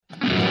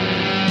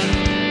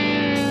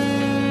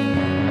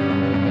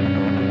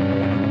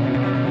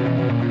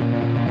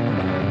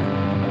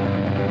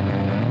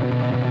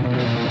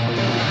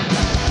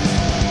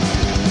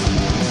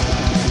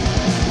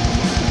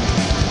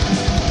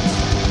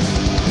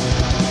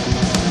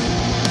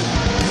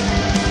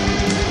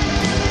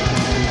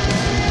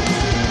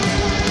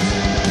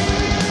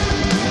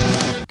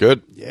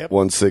Good. Yep.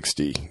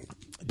 160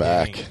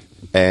 back. Dang.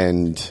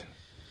 And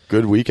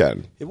good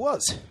weekend. It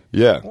was.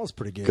 Yeah. It was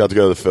pretty good. Got to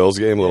go to the Phils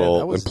game, little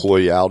that was-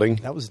 employee outing.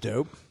 That was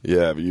dope.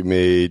 Yeah, you,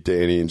 me,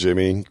 Danny, and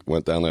Jimmy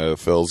went down to the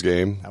Phils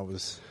game. That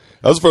was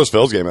the first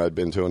Phils game I'd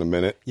been to in a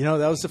minute.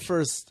 that was the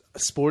first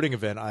sporting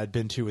event I'd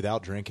been to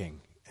without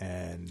drinking.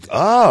 And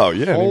Oh,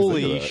 yeah. I didn't even think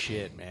holy of that.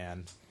 shit,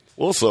 man.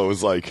 Also, it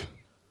was like, at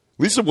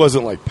least it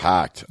wasn't like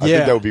packed. I Yeah.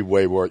 think that would be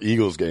way more.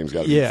 Eagles games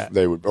got to Yeah.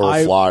 be,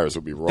 Flyers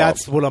would be rough.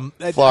 That's what I'm.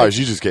 Flyers,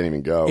 you just can't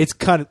even go. It's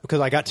kind of because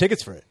I got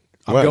tickets for it.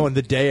 I'm When? going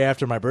the day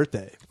after my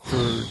birthday for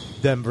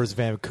them versus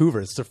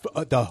Vancouver. It's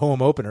the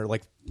home opener,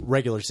 like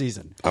regular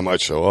season. I might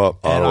show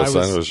up. And Ottawa I was-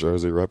 Senators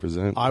jersey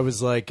represent. I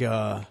was like,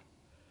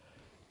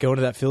 going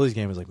to that Phillies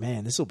game. I was like,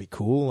 man, this will be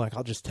cool. Like,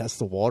 I'll just test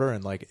the water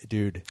and like,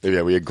 dude,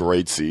 Yeah, we had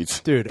great seats.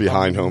 dude,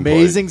 behind home plate.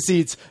 amazing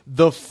seats.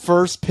 The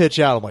first pitch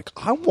out, I'm like,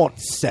 I want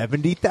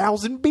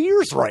 70,000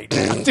 beers right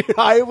now, dude.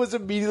 I was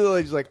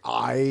immediately just like,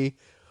 I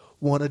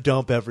want to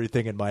dump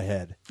everything in my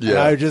head. And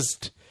Yeah. I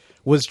just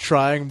was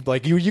trying.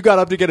 Like, you got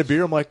up to get a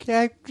beer. I'm like,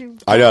 yeah.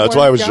 I know. That's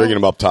why I was go. drinking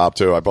them up top,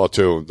 too. I bought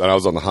two. Then I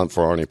was on the hunt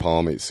for Arnie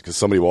Palmies because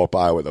somebody walked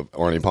by with an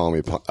Arnie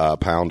Palmy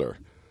pounder.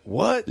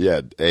 What?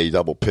 Yeah,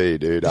 A-double-P,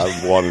 dude.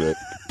 I wanted it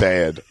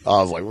bad. I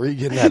was like, where are you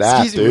getting that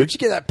app, Excuse me, dude? where'd you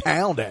get that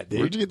pound at, dude?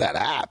 Where'd you get that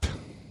app?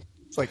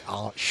 It's like,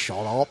 oh,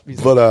 shut up.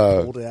 He's But,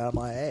 like, pulled it out of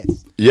my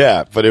ass.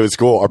 Yeah, but it was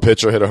cool. Our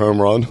pitcher hit a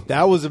home run.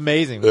 That was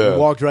amazing. Yeah. We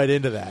walked right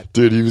into that.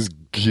 Dude, he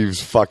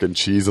was fucking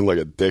cheesing like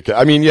a dick.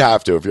 I mean, you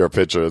have to if you're a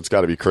pitcher. It's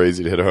got to be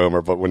crazy to hit a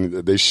homer. But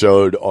when they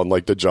showed on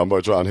like the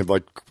jumbotron him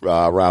like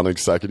rounding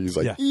second, he's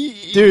like, Yeah.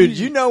 Dude,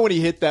 you know when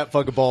he hit that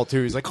fucking ball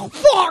too, he's like, oh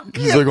fuck.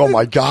 he's like, oh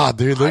my god,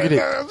 dude, look at it.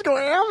 What's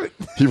going on?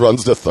 He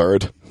runs to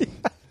third.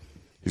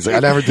 He's like, I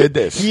never did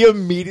this. He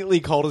immediately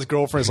called his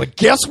girlfriend. He's like,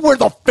 guess where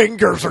the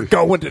fingers are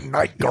going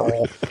tonight,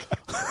 girl?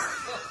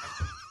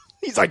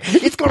 He's like,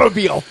 it's gonna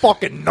be a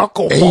fucking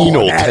knuckleball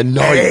Anal in that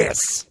tonight.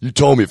 ass. You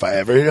told me if I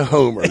ever hit a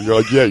homer. You're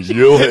like, yeah,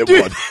 you'll hit Dude,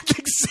 one. that's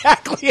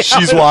exactly how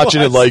She's it watching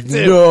was, it like,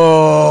 dude.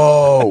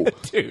 no.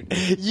 Dude,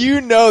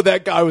 you know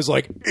that guy was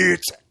like,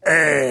 it's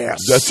ass.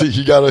 That's it.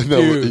 He got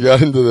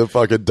into the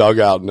fucking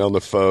dugout and on the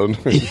phone.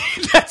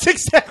 That's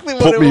exactly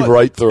what Put it me was.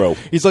 right through.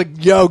 He's like,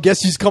 yo,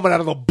 guess who's coming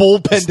out of the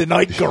bullpen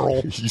tonight,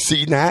 girl? You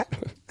seen that?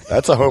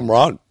 That's a home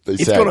run. They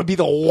It's say. going to be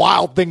the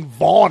wild thing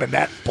Vaughn in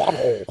that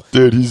butthole.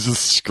 Dude, he's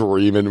just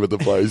screaming with the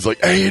play. He's like,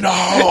 hey,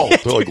 no.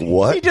 They're like,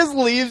 what? He just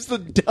leaves the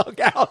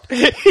dugout.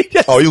 He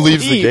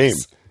leaves the game.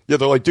 Yeah,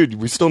 they're like, dude,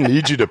 we still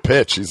need you to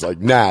pitch. He's like,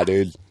 nah,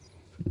 dude.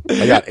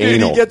 I got Dude,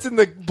 anal. he gets in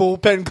the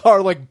bullpen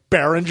car like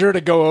Behringer to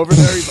go over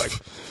there. He's like,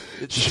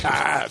 it's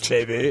time,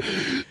 baby.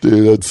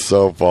 Dude, that's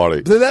so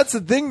funny. So that's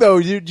the thing, though.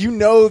 You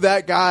know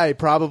that guy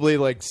probably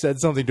like said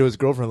something to his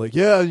girlfriend, like,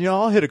 yeah,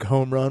 I'll hit a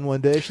home run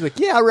one day. She's like,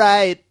 yeah,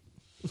 right.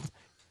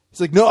 He's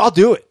like, no, I'll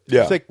do it.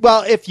 Yeah. It's like,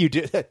 well, if you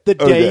do the day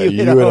Okay, you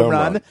hit a home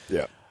run,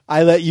 Yeah.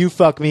 I let you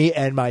fuck me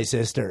and my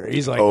sister.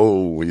 He's like,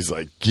 He's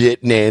like,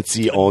 get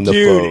Nancy on the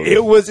dude, phone.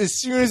 it was as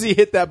soon as he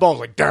hit that ball,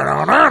 it was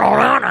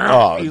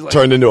like, he's like,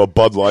 Turned into a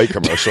Bud Light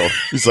commercial.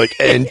 He's like,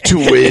 and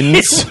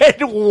twins. it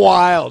went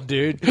wild,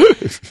 dude.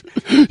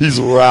 He's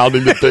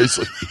rounding the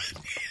bases.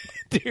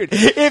 Dude,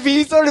 if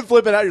he started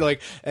flipping out, you're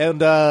like,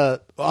 and I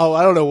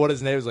don't know what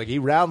his name is. Like, he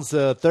rounds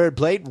the third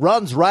plate,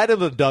 runs right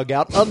into the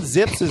dugout,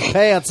 unzips his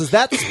pants. Is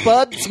that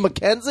Spuds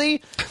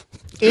McKenzie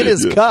in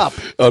his cup?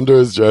 Under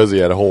his jersey,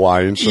 he had a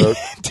Hawaiian shirt.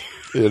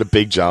 He had a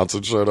Big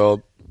Johnson shirt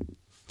on.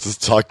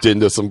 Just tucked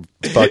into some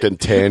fucking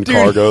tan Dude,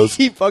 cargos.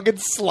 he fucking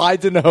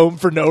slides into home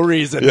for no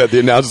reason. Yeah, the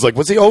announcer's like,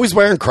 was he always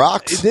wearing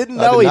Crocs? He didn't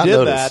I know he not did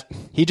notice. that.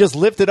 He just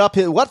lifted up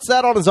his, what's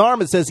that on his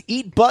arm? It says,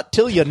 eat butt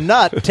till you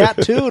nut,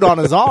 tattooed on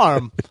his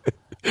arm.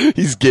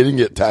 He's getting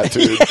it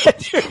tattooed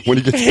when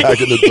he gets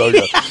back in the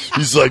dugout.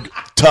 He's like,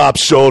 top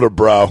shoulder,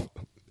 bro.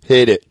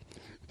 Hit it.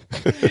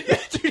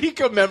 Dude, he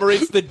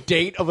commemorates the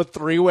date of a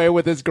three-way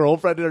with his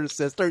girlfriend and her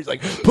sister. He's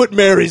like, put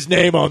Mary's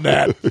name on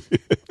that.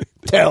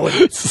 Tell him.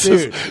 Dude.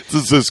 This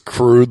is this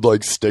crude,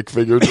 like, stick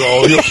figure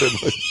drawing of him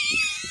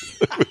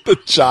like, with the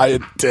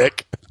giant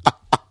dick.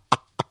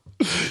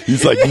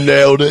 He's like,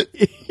 nailed it.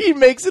 He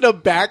makes it a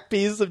back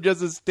piece of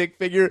just a stick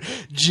figure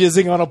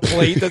jizzing on a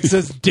plate that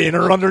says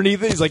dinner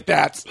underneath it. He's like,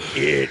 that's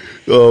it.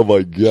 Oh,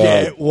 my God.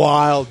 Get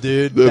wild,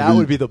 dude. That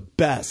would be the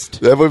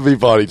best. That would be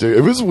funny, too.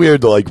 It was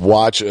weird to, like,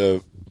 watch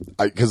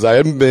because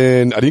I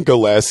didn't go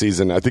last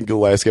season. I think the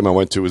last game I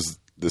went to was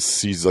this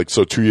season. Like,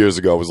 so 2 years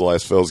ago was the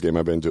last Phils game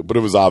I've been to. But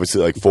it was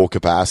obviously, like, full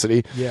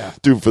capacity. Yeah.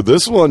 Dude, for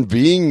this one,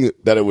 being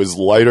that it was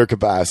lighter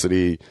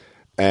capacity,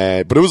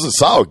 but it was a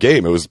solid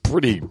game. It was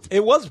pretty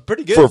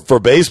good. for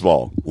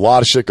baseball. A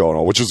lot of shit going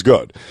on, which is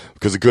good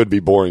because it could be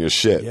boring as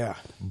shit. Yeah.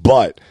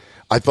 But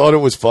I thought it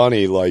was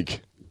funny,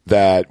 like,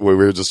 that we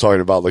were just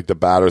talking about, like, the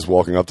batters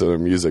walking up to their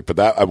music. But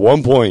that at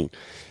one point,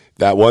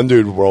 that one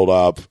dude rolled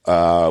up,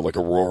 like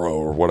Aurora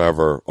or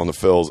whatever on the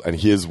Phils, and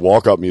his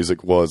walk-up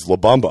music was La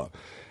Bamba.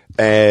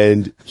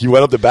 And he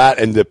went up to bat,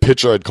 and the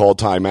pitcher had called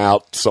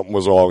timeout. Something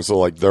was wrong, so,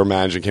 like, their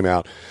manager came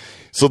out.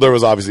 So there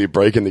was obviously a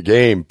break in the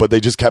game, but they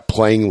just kept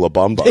playing La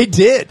Bamba. They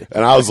did.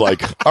 And I was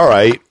like, all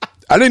right.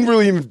 I didn't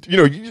really even,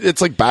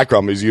 it's like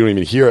background music. You don't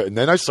even hear it. And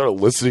then I started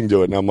listening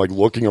to it, and I'm like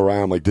looking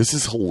around, like, this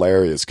is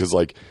hilarious because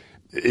like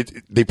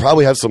they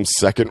probably have some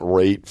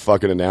second-rate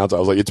fucking announcer. I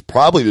was like, it's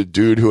probably the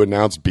dude who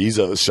announced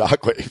Bezos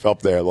Shockwave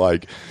up there,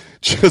 like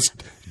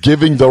just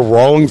giving the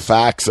wrong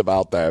facts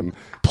about them,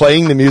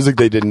 playing the music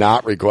they did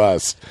not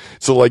request.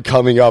 So, like,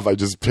 coming up, I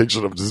just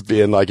pictured him just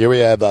being like, here we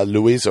have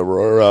Luis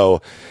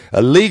Aurora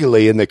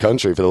illegally in the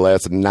country for the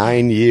last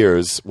 9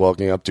 years,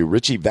 walking up to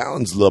Richie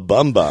Valens' La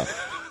Bamba.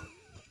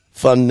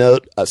 Fun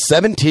note,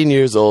 17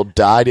 years old,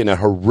 died in a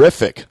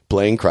horrific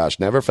plane crash,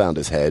 never found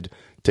his head,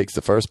 takes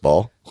the first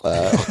ball.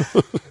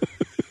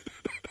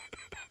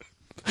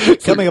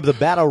 Coming up, the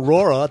Bat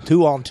Aurora,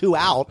 2-on-2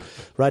 out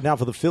right now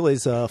for the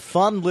Phillies. A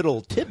fun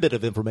little tidbit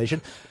of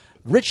information.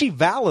 Richie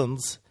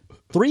Valens,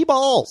 3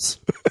 balls.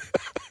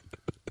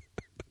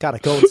 Kind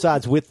of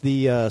coincides with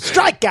the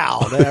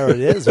strikeout. There it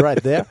is,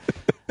 right there.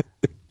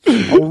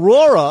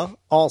 Aurora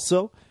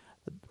also.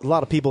 A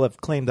lot of people have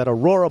claimed that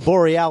Aurora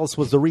Borealis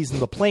was the reason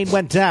the plane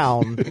went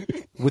down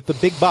with the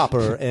Big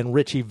Bopper and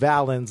Richie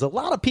Valens. A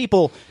lot of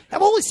people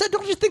have always said,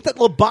 don't you think that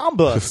La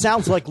Bamba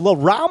sounds like La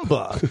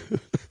Ramba?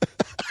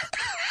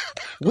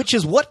 Which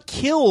is what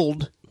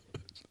killed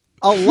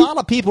a lot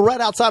of people right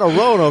outside of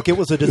Roanoke. It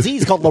was a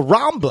disease called La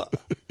Ramba.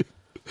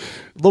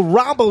 La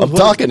Ramba. I'm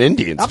talking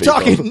Indians. I'm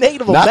talking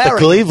Native not Americans. Not the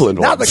Cleveland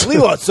ones. Not the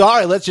Cleveland.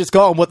 Sorry, let's just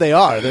call them what they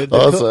are.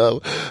 Also,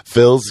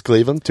 Phil's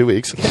Cleveland, 2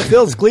 weeks.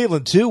 Phil's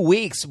Cleveland, 2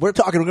 weeks. We're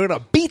talking we're going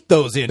to beat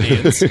those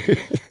Indians. We're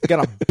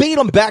going to beat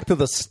them back to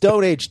the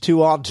Stone Age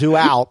 2-on-2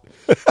 out.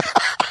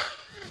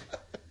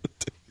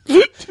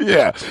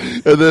 Yeah.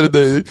 And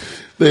then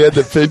they had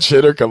the pinch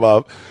hitter come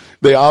up.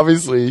 They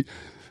obviously,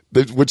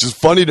 which is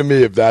funny to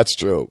me if that's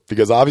true,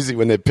 because obviously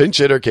when the pinch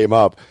hitter came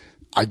up,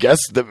 I guess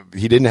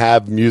he didn't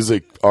have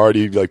music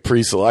already like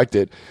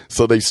pre-selected,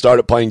 so they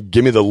started playing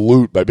 "Gimme the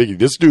Loot" by Biggie.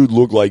 This dude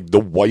looked like the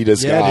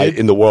whitest guy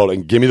in the world,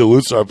 and "Gimme the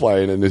Loot" started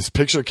playing, and his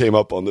picture came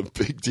up on the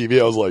big TV.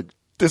 I was like,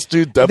 this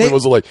dude definitely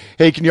was like,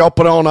 hey, can y'all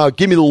put on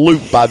 "Gimme the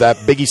Loot" by that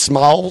Biggie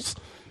Smalls?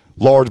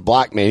 Large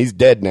black man, he's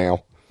dead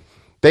now.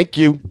 Thank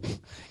you.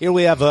 Here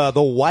we have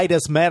the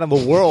whitest man in the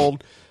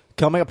world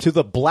coming up to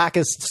the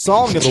blackest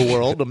song in the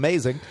world.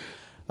 Amazing.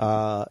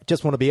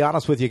 Just want to be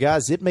honest with you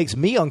guys. It makes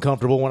me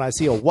uncomfortable when I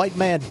see a white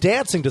man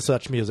dancing to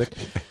such music.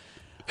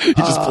 He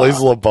just plays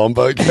La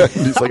Bamba again.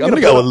 He's like, I'm going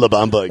to go with La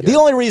Bamba again. The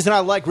only reason I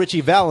like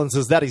Richie Valens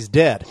is that he's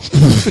dead.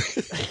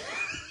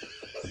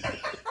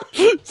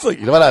 It's like,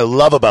 you know what I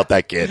love about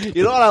that kid?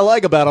 You know what I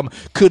like about him?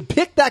 Could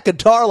pick that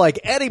guitar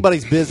like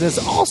anybody's business.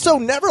 Also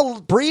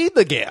never breathed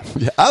again.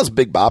 Yeah, I was a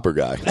Big Bopper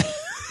guy.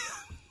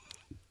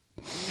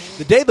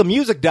 The day the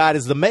music died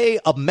is the May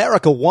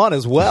America won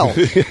as well.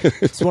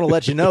 Just want to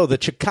let you know the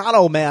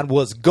Chicano man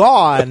was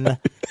gone.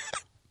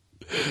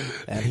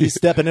 And he's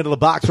stepping into the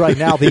box right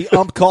now. The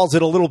ump calls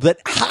it a little bit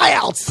high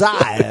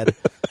outside.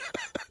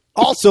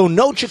 Also,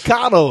 no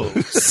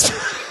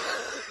Chicanos.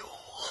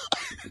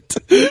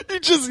 He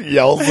just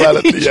yells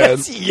at the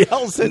end.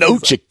 Yells at no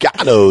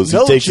Chicanos.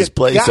 No he takes his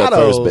place at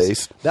first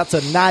base. That's a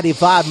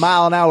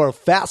 95-mile-an-hour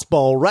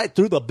fastball right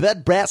through the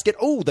bed basket.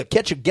 Oh, the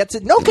catcher gets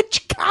it. No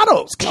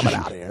Chicanos coming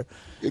out here.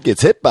 It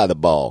gets hit by the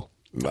ball,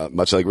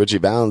 much like Richie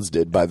Valens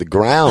did by the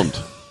ground.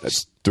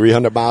 That's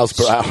 300 miles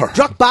per hour.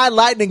 Struck by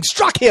lightning,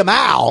 struck him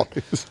out.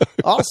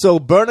 Also,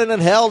 burning in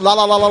hell, la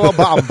la la la la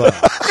bamba.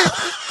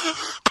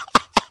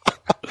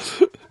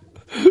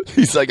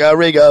 He's like,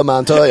 Arrigo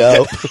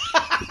Montoya.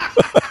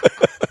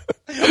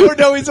 Or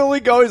no, he's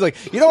only going. He's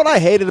like, you know what I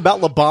hated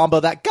about La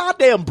Bamba? That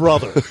goddamn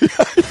brother.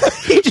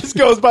 He just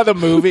goes by the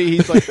movie.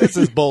 He's like, this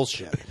is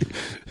bullshit.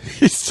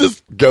 He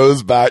just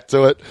goes back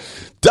to it.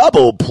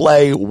 Double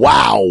play.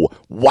 Wow.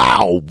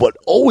 What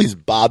always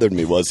bothered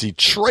me was he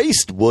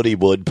traced Woody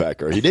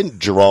Woodpecker. He didn't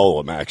draw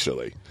him,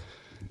 actually.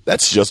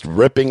 That's just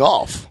ripping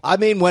off. I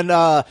mean, when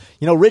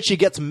Richie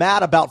gets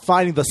mad about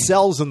finding the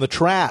cells in the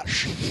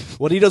trash,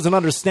 what he doesn't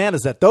understand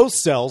is that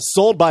those cells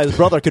sold by his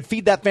brother could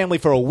feed that family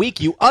for a week.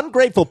 You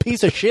ungrateful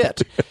piece of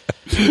shit,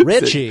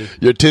 Richie.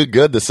 You're too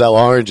good to sell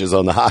oranges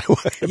on the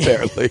highway.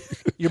 Apparently,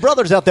 your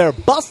brother's out there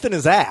busting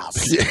his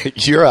ass.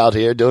 You're out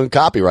here doing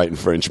copyright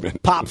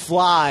infringement. Pop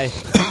fly,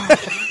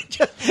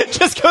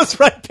 just goes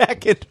right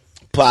back in.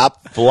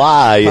 Pop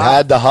fly. You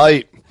had the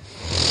height.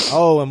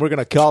 Oh, and we're going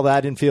to call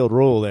that infield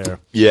rule there.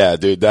 Yeah,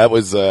 dude, that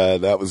was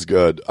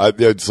good. So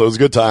it was a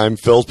good time.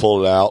 Phil's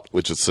pulled it out,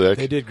 which is sick.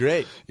 They did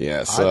great.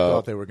 Yeah, I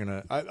thought they were going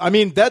to. I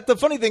mean, the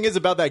funny thing is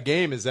about that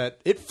game is that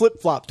it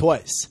flip-flopped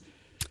twice.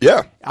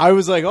 Yeah. I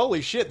was like,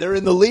 holy shit, they're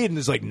in the lead. And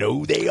it's like,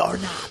 no, they are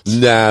not.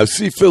 Nah,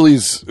 see,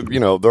 Phillies,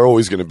 they're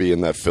always going to be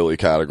in that Philly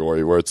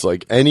category where it's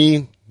like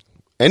any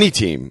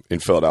team in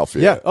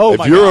Philadelphia. Yeah. Oh,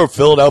 if you're a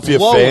Philadelphia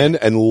fan,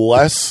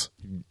 unless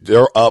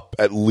they're up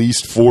at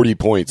least 40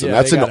 points, and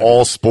that's in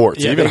all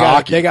sports, even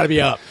hockey. They got to be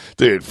up.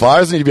 Dude,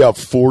 Flyers need to be up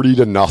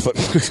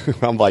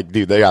 40-0. I'm like,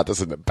 dude, they got this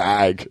in the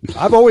bag.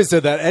 I've always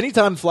said that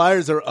anytime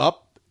Flyers are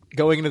up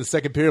going into the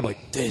second period, I'm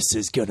like, this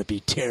is gonna be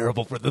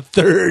terrible for the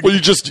third. Well,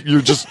 you're just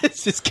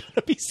This is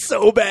gonna be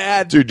so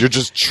bad, dude. You're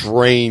just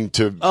trained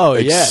to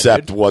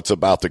accept what's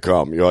about to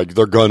come. You're like,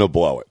 they're gonna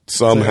blow it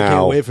somehow, I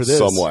can't wait for this.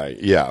 some way.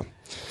 Yeah.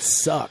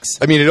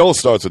 Sucks. I mean, it all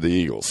starts with the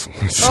Eagles.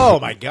 Oh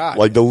my god!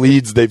 Like the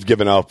leads they've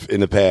given up in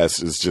the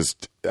past is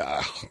just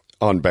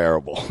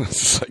unbearable.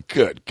 It's like,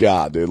 good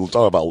God, dude.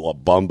 Talk about La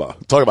Bamba.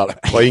 Talk about a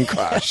plane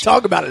crash.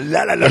 Talk about it.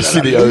 I see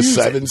the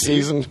 07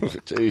 season.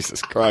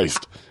 Jesus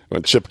Christ,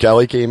 when Chip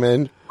Kelly came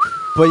in.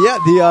 But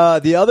yeah,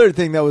 the other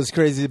thing that was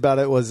crazy about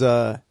it was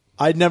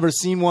I'd never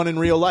seen one in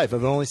real life.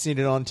 I've only seen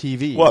it on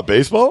TV. What,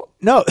 baseball?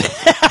 No.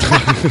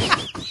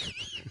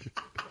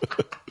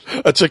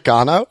 A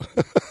Chicano?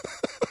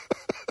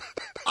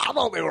 I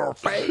thought they were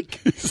fake.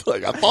 He's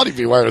like, I thought he'd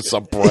be wearing a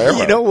sombrero.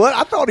 You know what?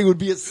 I thought he would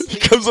be He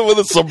comes in with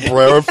a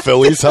sombrero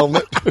Phillies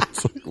helmet.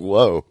 It's like,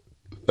 whoa,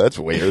 that's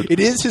weird. It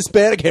is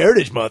Hispanic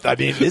Heritage Month. I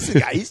mean, this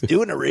guy, he's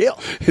doing it real.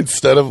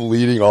 Instead of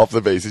leading off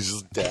the base, he's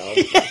just down.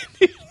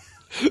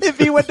 If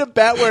he went to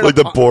bat wearing Like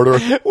the border.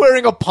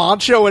 wearing a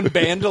poncho and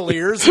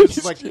bandoliers,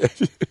 it's like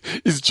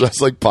He's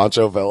dressed like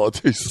Pancho Villa.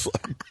 He's just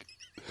like,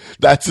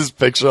 that's his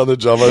picture on the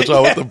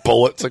Jumbotron with the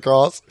bullets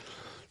across.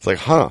 It's like,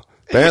 huh.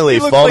 Apparently he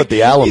fought like, at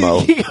the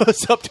Alamo. He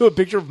goes up to a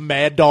picture of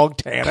Mad Dog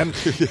Tannen.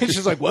 He's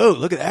just like, whoa,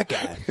 look at that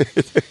guy.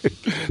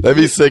 That'd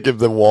be sick if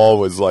the wall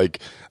was like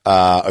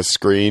a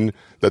screen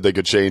that they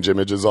could change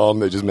images on.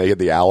 They just make it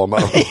the Alamo.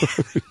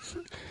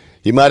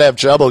 You might have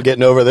trouble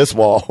getting over this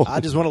wall.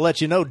 I just want to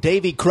let you know,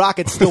 Davy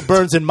Crockett still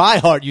burns in my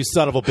heart, you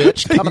son of a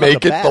bitch. They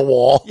make it the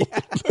wall. Yeah.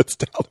 That's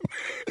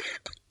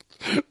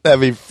down. That'd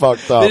be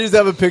fucked up. They just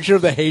have a picture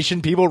of the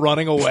Haitian people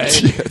running away.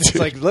 It's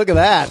like, look at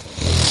that.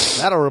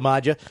 That'll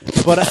remind you.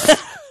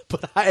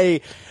 But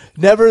I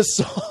never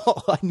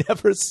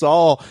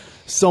saw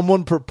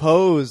someone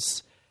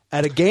propose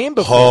at a game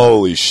before.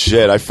 Holy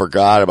shit! I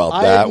forgot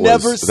about that. I've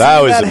never seen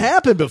that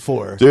happen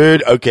before,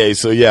 dude. Okay,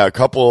 so yeah, a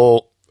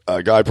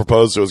guy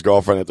proposed to his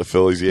girlfriend at the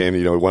Phillies game.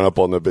 You know, he went up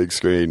on the big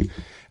screen,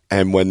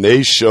 and when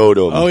they showed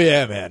him, oh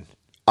yeah, man,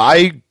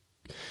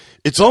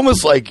 it's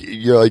almost like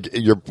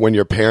when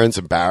your parents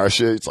embarrass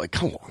you. It's like,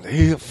 come on,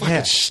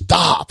 fucking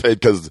stop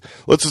it. Because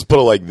let's just put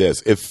it like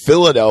this: if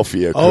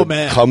Philadelphia could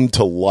come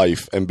to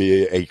life and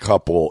be a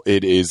couple,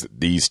 it is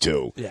these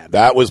two. Yeah,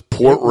 that was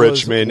Port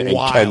Richmond and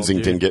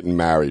Kensington getting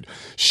married.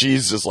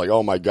 She's just like,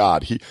 oh my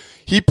god.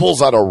 He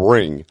pulls out a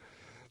ring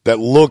that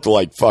looked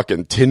like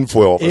fucking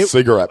tinfoil of a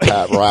cigarette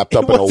pack wrapped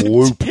up in a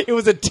loop. It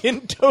was a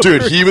tin toaster.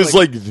 Dude, he was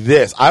like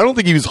this. I don't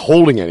think he was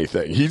holding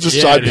anything. He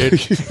just tried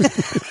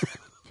to.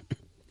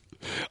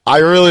 I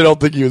really don't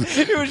think he was.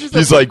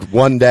 He's like,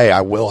 one day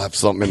I will have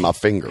something in my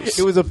fingers.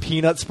 It was a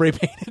peanut spray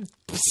painted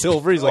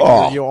silver. He's like,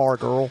 here you are,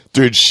 girl.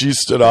 Dude, she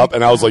stood up,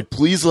 and I was like,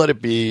 please let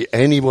it be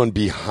anyone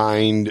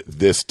behind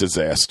this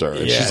disaster.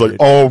 And she's like,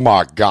 oh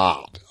my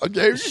God.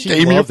 Okay, you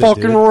gave me a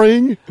fucking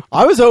ring.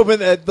 I was hoping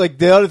that, like,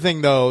 the other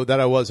thing, though,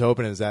 that I was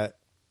hoping is that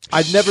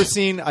I'd never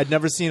seen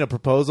a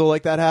proposal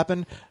like that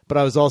happen, but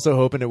I was also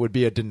hoping it would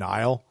be a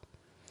denial.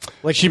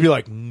 Like, she'd be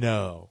like,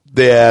 no.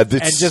 Yeah.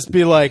 And just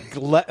be like,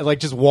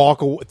 just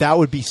walk away. That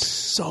would be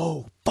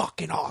so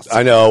fucking awesome.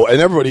 I know.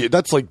 And everybody,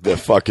 that's like the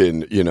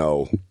fucking,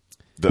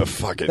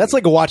 that's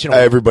like watching.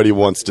 Everybody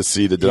wants to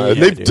see the denial.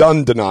 Yeah, they've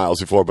done denials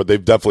before, but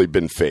they've definitely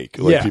been fake.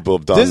 Like, people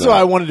have done This is why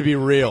I wanted to be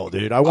real,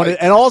 dude.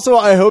 And also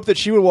I hope that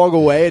she would walk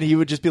away and he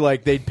would just be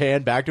like, they'd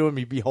pan back to him.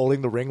 He'd be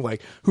holding the ring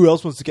like, who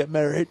else wants to get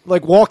married?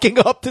 Like, walking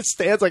up the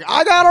stands like,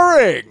 I got a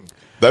ring.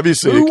 That'd be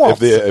sick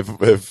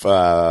if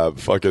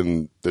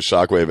fucking the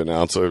Shockwave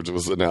announcer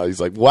was announced.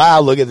 He's like, wow,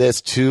 look at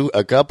this.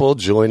 A couple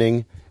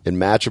joining in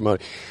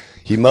matrimony.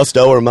 He must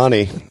owe her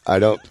money. I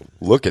don't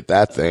look at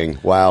that thing.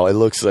 Wow, it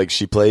looks like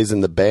she plays in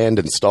the band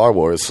in Star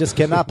Wars. Just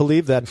cannot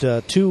believe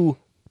that two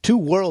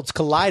worlds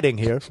colliding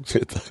here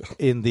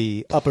in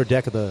the upper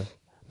deck of the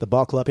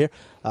ball club here.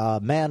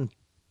 Man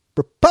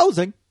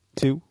proposing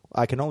to,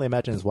 I can only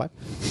imagine, his wife.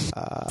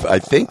 I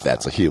think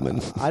that's a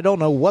human. I don't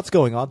know what's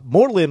going on.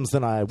 More limbs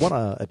than I want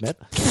to admit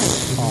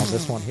on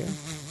this one here.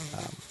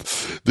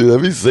 Dude,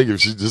 that'd be sick if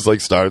she just like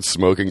started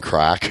smoking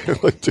crack.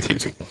 Like,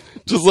 dude,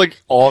 just like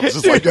hell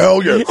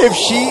yeah.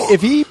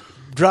 If he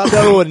dropped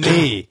down to a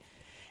knee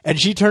and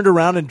she turned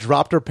around and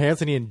dropped her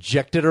pants and he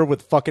injected her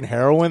with fucking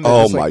heroin.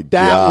 Oh my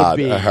God.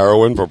 A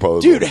heroin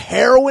proposal. Dude,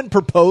 heroin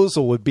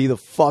proposal would be the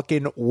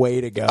fucking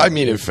way to go. I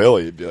mean, in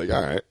Philly, you'd be like,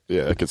 all right.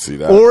 Yeah, I could see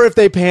that. Or if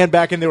they panned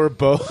back and they were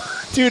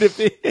both. Dude,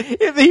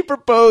 if he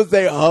proposed,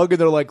 they hug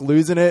and they're like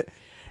losing it.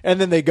 And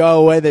then they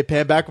go away, they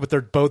pan back, but they're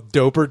both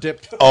doper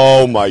dipped.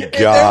 Oh my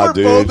God,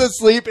 dude. They were both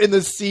asleep in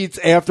the seats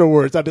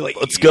afterwards. I'd be like,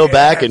 let's go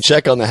back and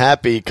check on the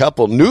happy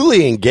couple.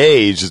 Newly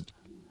engaged.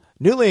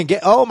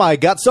 Oh my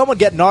God! Someone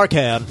get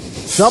Narcan.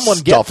 Someone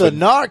get the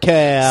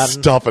Narcan.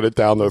 Stuffing it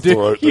down their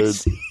throat, dude.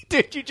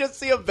 Did you just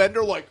see a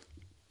vendor like?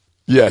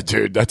 Yeah,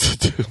 dude. That's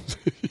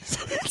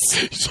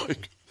he's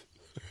like.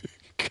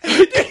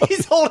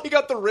 He's holding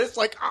up the wrist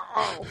like,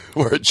 oh.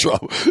 We're in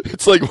trouble.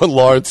 It's like when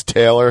Lawrence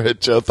Taylor hit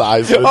Joe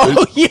Theismann.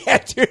 Oh yeah,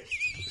 dude.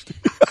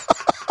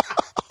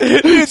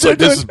 It's like,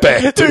 this is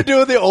bad. They're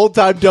doing the old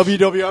time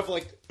WWF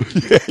like.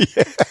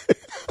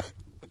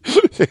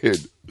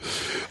 Dude,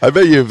 I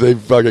bet you if they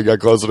fucking got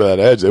closer to that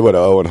edge, they would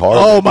have Owen Hart.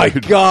 Oh my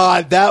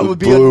God, that would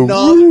be Boom.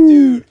 another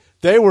dude.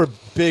 They were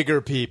bigger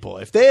people.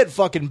 If they had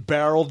fucking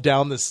barreled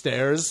down the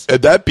stairs,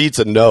 And that beats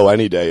a no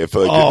any day. If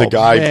like, the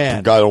guy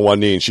man. got on one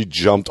knee and she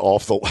jumped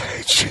off the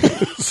ledge,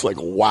 it's like,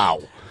 wow.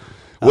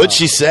 What'd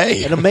she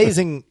say? an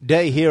amazing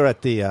day here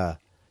at the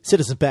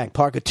Citizens Bank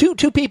Park. Two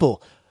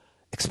people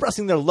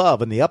expressing their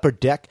love in the upper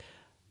deck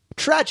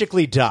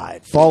tragically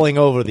died, falling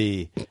over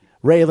the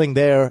railing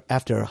there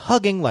after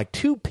hugging like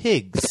two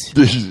pigs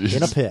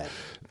in a pit.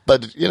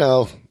 But, you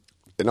know,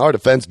 in our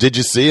defense, did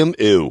you see him?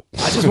 Ew.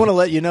 I just want to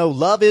let you know,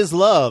 love is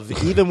love,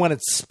 even when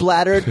it's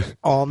splattered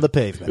on the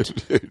pavement.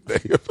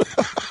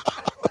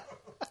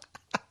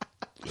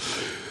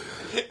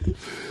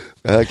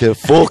 Okay,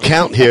 full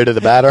count here to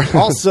the batter.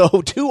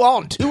 Also, 2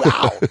 on, 2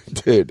 out.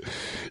 Dude.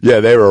 Yeah,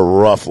 they were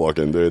rough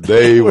looking, dude.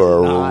 They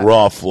were Not.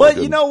 rough looking.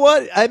 But you know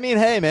what? I mean,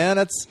 hey, man,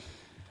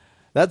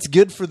 that's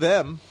good for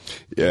them.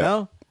 Yeah. You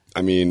know?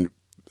 I mean,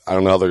 I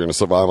don't know how they're going to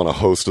survive on a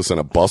hostess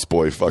and a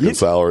busboy fucking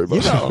salary. But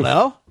You don't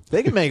know.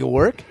 They can make it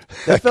work.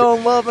 They fell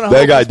in love in a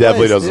that guy hopeless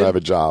definitely place, doesn't dude. have a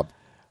job.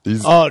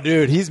 He's Oh,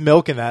 dude, he's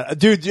milking that.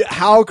 Dude,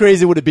 how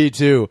crazy would it be,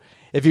 too,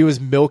 if he was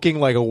milking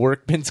like a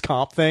workman's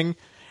comp thing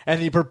and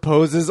he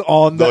proposes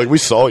on the like, we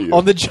saw you.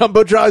 on the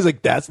Jumbotron? He's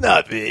like, that's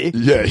not me.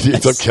 Yeah, he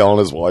ends up killing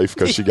his wife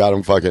because she got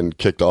him fucking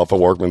kicked off a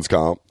workman's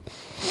comp.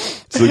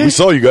 So we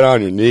saw you go down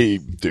on your knee,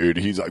 dude.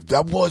 He's like,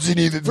 that wasn't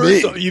even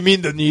First me. off, you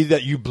mean the knee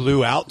that you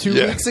blew out 2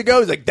 Yeah. weeks ago?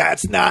 He's like,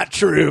 that's not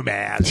true,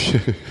 man.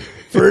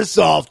 First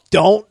off,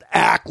 don't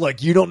act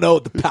like you don't know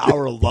what the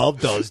power of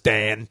love does,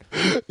 Dan.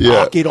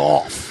 Yeah. Knock it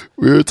off.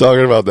 We were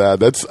talking about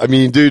that. I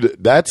mean, dude,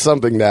 that's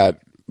something that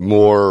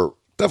more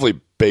definitely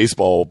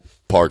baseball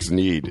parks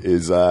need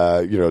is, just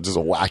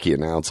a wacky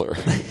announcer.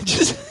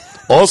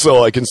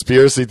 Also, like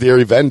conspiracy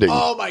theory vending.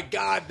 Oh, my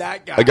God,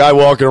 that guy. A guy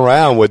walking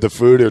around with the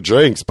food or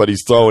drinks, but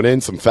he's throwing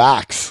in some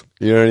facts.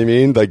 You know what I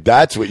mean? Like,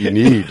 that's what you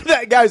need.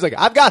 That guy's like,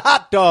 I've got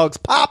hot dogs,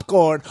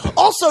 popcorn.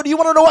 Also, do you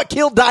want to know what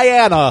killed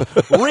Diana?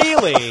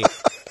 Really?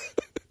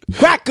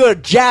 Cracker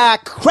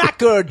Jack.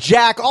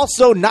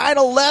 Also,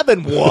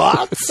 9/11.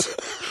 What?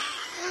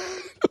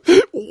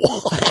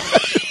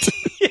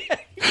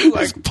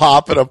 He's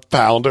popping a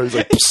pounder. He's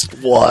like,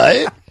 "Psst,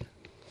 what?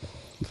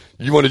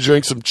 You want to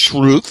drink some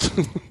truth?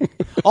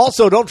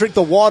 Also, don't drink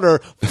the water.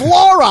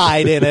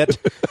 Fluoride in it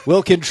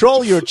will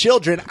control your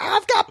children.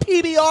 I've got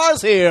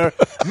PBRs here.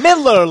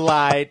 Miller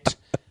Lite.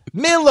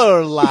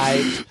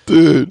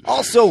 Dude.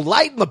 Also,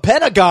 lighting the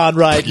Pentagon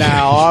right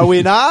now, are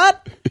we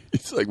not?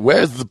 He's like,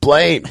 where's the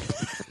plane?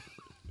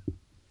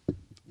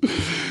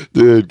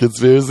 Dude,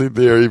 conspiracy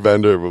theory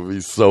vendor would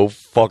be so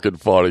fucking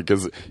funny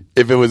because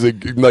if it was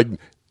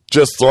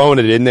just throwing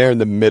it in there in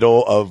the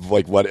middle of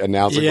like what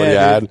announcing what he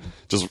Yeah, had, dude.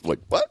 just like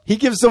what? He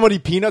gives somebody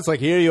peanuts, like,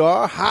 here you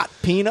are, hot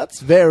peanuts,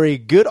 very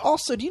good.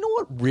 Also, do you know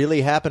what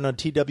really happened on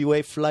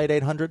TWA Flight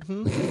 800?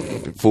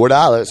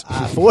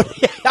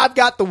 $4. I've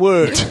got the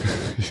word.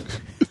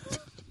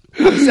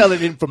 I'm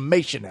selling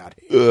information out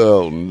here.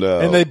 Oh no!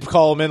 And they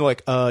call him in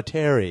like,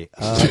 Terry.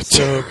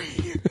 So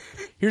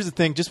here's the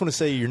thing. Just want to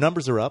say your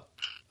numbers are up.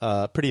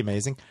 Pretty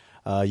amazing.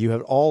 You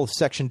have all of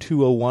Section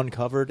 201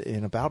 covered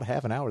in about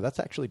half an hour. That's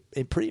actually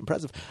pretty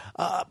impressive.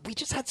 We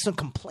just had some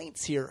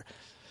complaints here.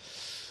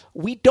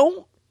 We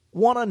don't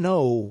want to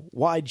know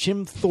why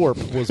Jim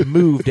Thorpe was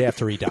moved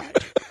after he died.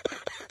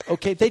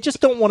 Okay, they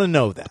just don't want to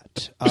know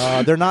that.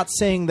 They're not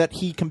saying that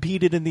he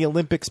competed in the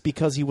Olympics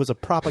because he was a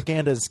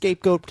propaganda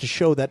scapegoat to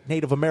show that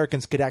Native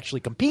Americans could actually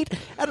compete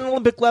at an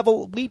Olympic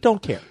level. We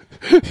don't care.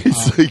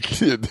 He's like,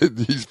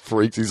 he's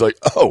freaks. He's like,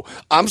 oh,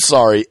 I'm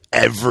sorry,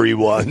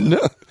 everyone.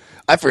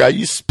 I forgot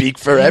you speak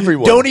for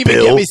everyone. Don't even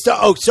Bill. get me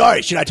started. Oh,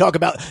 sorry. Should I talk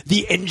about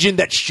the engine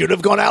that should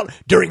have gone out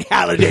during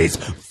Halliday's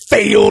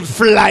failed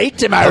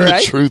flight? Am I I'm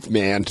right? the truth,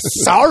 man.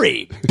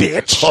 Sorry,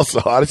 bitch.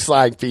 Also, I'm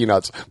selling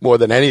peanuts more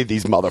than any of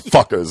these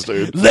motherfuckers,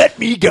 dude. Let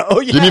me go.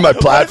 Yeah. Give me my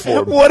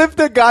platform. What if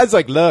the guy's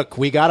like, look,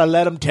 we got to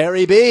let him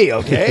Terry be,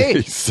 okay?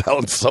 He's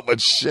selling so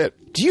much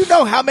shit. Do you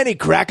know how many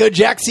Cracker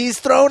Jacks he's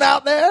thrown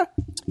out there?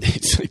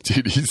 It's like,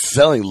 dude, he's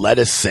selling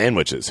lettuce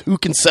sandwiches. Who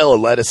can sell a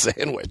lettuce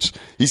sandwich?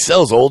 He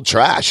sells old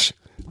trash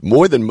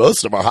more than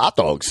most of our hot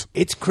dogs.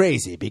 It's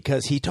crazy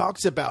because he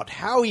talks about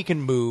how he can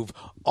move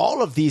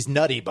all of these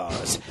nutty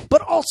bars,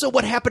 but also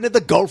what happened in the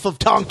Gulf of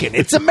Tonkin.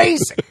 It's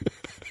amazing.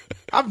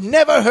 I've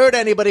never heard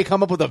anybody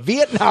come up with a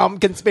Vietnam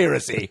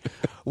conspiracy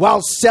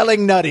while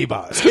selling nutty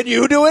bars. Can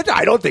you do it?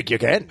 I don't think you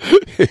can.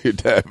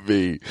 That'd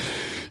be.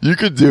 You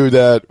could do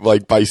that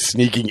like by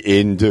sneaking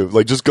into,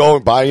 like just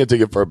buying a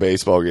ticket for a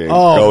baseball game,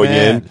 Oh, going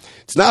man. in.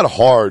 It's not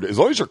hard as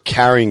long as you're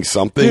carrying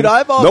something. Dude,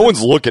 I've no often-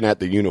 one's looking at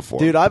the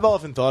uniform. Dude, I've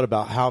often thought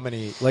about how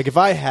many, like if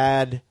I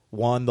had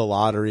won the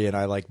lottery and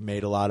I like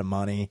made a lot of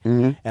money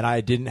and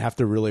I didn't have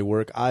to really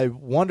work, I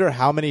wonder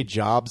how many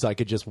jobs I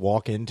could just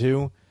walk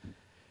into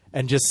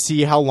and just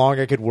see how long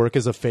I could work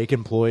as a fake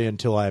employee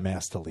until I'm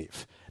asked to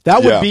leave.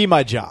 That would Yeah. be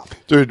my job.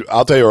 Dude,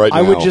 I'll tell you right now.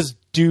 I would just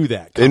do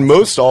that. in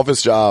most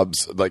office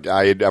jobs, like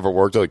I had ever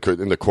worked like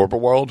in the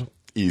corporate world,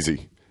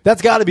 easy.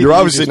 That's got to be. You're the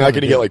obviously easiest not one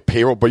going to do. get like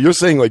payroll, but you're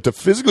saying like to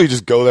physically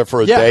just go there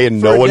for a Yeah, day and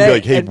for no a one be day,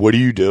 like, hey, and what do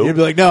you do? You'd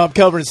be like, no, I'm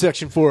covering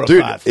section Dude,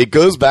 405. it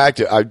goes back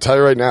to, I tell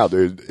you right now,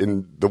 dude,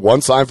 in the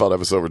one Seinfeld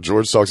episode where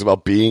George talks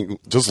about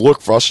just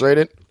look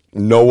frustrated,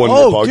 no one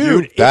will bug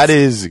you. Dude, That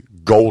is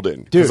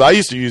golden. Because Dude. I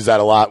used to use that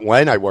a lot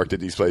when I worked at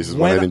these places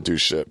when I didn't do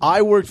shit.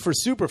 I worked for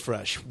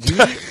Superfresh.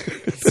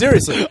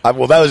 Seriously.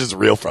 Well, that was just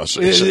real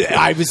frustration.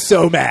 I was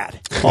so mad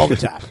all the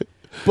time.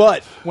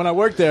 But when I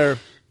worked there,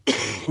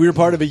 we were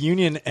part of a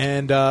union,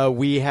 and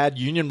we had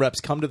union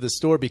reps come to the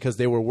store because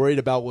they were worried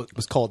about what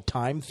was called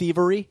time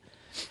thievery.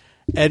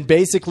 And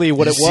basically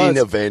what You it was... seen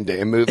a Van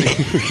Damme movie?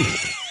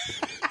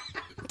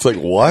 It's like,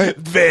 what?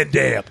 Van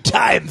Damme,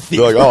 time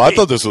thievery. They're like, oh, I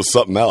thought this was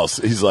something else.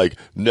 He's like,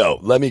 no,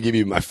 let me give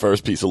you my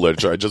first piece of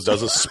literature. It just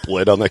does a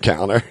split on the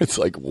counter. It's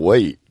like,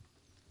 wait.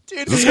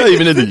 Dude, Is this guy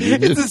even in the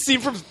union? It's a scene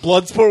from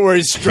Bloodsport where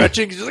he's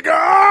stretching. He's just like,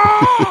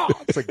 ah!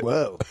 It's like,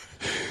 whoa.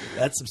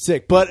 That's some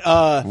sick. But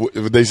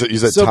They said, you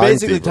said so time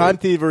basically, thievery. time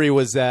thievery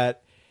was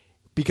that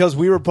because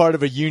we were part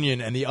of a union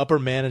and the upper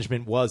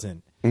management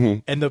wasn't,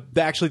 and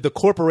the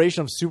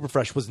corporation of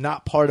Superfresh was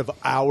not part of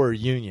our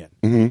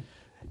union.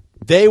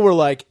 They were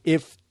like,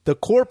 if the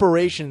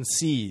corporation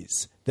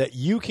sees that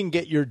you can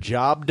get your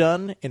job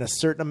done in a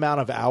certain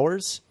amount of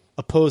hours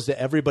opposed to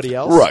everybody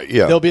else, Right,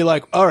 yeah. they'll be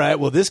like, all right,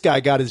 well, this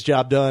guy got his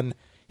job done,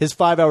 his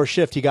 5-hour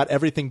shift, he got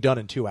everything done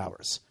in 2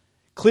 hours.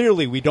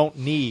 Clearly, we don't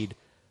need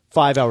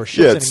 5-hour shifts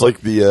Yeah, it's anymore.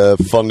 like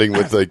the funding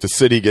with like the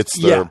city gets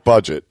their Yeah.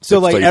 budget. So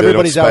It's like they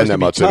everybody's don't hours spend that can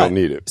be much, they cut. don't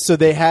need it. So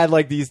they had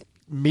like these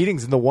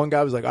meetings, and the one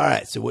guy was like, "All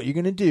right, so what you're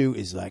going to do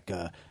is like,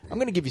 I'm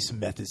going to give you some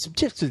methods, some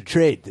tips to the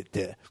trade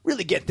that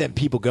really get them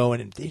people going,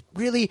 and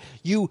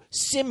you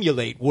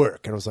simulate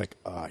work." And I was like,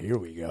 "Oh, here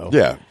we go."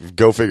 Yeah,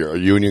 go figure. A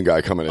union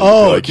guy coming in.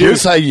 Oh, like, dude.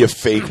 here's how you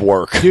fake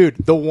work. Dude,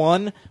 the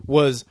one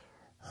was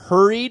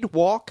hurried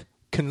walk,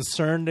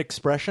 concerned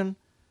expression.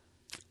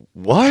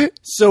 What?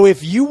 So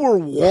if you were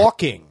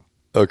walking.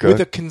 Okay.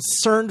 With a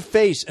concerned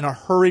face in a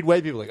hurried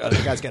way, people are like, "Oh,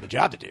 this guy's got a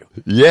job to do."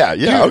 Yeah,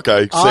 Dude,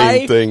 okay.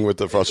 Same thing with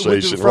the With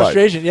frustration. the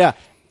frustration, yeah.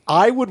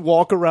 I would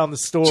walk around the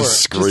store Right.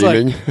 Just like-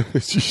 screaming. You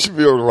should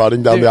be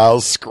running down Dude. the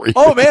aisle screaming.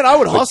 oh man, I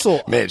would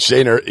hustle. Man,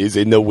 Shaner is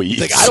in the weeds.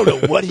 Like I don't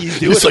know what he's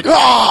doing. He's like,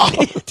 ah!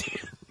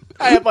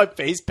 I have my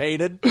face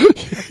painted.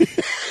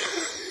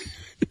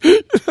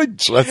 Like,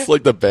 dressed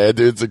like the bad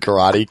dudes in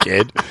Karate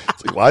Kid.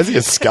 It's like, why is he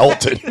a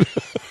skeleton?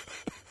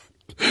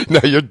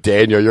 No, you're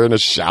Daniel. You're in a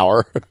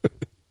shower.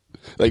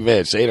 Like,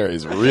 man, Shaner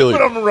is really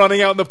But I'm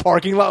running out in the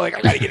parking lot like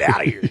I gotta get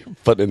out of here.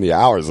 putting in the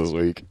hours this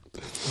week.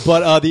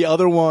 But the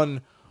other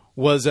one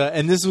was,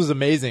 and this was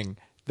amazing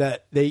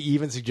that they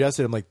even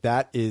suggested. I'm like,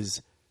 that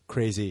is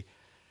crazy.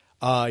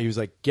 He was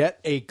like, get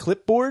a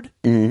clipboard,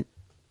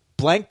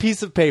 blank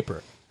piece of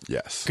paper,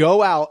 Yes.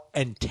 go out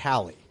and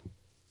tally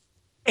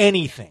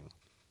anything.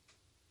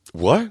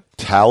 What?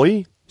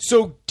 Tally?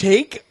 So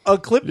take a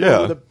clipboard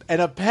Yeah.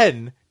 and a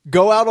pen,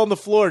 go out on the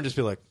floor and just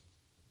be like,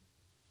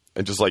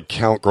 And just like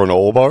count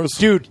granola bars?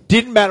 dude,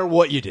 didn't matter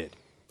what you did.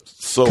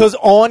 So Because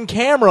on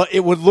camera,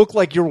 it would look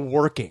like you're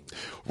working.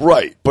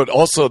 right, but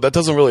also that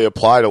doesn't really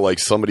apply to like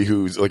somebody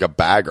who's like a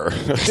bagger.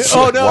 It's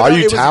Oh like, no! why no, are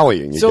you it was-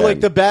 tallying? So again? like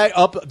the bag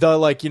up the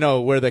like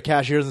where the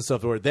cashiers and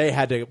stuff were, they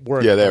had to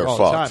work. Yeah, they were all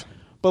the fucked. time.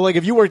 But like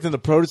if you worked in the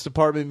produce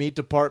department, meat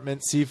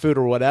department, seafood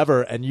or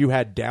whatever, and you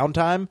had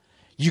downtime,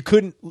 you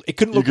couldn't. It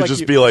couldn't you look could like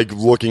just be like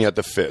looking at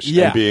the fish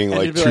and being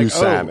like you'd be 2 oh,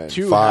 salmon,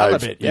 2 5.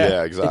 halibut.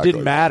 Yeah, exactly. It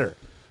didn't matter.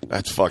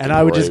 That's fucking. And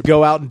I would just great.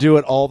 go out and do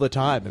it all the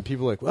time, and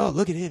people were like, "Well,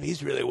 look at him;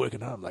 he's really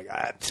working on." I'm like,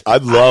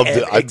 I'd love I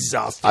to. am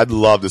exhausted. I'd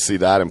love to see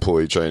that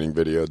employee training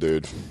video,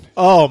 dude.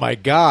 Oh my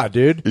god,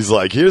 dude! He's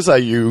like, here's how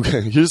you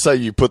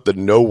put the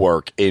no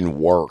work in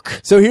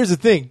work. So here's the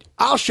thing: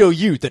 I'll show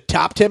you the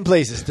top 10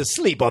 places to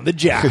sleep on the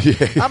job.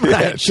 I'm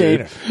Ryan dude.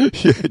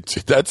 Shaner. Yeah,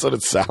 dude, that's what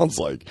it sounds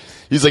like.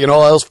 He's like, and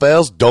all else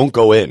fails, don't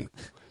go in.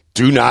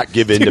 Do not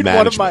give in to Dude,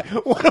 management.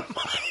 one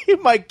of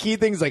my key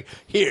things, like,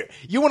 here,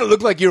 you want to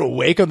look like you're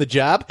awake on the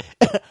job?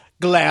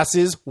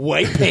 Glasses,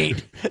 white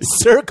paint,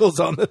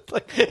 circles on the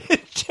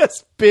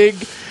just big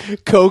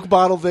Coke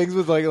bottle things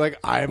with like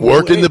I'm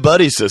Work in awake. the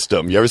buddy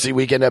system. You ever see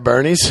Weekend at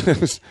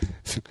Bernie's?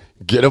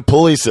 Get a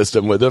pulley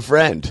system with a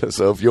friend.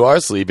 So if you are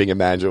sleeping and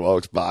manager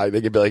walks by,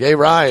 they can be like, hey,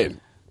 Ryan.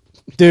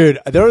 Dude,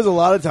 there was a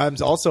lot of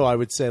times also I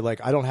would say, like,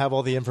 I don't have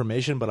all the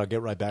information, but I'll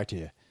get right back to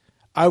you.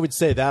 I would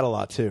say that a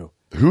lot too.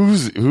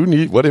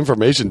 What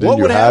information did What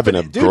you would have in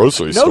happen? a Dude,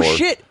 grocery store? No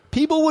shit.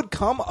 People would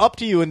come up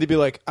to you and they'd be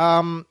like,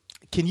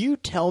 can you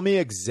tell me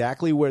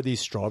exactly where these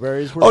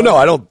strawberries were? Oh, no,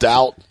 I don't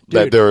doubt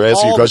that Dude, they're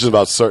asking you all questions the-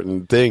 about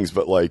certain things,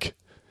 but like,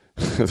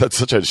 that's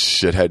such a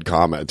shithead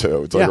comment,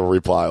 too. It's like Yeah. a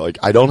reply. Like,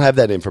 I don't have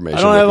that information.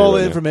 I don't with have me all right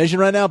the now. information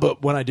right now,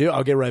 but when I do,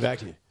 I'll get right back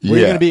to you. Where Yeah.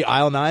 you going to be?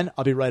 Aisle 9?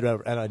 I'll be right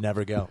over. And I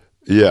never go.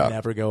 Yeah. I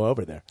never go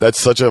over there. That's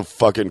such a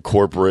fucking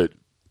corporate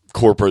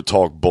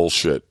talk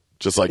bullshit.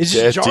 Just like, It's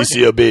yeah, just jargon.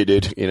 TCOB,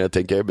 dude. You know,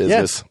 take care of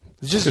business.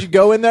 It's just you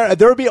go in there.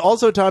 There would be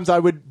also times I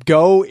would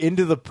go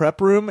into the prep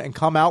room and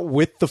come out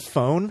with the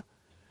phone.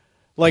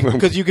 Like,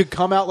 because you could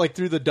come out like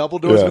through the double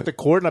doors Yeah. with the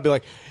cord, and I'd be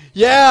like,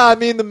 yeah, I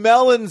mean, the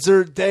melons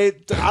are, I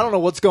don't know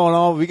what's going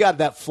on. We got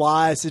that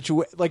fly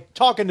situation, like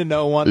talking to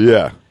no one.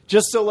 Yeah.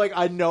 Just so like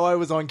I know I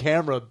was on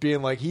camera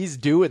being like, he's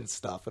doing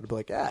stuff. And I'd be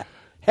like,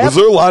 Was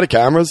there a lot of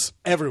cameras?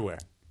 everywhere.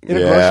 In a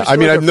Yeah. grocery I store,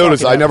 mean, I've they're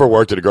noticed. fucking I never everywhere.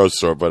 worked at a grocery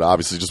store, but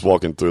obviously just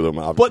walking through them,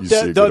 But you see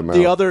a good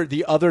amount.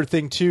 the other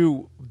thing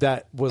too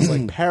that was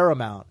like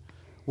paramount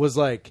was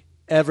like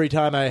every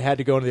time I had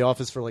to go into the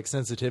office for like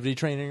sensitivity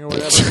training or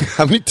whatever.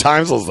 How many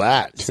times was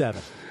that? 7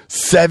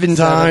 Seven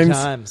times?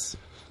 times.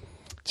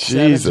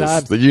 Jesus. 7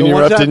 times. The union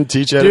one rep time- didn't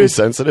teach you how to be Dude,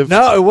 sensitive?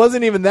 No, it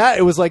wasn't even that.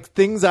 It was like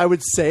things I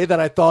would say that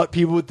I thought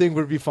people would think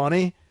would be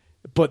funny,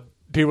 but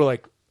people were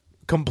like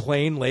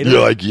complain later.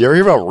 You're like, you ever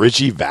hear about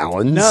Richie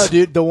Valens? No,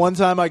 dude. The one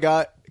time I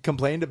got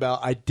complained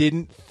about, I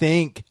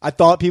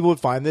thought people would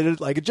find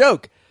it like a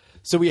joke.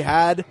 So we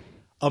had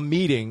a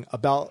meeting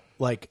about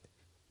like,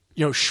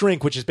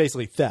 shrink, which is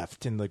basically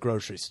theft in the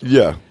grocery store.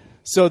 Yeah.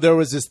 So there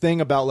was this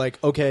thing about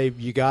like, okay,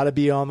 you got to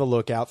be on the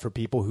lookout for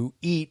people who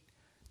eat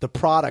the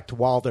product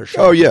while they're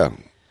shopping. Oh, yeah.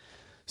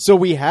 So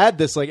we had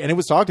this like, and it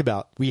was talked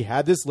about. We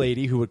had this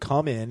lady who would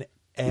come in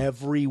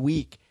every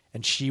week,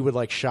 and she would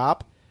like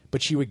shop,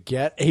 but she would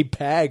get a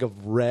bag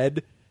of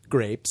red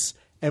grapes,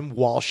 and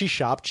while she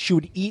shopped, she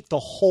would eat the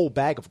whole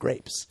bag of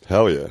grapes.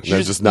 Hell yeah. And She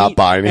then just not eat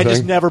buy anything? and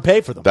just never pay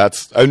for them. But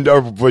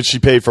she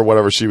paid for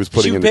whatever she was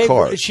putting in the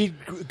cart. She'd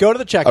go to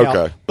the checkout,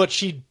 Okay. but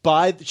she'd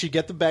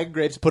get the bag of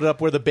grapes, put it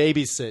up where the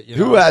babies sit.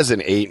 Who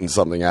hasn't eaten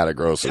something at a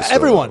grocery store?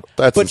 Everyone.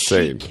 That's but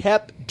insane. She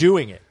kept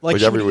doing it. Like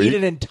she every would eat week?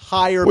 an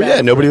entire Well, bag. yeah,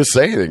 of nobody grapes. was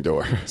saying anything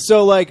to her.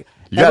 So like,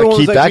 You gotta everyone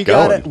keep was like,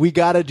 that going. We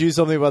gotta do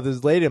something about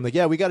this lady. I'm like,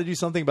 yeah, we gotta do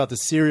something about the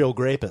serial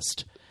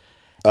rapist.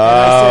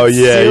 Oh, said,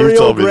 yeah, you "Serial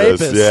told me rapist."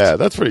 this. Yeah,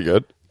 that's pretty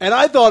good. And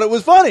I thought it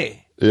was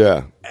funny.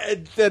 Yeah.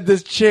 And then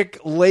this chick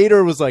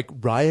later was like,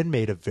 Ryan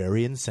made a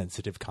very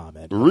insensitive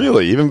comment.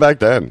 Really? Even back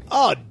then?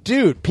 Oh,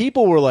 dude,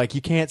 people were like,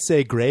 you can't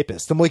say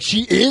grapist. I'm like,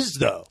 she is,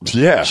 though.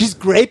 Yeah. She's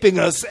graping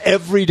us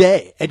every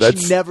day, and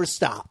That's- she never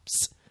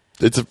stops.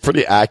 It's a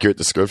pretty accurate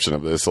description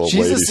of this old She's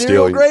lady a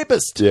serial stealing.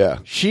 rapist. Yeah.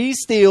 She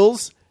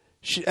steals.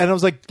 And I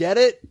was like, get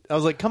it? I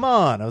was like, come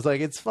on. I was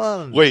like, it's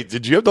fun. Wait,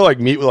 did you have to like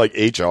meet with like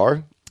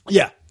HR?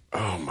 Yeah.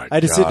 Oh my god! I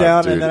had to sit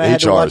down dude. and then I had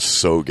to HR watch. is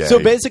so gay. So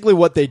basically,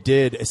 what they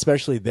did,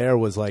 especially there,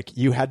 was like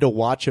you had to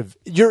watch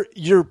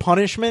your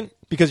punishment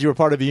because you were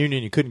part of a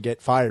union. You couldn't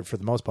get fired for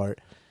the most part.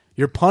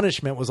 Your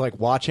punishment was like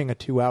watching a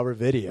 2-hour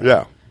video.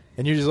 Yeah.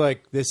 and you're just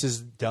like, this is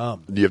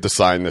dumb. You have to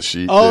sign the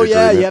sheet. Oh the yeah,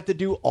 agreement. you have to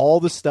do all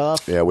the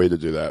stuff. Yeah, way to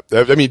do that.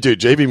 I mean, dude,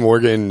 JP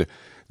Morgan,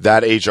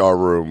 that HR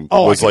room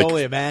Oh, I was can like,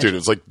 only imagine. dude,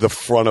 it's like the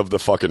front of the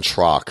fucking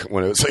truck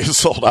when it was like a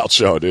sold out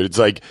show, dude. It's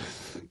like,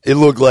 it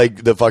looked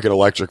like the fucking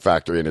Electric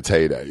Factory in its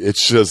heyday.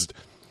 It's just,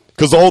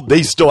 because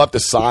they still have to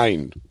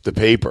sign the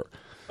paper.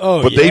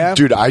 Oh, but yeah?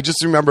 dude, I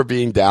just remember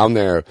being down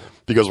there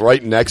because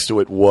right next to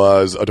it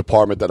was a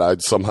department that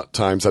I'd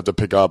sometimes have to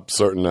pick up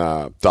certain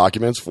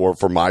documents for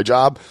my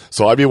job.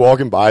 So I'd be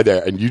walking by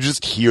there and you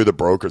just hear the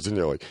brokers and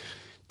they're like,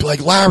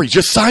 Larry,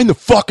 just sign the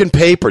fucking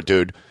paper,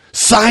 dude.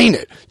 Sign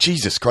it.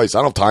 Jesus Christ, I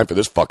don't have time for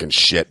this fucking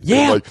shit.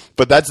 Yeah. Like,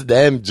 but that's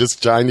them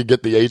just trying to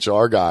get the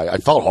HR guy. I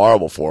felt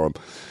horrible for him.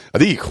 I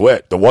think he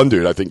quit. The one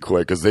dude, I think,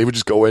 quit because they would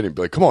just go in and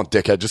be like, come on,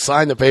 dickhead, just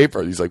sign the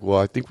paper. He's like, well,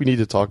 I think we need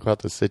to talk about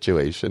the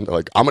situation. They're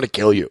like, I'm going to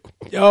kill you.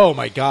 Oh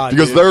my god!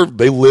 Because dude.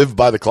 they live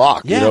by the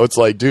clock. Yeah. You know, it's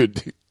like,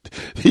 dude,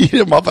 he hit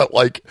him up at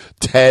like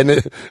 10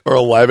 or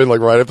 11, like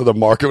right after the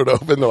market would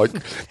open. They're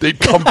like, they'd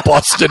come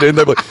busted in.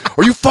 They're like,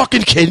 are you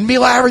fucking kidding me,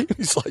 Larry?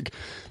 He's like,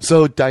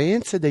 so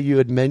Diane said that you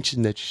had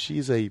mentioned that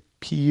she's a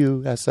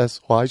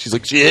P-U-S-S-Y. She's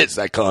like, she is,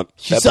 that cunt.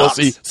 She that sucks.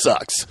 pussy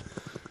sucks.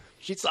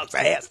 She sucks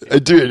ass.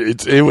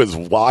 Dude, it was.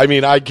 I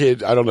mean, I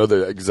don't know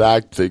the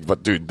exact thing,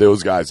 but dude,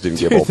 those guys didn't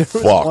give a There was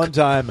fuck. one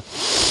time,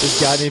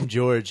 this guy named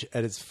George,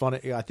 and it's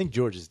funny. I think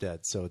George is dead,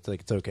 so it's like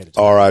it's okay to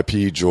talk.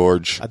 R.I.P.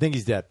 George. I think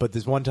he's dead. But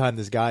this one time,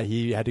 this guy,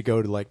 he had to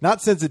go to like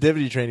not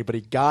sensitivity training, but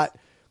he got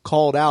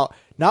called out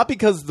not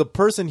because the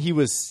person he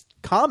was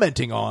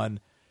commenting on,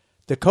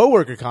 the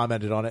coworker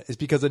commented on it, is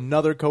because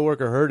another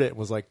coworker heard it and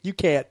was like, "You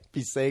can't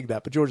be saying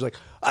that." But George was like,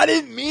 "I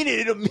didn't mean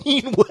it in a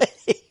mean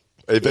way."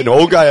 If an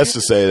old guy has to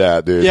say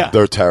that, dude, Yeah.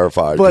 they're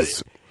terrified. But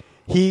 'cause-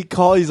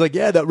 he's like,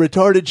 "Yeah, that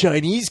retarded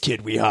Chinese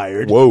kid we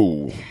hired,"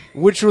 whoa.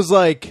 which was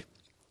like,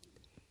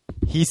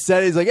 he's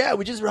like, "Yeah,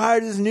 we just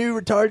hired this new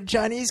retarded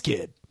Chinese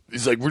kid."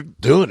 He's like, we're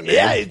doing it, man.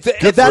 Yeah,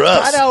 Good that's for kind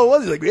us. of how it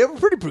was. Like, we're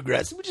pretty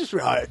progressive. We just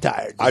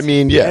retired. I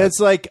mean, yeah. And it's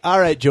like, all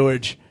right,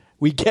 George,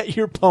 we get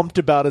you're pumped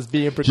about us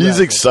being progressive. He's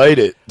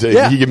excited that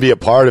Yeah. he can be a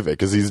part of it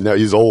because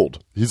he's old.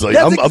 He's like,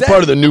 That's I'm exactly-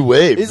 part of the new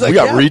wave. He's We like,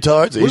 got yeah,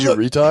 retards, we Asian look-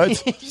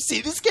 retards. You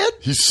see this kid?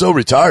 He's so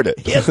retarded.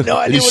 He has no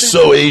And idea he's what he's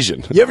so doing.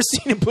 Asian. You ever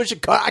seen him push a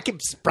car? I can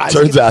surprise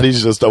Turns you. out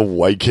he's just a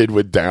white kid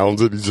with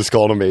Downs, and he's just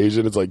calling him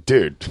Asian. It's like,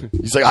 dude,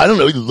 he's like, I don't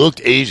know. He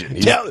looked Asian.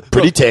 He's Yeah,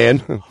 pretty look. tan.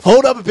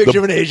 Hold up a picture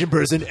of an Asian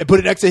person and put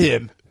it next to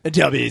him and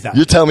tell me he's not.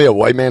 You're telling me a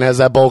white man has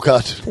that bowl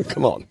cut?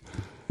 Come on.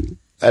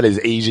 That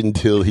is Asian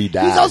till he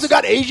dies. He's also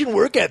got Asian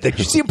work ethic.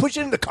 You see him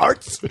pushing in the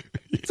carts?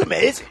 It's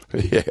amazing.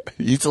 Yeah,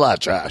 he eats a lot of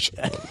trash.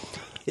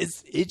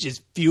 It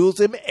just fuels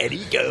him and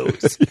he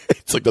goes.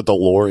 It's like the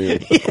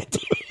DeLorean.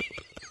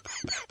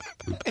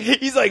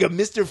 He's like a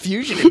Mr.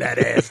 Fusion in that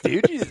ass,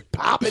 dude. You just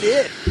pop it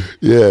in.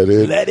 Yeah,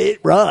 dude. Let it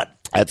run.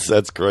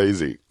 That's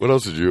crazy. What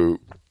else did you...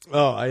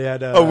 Oh, I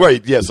had... oh,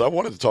 right. Yes, I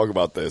wanted to talk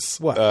about this.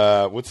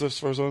 What? What's this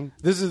first one?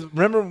 This is...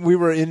 Remember we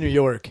were in New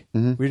York?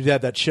 Mm-hmm. We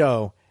had that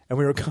show, and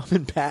we were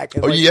coming back.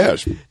 And yeah.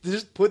 They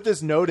just put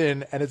this note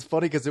in, and it's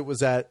funny because it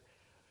was right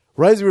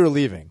as we were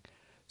leaving.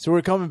 So we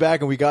were coming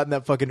back, and we got in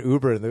that fucking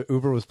Uber, and the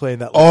Uber was playing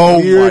that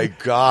weird, my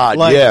God.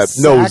 like, yeah.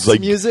 No, it was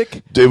like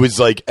music. It was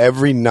like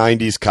every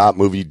 90s cop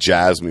movie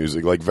jazz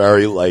music, like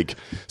very like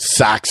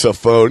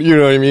saxophone, you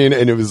know what I mean?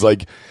 And it was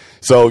like...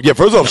 So, yeah,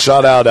 first off,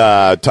 shout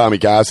out Tommy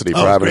Cassidy for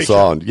having us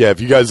on. Yeah,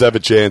 if you guys have a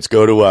chance,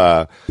 go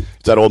to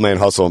it's that Old Man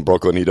Hustle in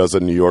Brooklyn. He does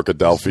it in New York,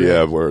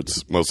 Adelphia, where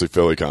it's mostly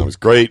Philly comics.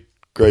 Great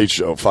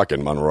show.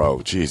 Fucking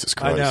Monroe. Jesus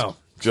Christ. I know.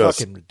 Just,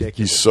 fucking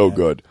ridiculous. He's so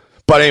good.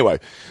 But anyway,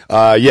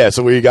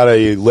 so we got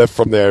a lift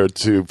from there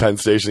to Penn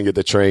Station to get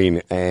the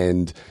train,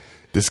 and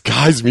this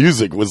guy's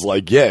music was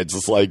like, it's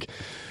just like,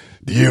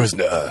 the year was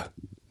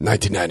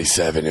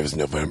 1997, it was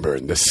November,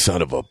 and this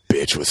son of a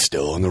bitch was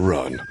still on the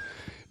run.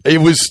 It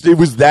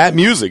was that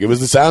music. It was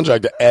the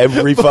soundtrack to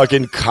every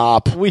fucking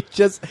cop. We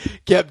just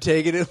kept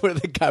taking it where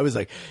the guy was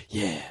like,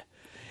 yeah,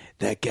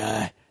 that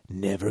guy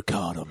never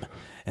caught him.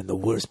 And the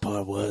worst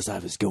part was I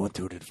was going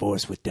through a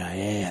divorce with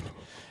Diane,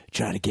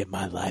 trying to get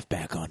my life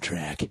back on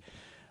track.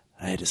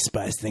 I had to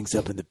spice things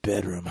up in the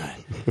bedroom. I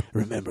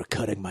remember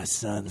cutting my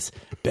son's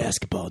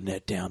basketball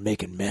net down,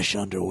 making mesh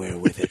underwear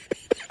with it,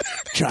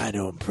 trying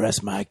to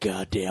impress my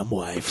goddamn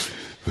wife.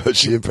 Was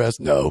she impressed?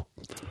 No.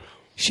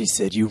 She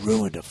said, you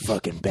ruined a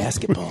fucking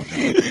basketball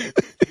net.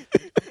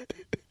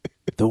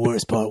 The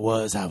worst part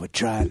was I would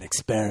try and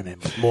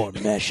experiment with more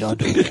mesh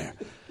underwear.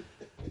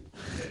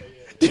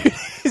 Dude,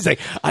 he's like,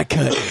 I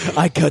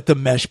cut the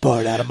mesh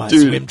part out of my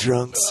swim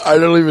trunks. I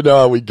don't even know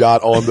how we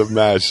got on the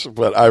mesh,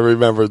 but I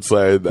remembered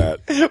saying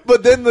that.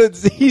 But then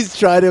he's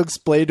trying to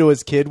explain to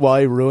his kid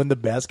why he ruined the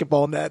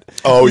basketball net.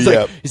 Oh,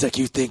 He's like,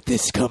 you think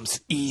this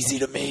comes easy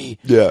to me?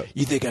 Yeah.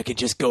 You think I can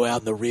just go out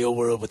in the real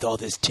world with all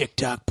this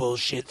TikTok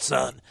bullshit,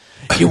 son?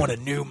 You want a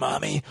new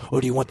mommy, or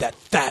do you want that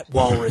fat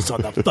walrus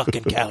on the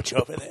fucking couch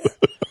over there?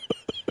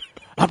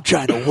 I'm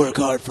trying to work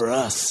hard for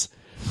us.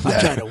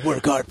 Trying to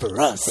work hard for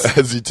us.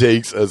 As he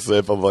takes a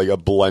sip of like a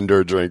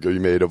blender drink he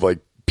made of like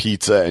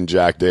pizza and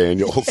Jack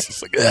Daniels.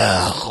 It's like,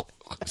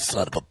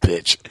 son of a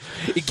bitch.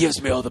 It gives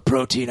me all the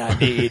protein I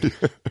need.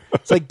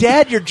 It's like,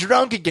 Dad, you're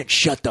drunk again.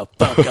 Shut the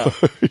fuck up.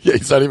 Yeah,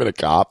 he's not even a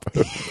cop.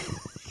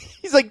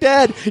 He's like,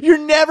 Dad, you're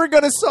never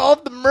going to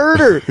solve the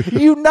murder.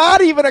 You're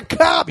not even a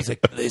cop. He's like,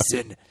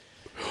 listen,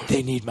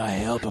 they need my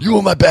help. You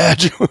want my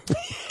badge?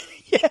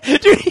 Yeah,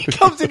 dude, he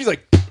comes in, he's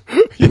like,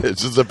 yeah,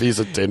 it's just a piece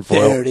of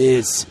tinfoil. There it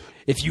is.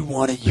 If you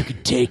want it, you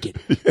can take it.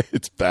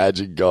 It's badge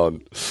and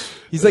gun.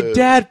 He's like,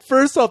 Dad,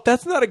 first off,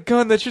 that's not a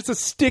gun. That's just a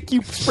stick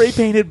you spray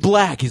painted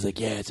black. He's like,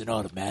 yeah, it's an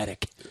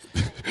automatic.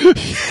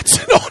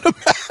 It's an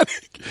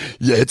automatic.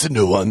 Yeah, it's a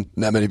new one.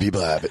 Not many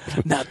people have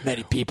it. Not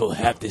many people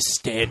have this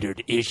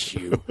standard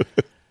issue.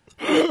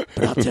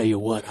 But I'll tell you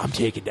what, I'm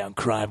taking down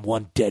crime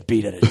one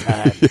deadbeat at a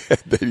time. Yeah,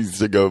 then he needs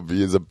to go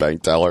be as a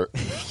bank teller.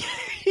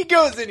 He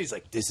goes in, he's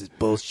like, this is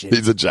bullshit.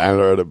 He's a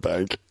janitor at a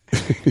bank.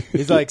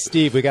 He's like,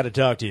 Steve, we got to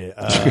talk to you.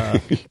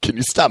 Can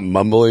you stop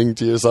mumbling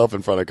to yourself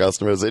in front of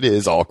customers? It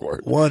is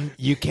awkward. One,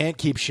 you can't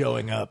keep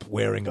showing up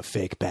wearing a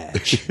fake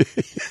badge.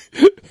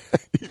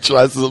 He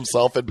dresses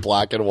himself in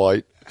black and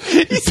white.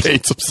 He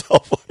paints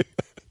himself like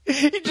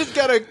He just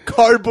got a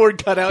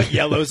cardboard cutout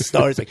yellow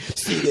stars. Like,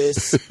 see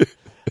this?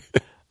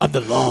 I'm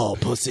the law,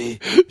 pussy.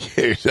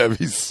 Yeah, that'd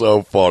be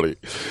so funny.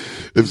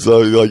 If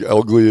somebody like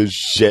ugly as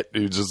shit,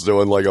 he's just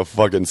doing like a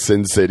fucking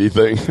Sin City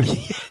thing.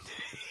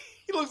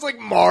 He looks like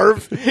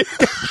Marv.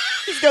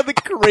 He's got the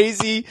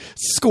crazy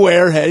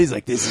square head. He's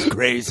like, this is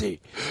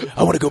crazy.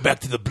 I want to go back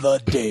to the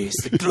blood days,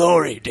 the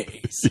glory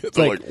days. Yeah, It's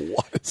like,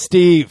 what?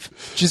 Steve,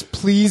 just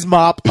please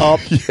mop up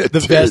the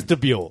dude.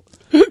 vestibule.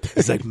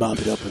 He's like, mop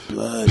it up with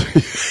blood.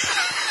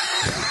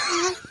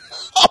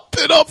 Mop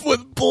it up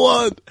with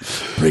blood.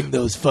 Bring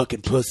those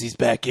fucking pussies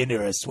back in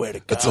here, I swear to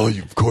God. That's all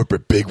you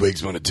corporate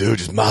bigwigs want to do.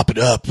 Just mop it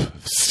up.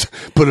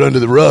 Put it under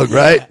the rug,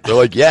 right? They're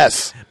like,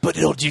 yes. But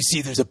don't you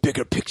see there's a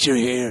bigger picture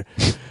here?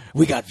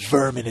 We got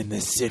vermin in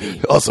this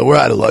city. Also, we're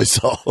out of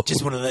Lysol.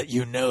 Just want to let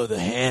you know the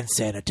hand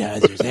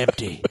sanitizer's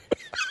empty.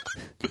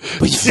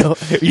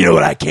 But you know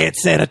what? I can't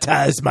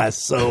sanitize my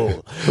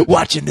soul.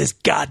 Watching this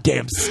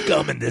goddamn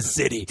scum in this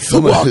city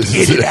walk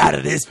in and out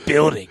of this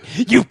building.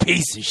 You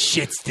piece of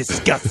shits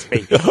disgust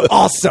me.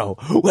 Also,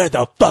 where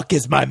the fuck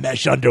is my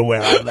mesh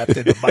underwear I left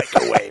in the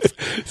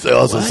microwave? So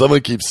also,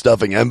 someone keeps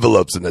stuffing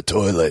envelopes in the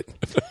toilet.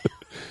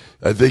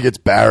 I think it's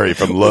Barry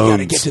from Loans. We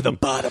gotta get to the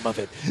bottom of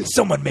it.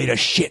 Someone made a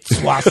shit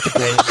swastika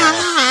in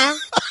there.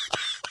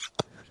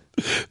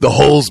 The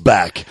hole's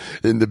back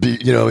in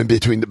the in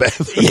between the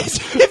bathrooms.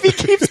 Yes, if he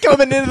keeps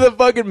coming into the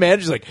fucking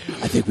manager's like,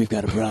 I think we've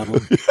got a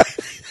problem.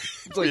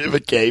 It's like you have a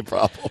gay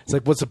problem. It's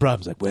like, what's the problem?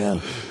 It's like,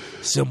 well,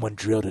 Someone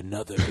drilled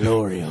another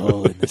glory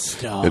hole in the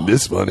stall. And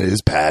this one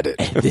is padded.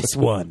 And this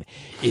one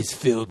is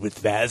filled with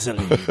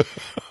Vaseline.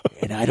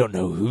 And I don't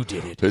know who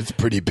did it. It's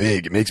pretty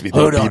big. It makes me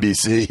think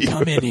BBC.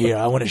 Come in here.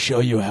 I want to show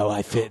you how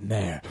I fit in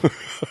there.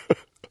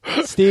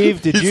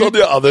 Steve, He's on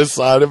the other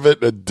side of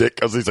it, and Dick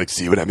comes. He's like,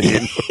 "See what I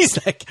mean?"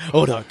 He's like,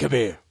 "Hold on, come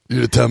here. You're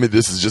gonna tell me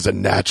this is just a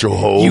natural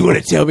hole? You want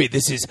to tell me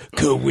this is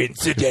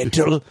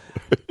coincidental?"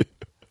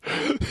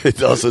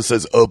 It also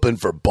says "open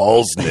for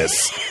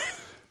ballsness."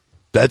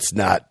 That's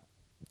not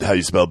how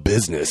you spell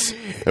business.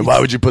 And why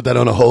would you put that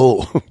on a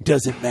hole?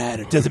 Doesn't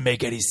matter. Doesn't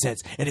make any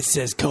sense. And it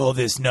says call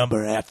this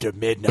number after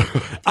midnight.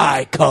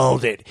 I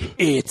called it.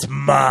 It's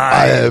mine.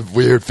 I have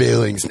weird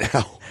feelings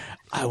now.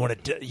 I want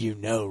to tell you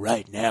know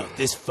right now,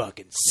 this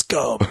fucking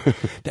scum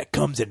that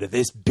comes into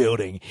this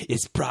building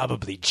is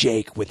probably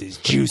Jake with his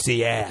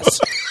juicy ass.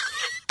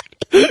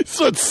 He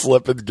starts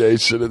slipping gay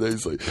shit, and then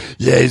he's like,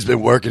 "Yeah, he's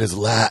been working his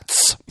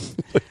lats."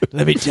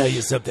 Let me tell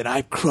you something.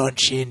 I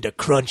crunch into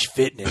Crunch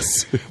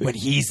Fitness when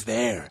he's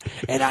there,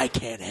 and I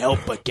can't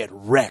help but get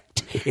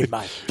wrecked in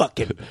my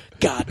fucking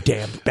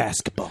goddamn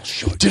basketball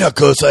shorts. Do you know how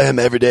close I am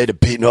every day to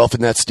beating off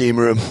in that steam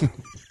room?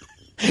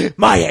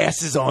 My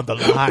ass is on the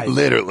line.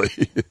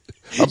 Literally.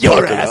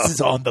 Your ass is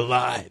on the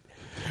line.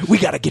 We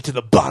got to get to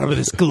the bottom of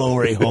this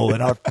glory hole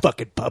in our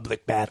fucking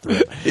public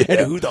bathroom. Yeah. And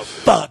who the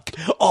fuck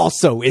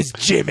also is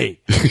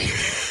Jimmy?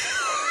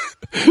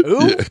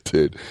 Who? Yeah,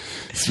 dude.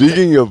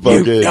 Speaking of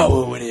fucking... You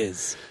know who it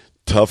is.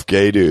 Tough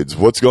gay dudes.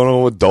 What's going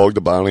on with Dog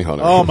the Bounty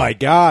Hunter? Oh, my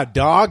God.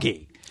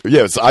 Doggy.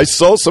 Yes, I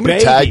saw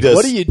somebody tagged us.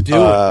 What are you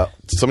doing?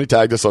 Somebody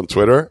tagged us on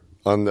Twitter.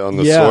 On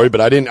the story, but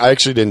I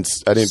actually didn't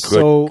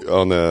click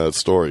on the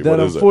story. That what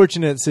is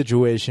unfortunate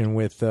situation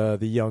with the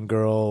young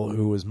girl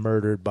who was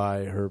murdered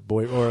by her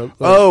boy.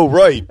 Oh,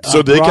 right.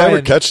 So they can't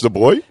ever catch the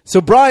boy?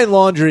 So Brian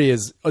Laundrie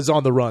is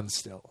on the run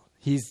still.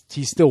 He's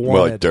still wanted.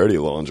 Well, like Dirty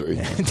Laundry.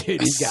 Dude,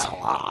 he's got a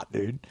lot,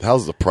 dude.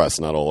 How's the press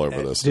not all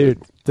over this?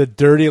 Dude, the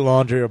Dirty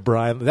Laundry of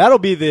Brian. That'll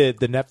be the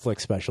Netflix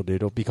special, dude.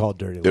 It'll be called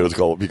Dirty Laundry.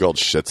 It'll be called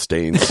Shit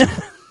Stains.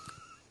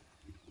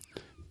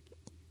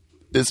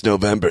 This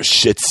November,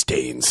 Shit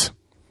Stains.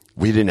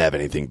 We didn't have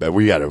anything, but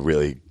we got to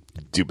really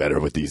do better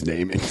with these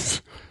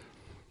namings.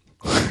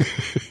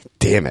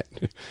 Damn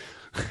it.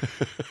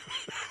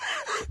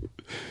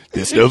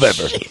 This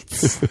November.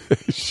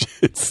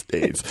 Shit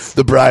Stains.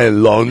 The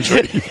Brian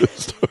Laundry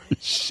story.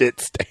 Shit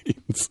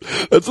Stains.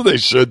 That's what they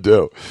should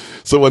do.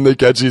 So when they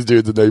catch these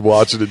dudes and they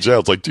watch it in jail,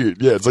 it's like, dude,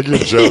 yeah, it's like you're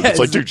in jail. Yeah, it's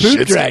like, dude,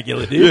 shit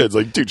Dracula, dude. Yeah, it's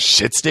like, dude,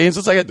 shit stains.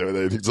 What's that got to do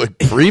with it? It's like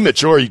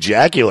premature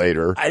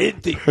ejaculator. I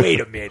didn't think, wait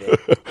a minute.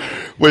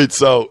 Wait,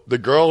 so the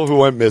girl who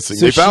went missing,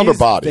 they found her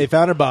body. They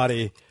found her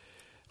body.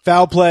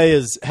 Foul play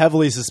is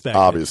heavily suspected.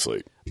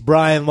 Obviously.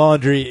 Brian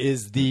Laundrie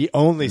is the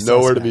only suspect.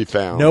 Nowhere to be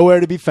found. Nowhere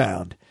to be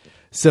found.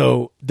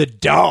 So the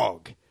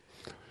Dog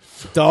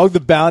the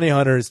Bounty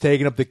Hunter is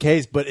taking up the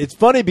case. But it's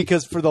funny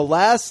because for the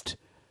last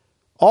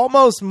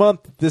almost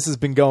month this has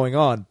been going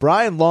on,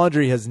 Brian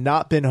Laundrie has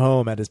not been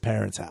home at his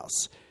parents'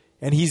 house.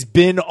 And he's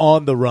been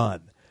on the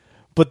run.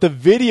 But the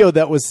video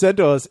that was sent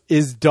to us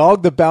is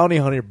Dog the Bounty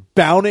Hunter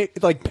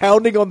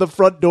pounding on the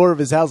front door of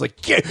his house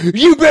like,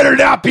 you better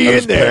not be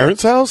in there. His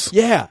parents' house?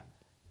 Yeah.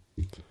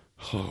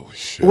 Holy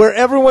shit. Where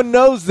everyone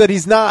knows that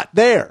he's not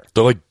there.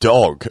 They're like,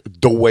 Dog,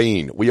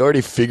 Dwayne. We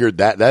already figured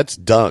that. That's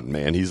done,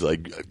 man. He's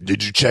like,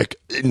 did you check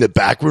in the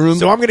back room?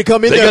 So I'm going to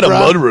come in they there, got bro. a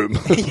mud room.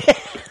 Yeah.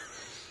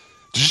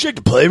 Did you check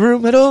the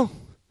playroom at all?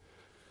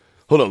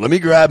 Hold on, let me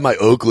grab my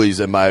Oakleys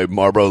and my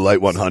Marlboro Light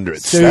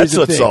 100s. So that's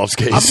what solves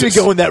cases. I'm going to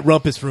go in that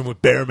rumpus room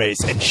with bear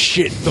mace and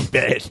shit in the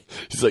bed.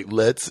 He's like,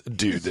 let's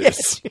do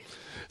this.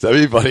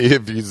 That'd be funny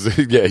if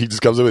he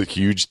just comes in with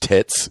huge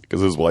tits because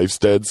his wife's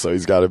dead, so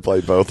he's got to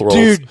play both roles.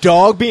 Dude,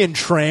 Dog being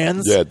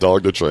trans. Yeah,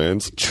 Dog the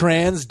trans.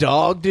 Trans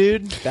dog,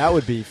 dude. That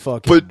would be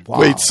fucking But wow.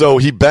 wait, so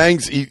he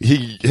bangs,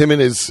 him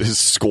and his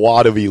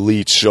squad of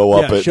elites show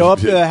up at to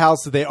the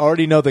house that they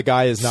already know the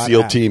guy is not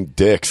SEAL at. Team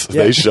Dicks.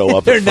 Yeah. They show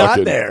up They're at not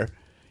fucking there.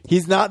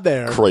 He's not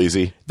there.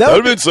 Crazy. That That would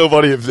would have been so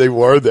funny if they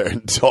were there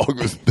and Dog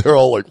was, they're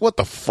all like, what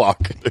the fuck?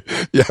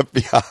 The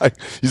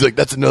FBI. He's like,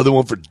 that's another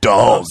one for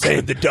Dog.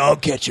 Saying the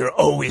dog catcher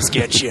always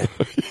gets you.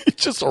 He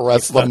just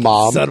arrests the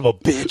mom. Son of a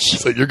bitch.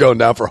 He's like, you're going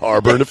down for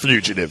harboring a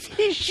fugitive.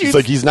 He's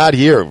like, he's not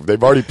here.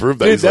 They've already proved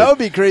that. Dude, He's that like, would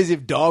be crazy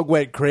if Dog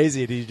went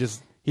crazy and he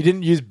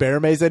didn't use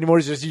bear mace anymore.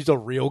 He just used a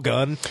real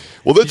gun.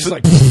 well, that's Just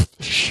like,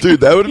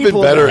 dude, that would have been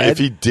people in better the head. if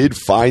he did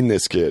find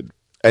this kid.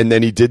 And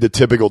then he did the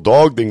typical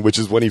Dog thing, which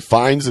is when he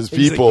finds his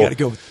He's like, people. "You gotta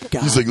go with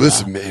God, he's like,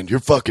 listen, man, you're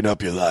fucking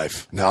up your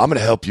life. Now I'm going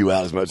to help you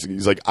out as much.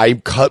 He's like, I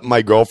cut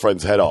my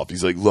girlfriend's head off.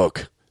 He's like,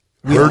 look,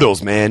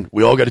 hurdles, man.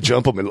 We all got to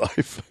jump them in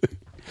life.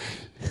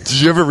 Did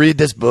you ever read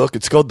this book?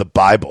 It's called the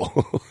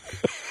Bible.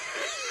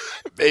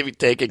 Maybe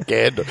take a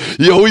candle.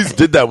 He always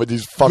did that with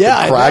these fucking Yeah,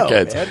 I know,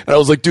 crackheads. man. And I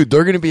was like, dude,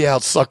 they're going to be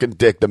out sucking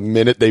dick the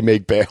minute they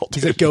make bail.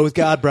 He's like, go with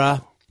God,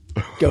 brah.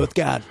 Go with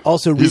God.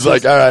 Also, He's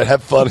like, all right,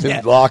 have fun Yeah.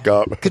 in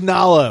lockup.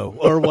 Canalo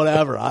or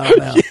whatever. I don't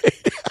know.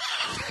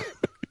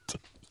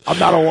 I'm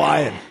not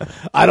Hawaiian.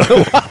 I don't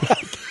know why.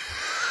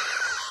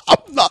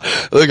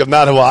 I'm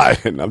not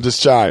Hawaiian. I'm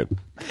just trying.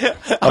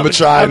 I'm a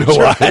trying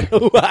Hawaiian.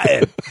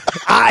 Hawaiian.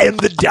 I am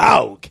the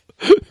dog.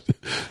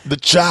 The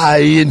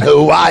trying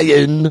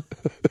Hawaiian.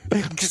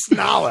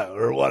 Snallow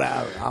or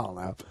whatever. I don't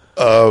know.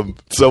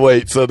 So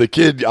wait, so the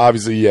kid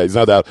obviously, yeah, he's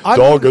not that.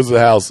 Dog goes to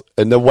the house,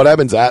 and then what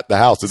happens at the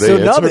house? Do they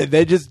answer? Nothing.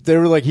 They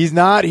were like, he's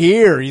not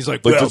here. He's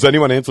like, well, does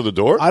anyone answer the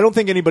door? I don't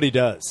think anybody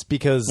does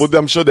because. Well,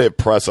 I'm sure they have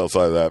press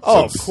outside of that.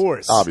 Oh, of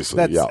course.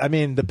 Obviously, yeah. I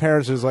mean, the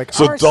parents was like,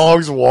 so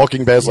dog's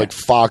walking past like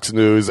Fox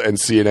News and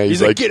CNN.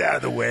 He's like, get out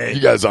of the way.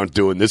 You guys aren't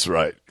doing this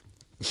right.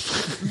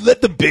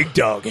 Let the big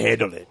dog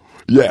handle it.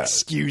 Yeah.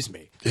 Excuse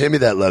me. Hand me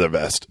that leather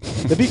vest.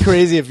 That'd be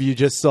crazy if you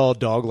just saw a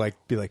dog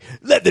be like,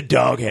 let the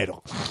dog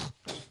handle.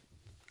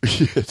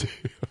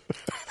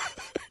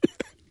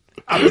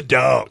 I'm the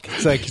dog.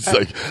 It's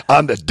like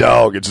I'm the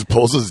dog. It just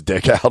pulls his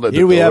dick out.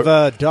 Here we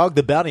have Dog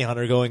the Bounty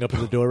Hunter going up to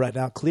the door right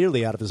now,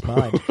 clearly out of his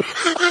mind.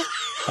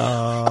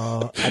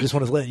 I just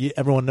want to let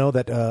everyone know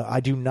that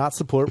I do not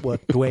support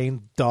what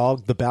Dwayne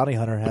Dog the Bounty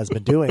Hunter has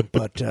been doing,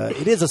 but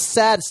it is a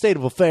sad state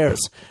of affairs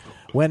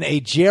when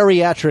a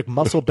geriatric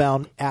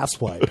muscle-bound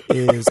asswipe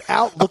is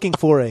out looking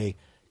for a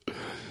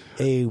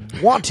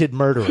wanted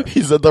murderer.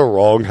 He's at the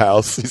wrong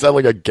house. He's at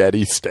like a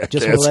Getty gas Just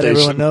want to let station.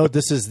 everyone know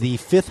this is the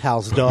fifth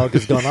house Dog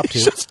has gone up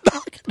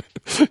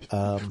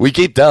to. We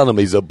keep telling him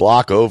he's a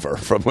block over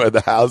from where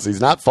the house.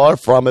 He's not far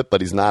from it,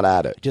 but he's not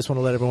at it. Just want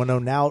to let everyone know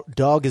now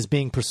Dog is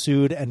being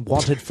pursued and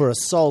wanted for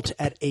assault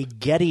at a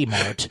Getty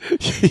Mart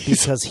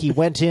because he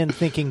went in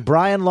thinking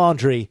Brian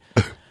Laundrie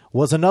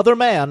was another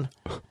man,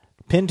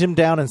 pinned him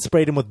down and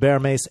sprayed him with bear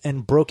mace,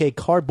 and broke a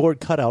cardboard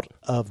cutout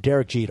of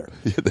Derek Jeter.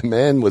 Yeah, the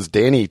man was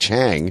Danny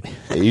Chang,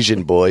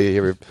 Asian boy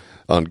here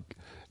on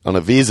a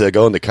visa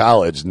going to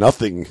college.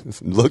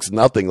 Looks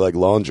nothing like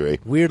Laundrie.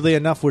 Weirdly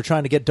enough, we're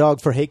trying to get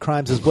Dog for hate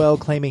crimes as well,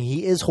 claiming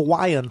he is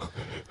Hawaiian.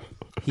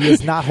 He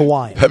is not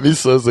Hawaiian. That'd be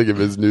so sick if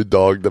his new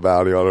Dog, the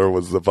Bounty Hunter,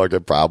 was the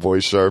fucking Proud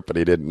Boy shirt, but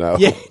he didn't know.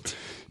 Yeah.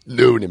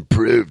 New and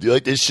improved. You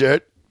like this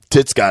shirt?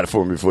 Tits got it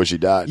for me before she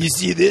died. You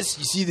see this?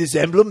 You see this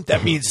emblem?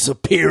 That means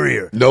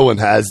superior. No one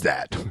has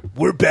that.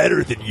 We're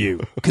better than you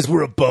because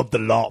we're above the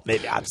law.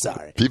 Maybe I'm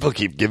sorry. People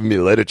keep giving me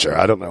literature.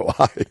 I don't know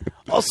why.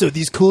 Also,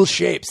 these cool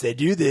shapes. They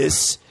do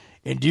this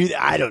and do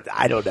that.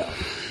 I don't know.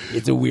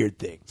 It's a weird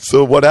thing.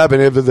 So what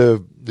happened after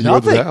the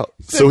Nothing. out?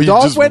 So the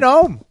dog went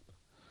home.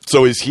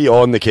 So is he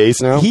on the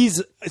case now? See,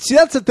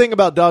 that's the thing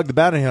about Dog the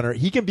Bounty Hunter.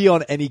 He can be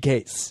on any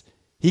case.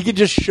 He can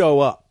just show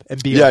up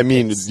and be. Yeah, on I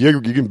mean, case.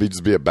 you can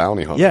just be a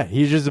bounty hunter. Yeah,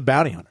 he's just a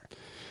bounty hunter.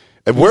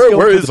 And He's where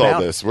going is for the all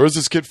bounty. this? Where's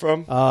this kid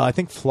from? I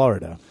think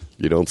Florida.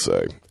 You don't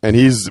say. And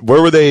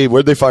where'd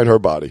they find her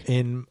body?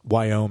 In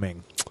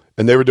Wyoming.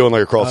 And they were doing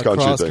like a cross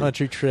country thing.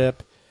 Cross-country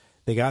trip.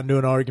 They got into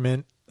an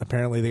argument.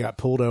 Apparently, they got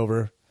pulled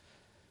over.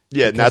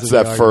 Yeah, and that's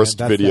that first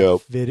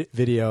video.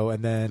 Video,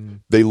 and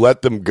then they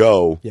let them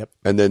go. Yep.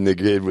 And then the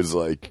kid was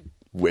like,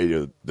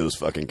 wait, those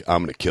fucking,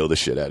 I'm going to kill the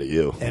shit out of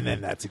you. and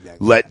then that's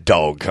exactly. Let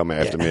Dog come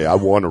after me. I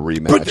want a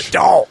rematch. Bring the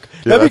dog.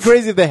 Yeah, That'd be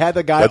crazy if they had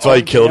the guy. That's why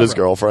he on killed his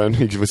camera. girlfriend.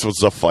 He was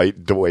supposed to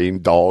fight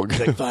Dwayne Dog.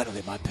 Like,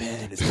 finally, my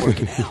pen is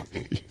working out.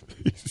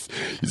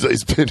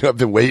 I've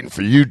been waiting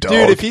for you, Dog.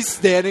 Dude, if he's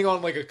standing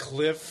on like a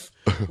cliff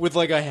with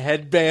like a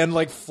headband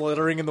like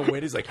fluttering in the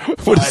wind, he's like,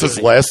 what is this,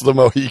 finally. Last of the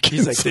Mohicans?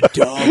 He's like, the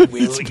dog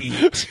will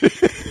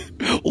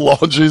eat.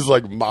 Laundry's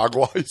like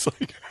Mogwai. He's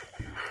like,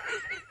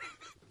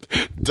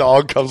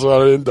 Dog comes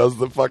running and does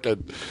the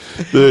fucking.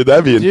 Dude,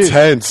 that'd be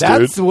intense, dude.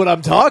 That's what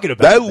I'm talking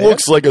about. That man.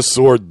 looks like a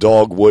sword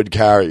Dog would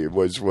carry,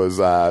 which was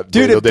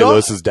Daniel if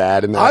Day-Lewis's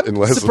dad. In that,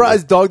 I'm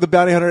surprised Dog the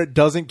Bounty Hunter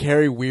doesn't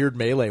carry weird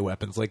melee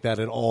weapons like that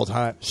at all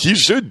times. He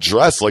should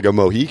dress like a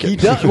Mohican. He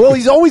does. Well,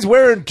 he's always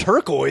wearing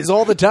turquoise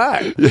all the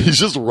time. Yeah, he's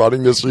just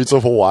running the streets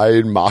of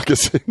Hawaii in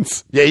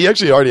moccasins. Yeah, he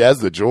actually already has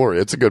the jewelry.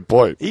 It's a good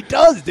point. He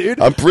does, dude.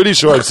 I'm pretty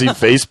sure I've seen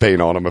face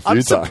paint on him a few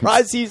I'm times.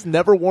 surprised he's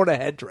never worn a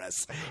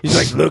headdress. He's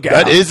like, look out.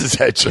 That is his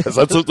headdress.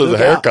 That's what the Look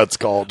out. haircut's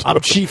called. I'm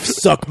Chief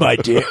Suck My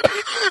Dick.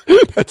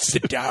 That's the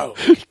dog.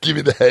 Give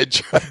me the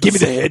headdress. Give me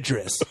the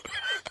headdress.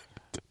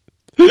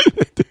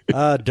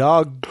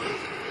 Dog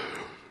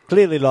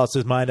clearly lost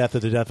his mind after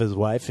the death of his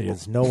wife. He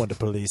has no one to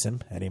police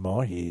him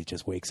anymore. He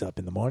just wakes up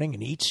in the morning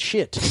and eats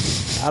shit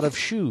out of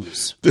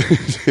shoes.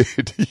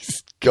 Dude,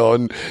 he's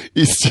going.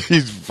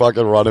 He's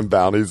fucking running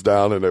bounties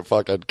down in a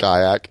fucking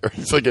kayak. Or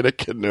he's like in a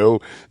canoe,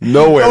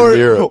 nowhere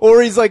near it.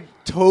 Or he's like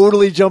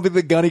totally jumping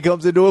the gun. He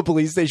comes into a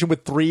police station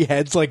with 3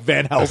 heads like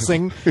Van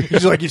Helsing.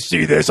 He's like, you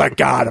see this? I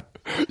got him.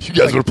 You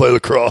guys want to play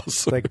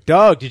lacrosse? Like,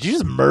 dog, did you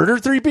just murder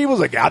 3 people?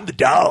 He's like, I'm the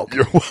dog.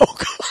 You're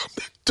welcome.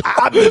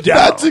 I'm the dog.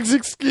 That's his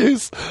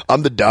excuse.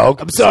 I'm the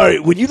dog. I'm sorry.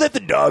 When you let the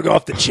dog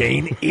off the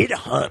chain, it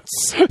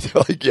hunts.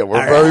 Like, yeah, we're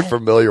All very right.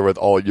 familiar with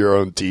all your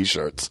own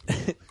T-shirts.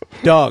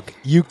 Dog,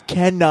 you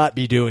cannot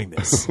be doing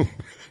this.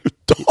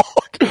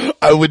 Dog.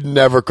 I would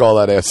never call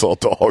that asshole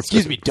dog.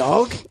 Excuse me,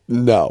 dog?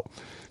 No.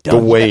 Dog,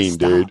 you Dwayne,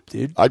 gotta stop,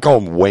 dude. I call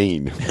him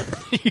Wayne.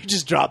 You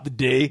just dropped the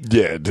D.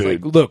 Yeah,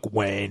 dude. Like, look,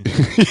 Wayne.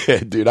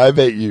 Yeah, dude. I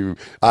bet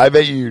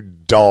you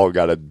dog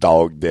got a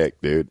dog dick,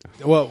 dude.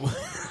 Well,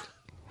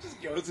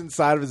 goes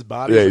inside of his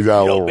body. Yeah, he's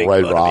got a "Yo, little big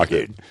red butt of me,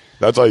 rocket. dude."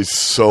 That's why he's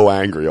so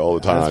angry all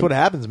the time. That's what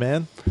happens,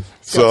 man. He's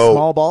So- got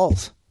small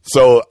balls.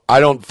 So I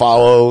don't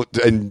follow.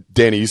 And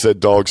Danny, you said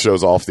dog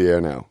shows off the air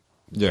now.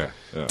 Yeah.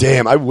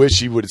 Damn, I wish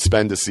he would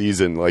spend a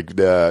season like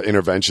the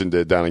Intervention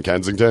did down in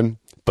Kensington.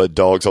 But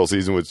Dog's whole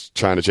season was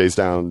trying to chase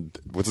down,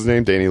 what's his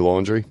name? Danny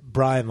Laundry?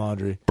 Brian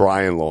Laundry.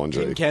 Brian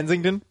Laundry. In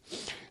Kensington?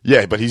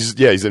 Yeah, but he's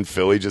in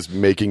Philly just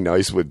making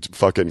nice with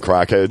fucking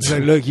crackheads. He's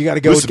like, look, you got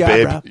to go Listen, with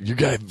God, babe,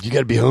 bro. you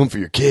gotta be home for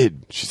your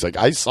kid. She's like,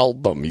 I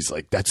sold them. He's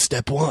like, that's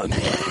step one.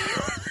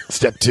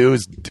 Step two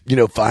is,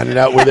 finding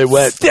out where they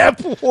went. Step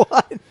one.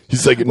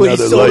 He's like, Well, you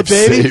another sold a life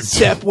baby? saved.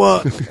 Step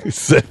one.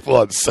 Step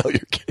one, sell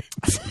your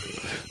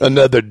kids.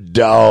 Another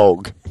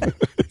dog.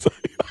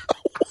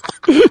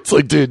 It's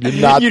like, dude, you're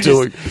not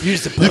doing. You're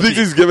just a You think puppy.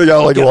 he's giving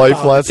out like Get life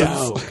off the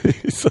lessons?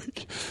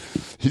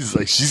 he's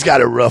like, she's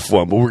got a rough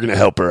one, but we're gonna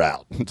help her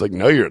out. It's like,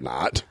 no, you're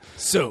not,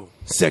 So,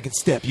 second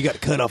step, you got to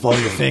cut off all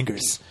your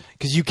fingers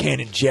because you can't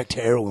inject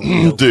heroin with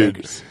no dude.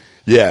 fingers.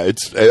 Yeah,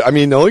 it's. I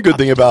mean, the only good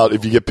thing about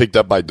if you get picked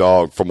up by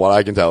dog, from what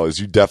I can tell, is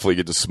you definitely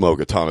get to smoke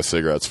a ton of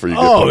cigarettes for you.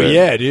 Get Oh, put in.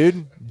 yeah, dude.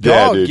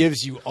 Yeah, Dog dude.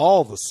 gives you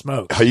all the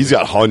smoke. He's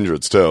got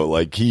hundreds too.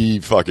 Like he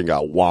fucking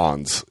got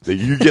wands.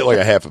 You get like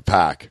a half a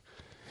pack.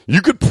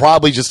 You could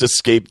probably just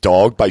escape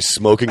dog by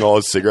smoking all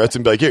his cigarettes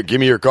and be like, here, give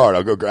me your card.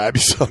 I'll go grab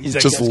you some. He's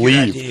like, just "That's a good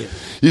leave. idea."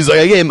 He's like,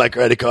 I gave him my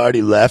credit card.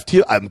 He left.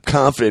 I'm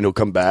confident he'll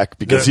come back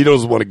because he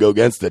doesn't want to go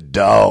against the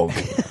dog.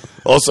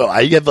 Also,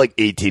 I have like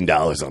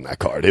 $18 on that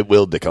card. It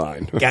will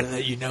decline. Gotta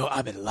let you know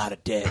I'm in a lot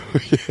of debt.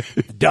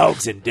 The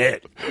dog's in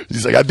debt.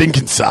 He's like, I've been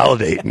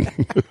consolidating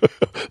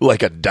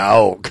like a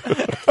dog.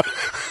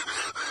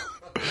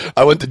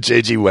 I went to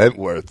J.G.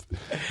 Wentworth,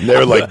 and they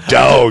were like,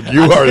 dog,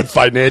 you are in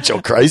financial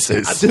I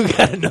crisis. still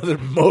got another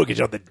mortgage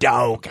on the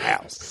dog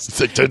house. It's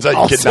like, turns out you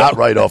Also- cannot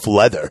write off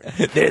leather.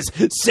 There's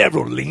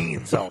several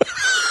liens on it.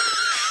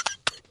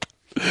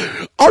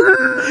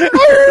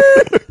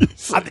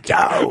 I'm the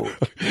dog.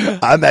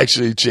 I'm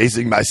actually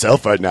chasing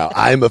myself right now.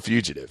 I'm a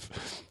fugitive.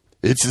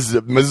 This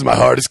is my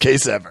hardest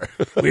case ever.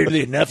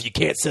 Weirdly enough, you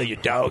can't sell your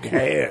dog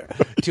hair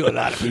to a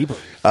lot of people.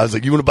 I was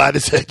like, you want to buy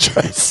this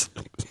headdress?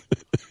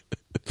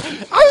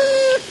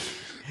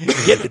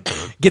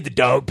 Get the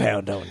dog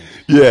pound on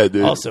you. Yeah,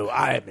 dude. Also,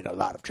 I am in a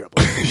lot of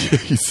trouble.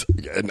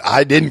 And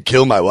I didn't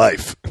kill my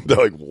wife. They're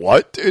like,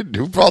 what, dude?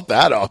 Who brought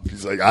that up?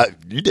 He's like,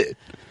 you did.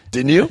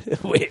 Didn't you?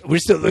 Wait, we're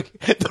still looking.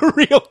 The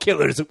real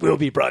killers will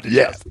be brought to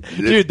Yeah. justice.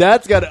 Dude,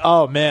 that's got to,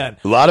 oh man.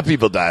 A lot of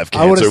people die of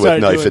I wanna cancer with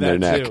start knife in doing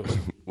their that, neck. too.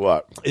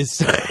 What? Is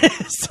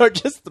start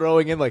just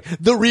throwing in like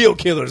the real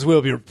killers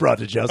will be brought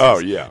to justice. Oh,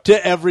 yeah.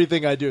 To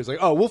everything I do. It's like,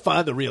 oh, we'll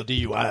find the real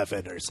DUI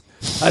offenders.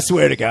 I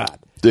swear to God.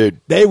 Dude.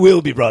 They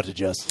will be brought to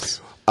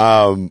justice.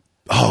 Oh,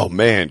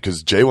 man,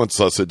 because Jay wants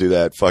us to do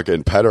that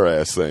fucking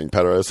pederast thing.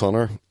 Pederast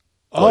hunter?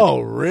 Oh,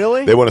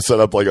 really? They want to set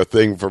up like a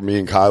thing for me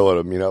and Kylo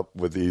to meet up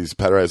with these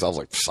pederasts. I was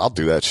like, I'll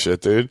do that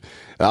shit, dude.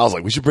 And I was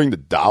like, we should bring the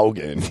dog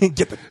in.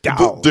 Get the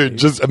dog. Dude,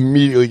 just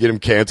immediately get him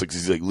canceled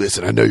because he's like,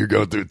 listen, I know you're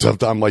going through a tough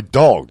time. I'm like,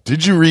 dog,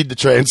 did you read the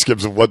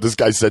transcripts of what this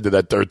guy said to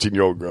that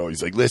 13-year-old girl?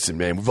 He's like, listen,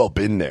 man, we've all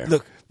been there.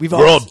 Look,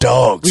 we're all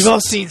dogs. We've all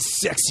seen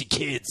sexy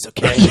kids,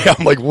 okay? Yeah,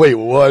 I'm like, wait,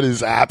 what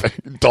is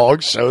happening?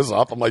 Dog shows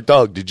up. I'm like,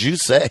 dog, did you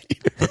say?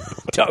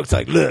 Dog's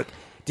like, look,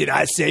 did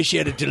I say she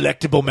had a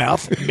delectable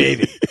mouth?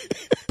 Maybe.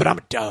 But I'm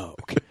a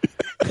dog.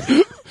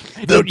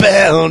 The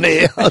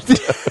bounty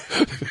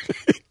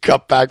hunter.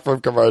 Cut back from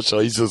commercial.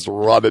 He's just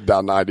running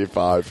down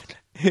 95.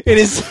 In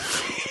his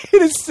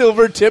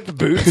silver tipped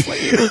boots.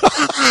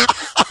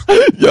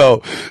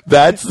 Yo,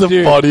 that's the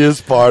Dude.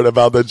 funniest part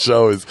about that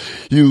show is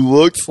he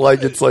looks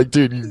like it's like,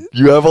 dude,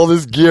 you have all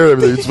this gear and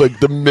everything. It's like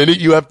the minute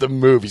you have to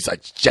move, he's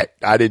like, shit,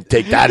 I didn't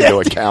take that into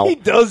He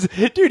account. does.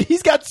 Dude,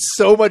 he's got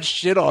so much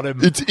shit on him.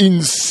 It's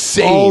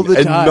insane. All the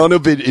and time. none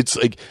of it, it's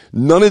like,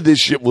 none of this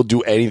shit will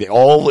do anything.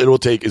 All it'll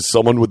take is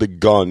someone with a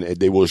gun and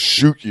they will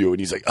shoot you. And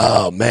he's like,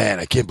 oh man,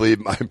 I can't believe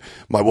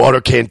my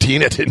water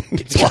cantina didn't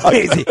It's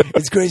crazy.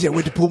 It's crazy. I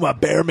went to pull my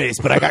bear mace,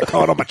 but I got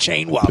caught on my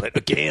chain wallet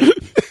again.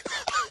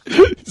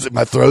 He's like,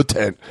 my throat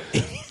tent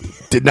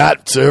did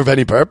not serve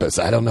any purpose.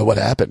 I don't know what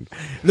happened.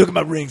 Look at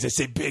my rings. They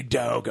say big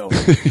dog on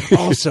them.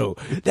 Also,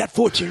 that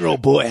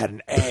 14-year-old boy had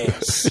an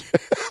ass.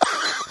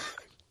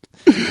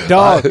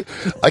 Dog.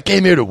 I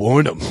came here to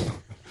warn him.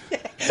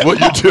 What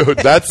you do?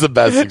 That's the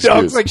best excuse.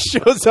 Dog's like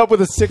shows up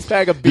with a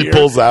 6-pack of beer. He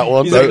pulls that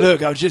one. He's like,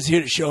 look, I was just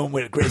here to show him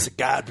where the grace of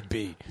God would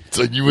be. It's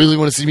like, you really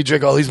want to see me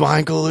drink all these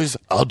wine coolers?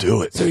 I'll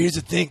do it. So here's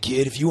the thing,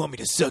 kid. If you want me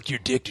to suck your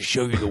dick to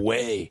show you the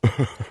way,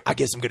 I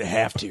guess I'm going to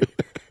have to.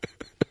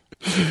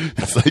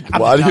 It's like, I'm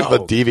why a do you have a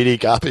dog.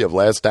 DVD copy of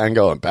Last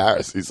Tango in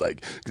Paris? He's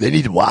like, they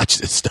need to watch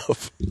this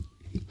stuff.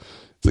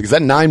 It's like, is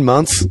that 9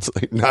 months? It's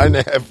like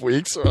 9.5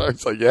 weeks? Or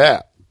it's like,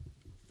 yeah.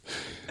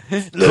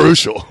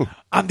 Crucial.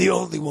 I'm the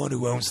only one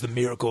who owns the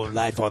Miracle of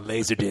Life on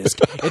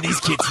Laserdisc, and these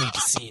kids need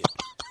to see it.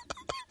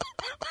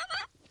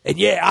 And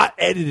yeah, I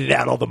edited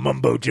out all the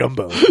mumbo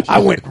jumbo. I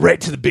went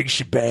right to the big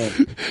shebang.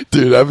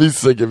 Dude, I'd be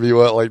sick if he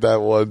went like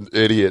that one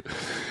idiot.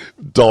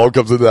 Dog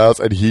comes in the house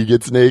and he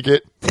gets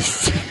naked.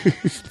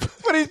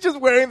 But he's just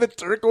wearing the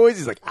turquoise.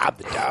 He's like, I'm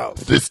the dog.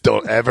 This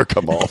don't ever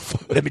come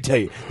off. Let me tell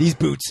you, these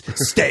boots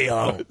stay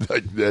on.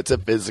 Like, that's a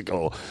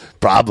physical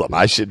problem.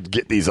 I should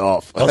get these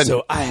off.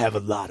 Also, I have a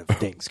lot of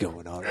things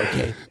going on,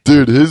 okay?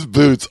 Dude, his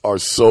boots are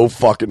so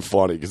fucking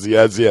funny because he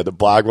has the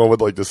black one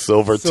with like the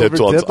silver tipped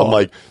ones. I'm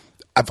like,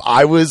 if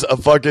I was a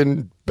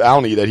fucking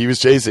bounty that he was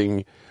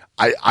chasing,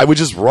 I would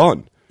just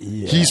run.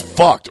 Yeah. He's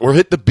fucked or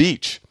hit the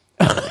beach.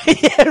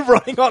 Yeah,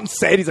 running on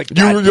sand. He's like,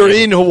 You're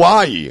in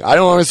Hawaii. I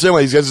don't understand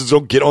why these guys just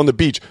don't get on the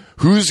beach.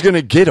 Who's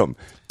gonna get him?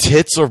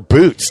 Tits or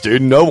boots,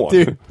 dude? No one.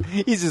 Dude,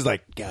 he's just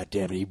like, God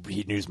damn it,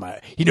 he knows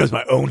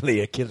my only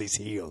Achilles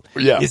heel.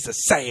 Yeah. It's the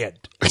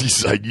sand.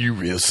 He's like, you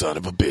real son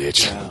of a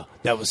bitch. Oh,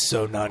 that was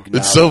so non-canonical.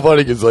 It's so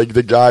funny because like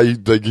the guy,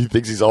 like he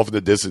thinks he's off in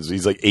the distance.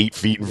 He's like 8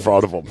 feet in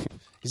front of him.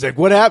 He's like,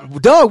 what happened?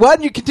 Dog, why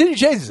didn't you continue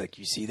chasing? He's like,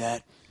 you see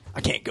that? I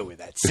can't go in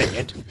that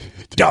sand.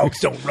 Dogs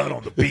don't run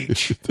on the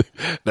beach.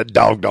 The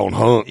dog don't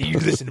hunt. You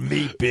listen to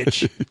me,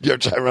 bitch. You ever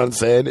try to run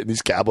sand in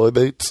these cowboy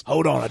boots?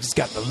 Hold on, I just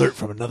got an alert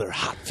from another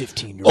hot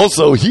 15-year-old.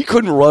 Also, he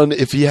couldn't run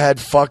if he had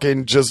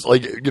fucking just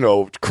like,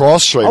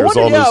 cross trainers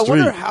on the street. I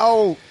wonder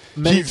how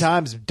many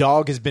times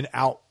dog has been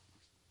out,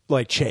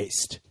 like,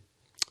 chased.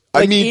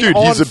 I Like, mean, dude,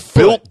 he's a foot.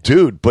 built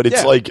dude, but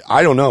it's Yeah. like,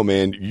 I don't know,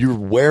 man. You're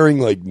wearing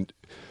like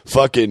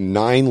fucking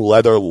 9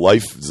 leather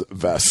life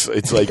vests.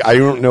 It's like, I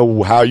don't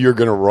know how you're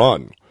going to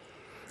run.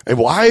 And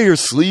why are your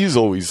sleeves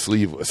always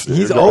sleeveless?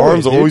 He's Your always,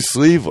 arms dude. always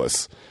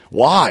sleeveless.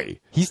 Why?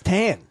 He's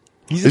tan.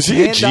 He's Is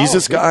he a tan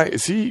Jesus dog. guy?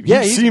 Is he?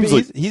 Yeah, he he's seems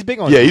big, like he's big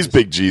on. Yeah, Jesus. he's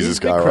big Jesus He's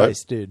guy, big right?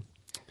 Christ, dude.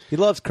 He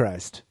loves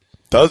Christ.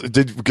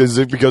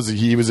 Because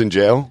he was in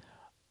jail?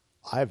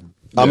 I've.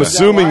 I'm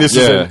assuming this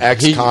is Yeah. an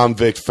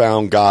ex-convict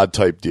found God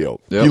type deal.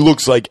 Yep. He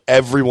looks like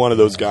every one of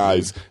those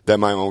guys that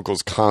my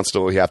uncles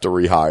constantly have to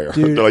rehire.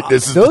 Dude, They're like,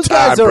 this is those the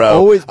time, guys are bro.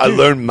 always- I dude.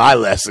 learned my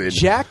lesson.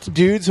 Jacked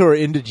dudes who are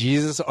into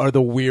Jesus are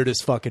the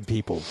weirdest fucking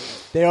people.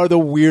 They are the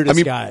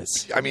weirdest guys.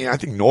 I mean, I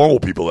think normal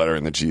people that are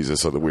into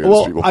Jesus are the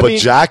weirdest people. I But mean,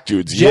 jack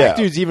dudes, Jack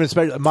yeah. dudes even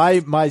especially. My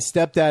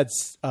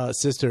stepdad's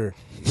sister.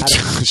 Had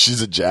a,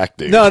 She's a jack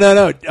dude. no.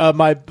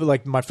 My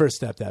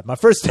first stepdad. My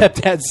first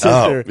stepdad's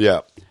sister Oh, yeah.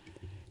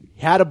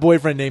 had a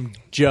boyfriend named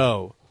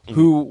Joe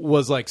who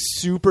was like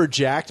super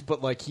jacked,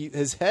 but like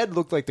his head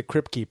looked like the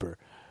Crypt Keeper,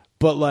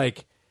 but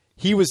like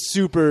he was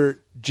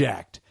super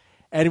jacked,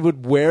 and he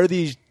would wear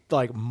these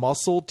like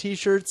muscle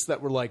T-shirts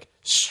that were like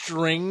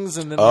strings,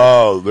 and then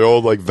Oh, they're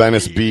all like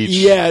Venice Beach.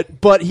 yeah.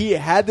 But he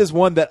had this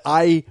one that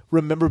I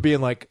remember being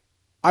like,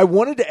 I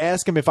wanted to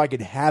ask him if I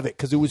could have it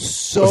because it was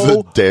so Was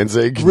it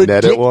Danzig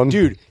netted one?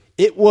 dude.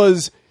 It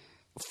was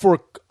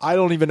for I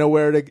don't even know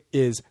where it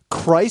is.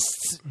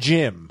 Christ's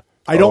Gym.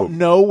 I don't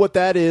know what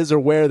that is or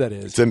where that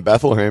is. It's in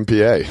Bethlehem,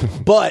 PA.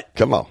 But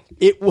Come on.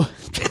 it was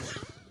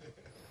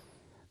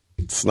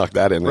Snuck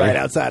that in there. right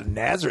outside of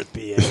Nazareth, PA.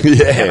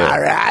 Yeah. Am I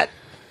right?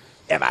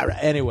 Am I right?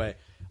 Anyway,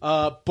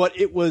 but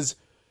it was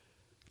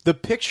the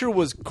picture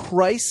was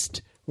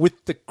Christ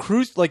with the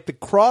the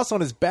cross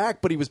on his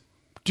back, but he was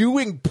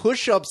doing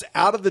push-ups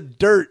out of the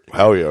dirt.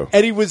 Hell yeah.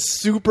 And he was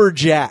super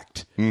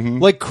jacked.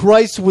 Like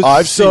Christ was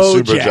I've so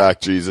seen Super jacked.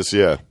 Jack Jesus,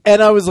 yeah.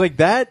 And I was like,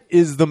 that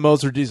is the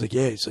most ridiculous. Like,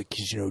 yeah, it's like,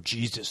 'cause,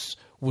 Jesus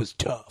was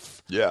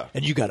tough. Yeah.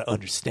 And you got to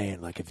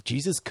understand, like, if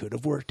Jesus could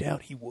have worked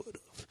out, he would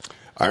have.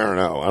 I don't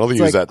know. I don't think It's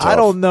he was like, that tough. I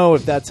don't know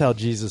if that's how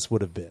Jesus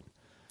would have been.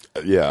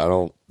 Yeah, I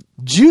don't.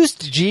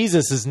 Juiced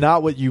Jesus is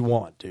not what you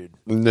want, dude.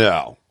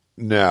 No.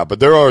 But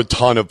there are a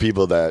ton of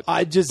people that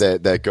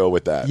that go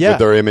with that. Yeah. That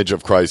their image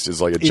of Christ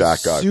is like a jack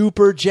It's guy.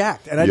 super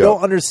jacked. And I Yeah.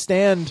 don't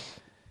understand.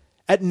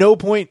 At no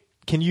point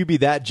can you be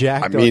that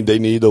jacked. I mean, they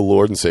need a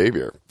Lord and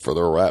Savior for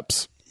their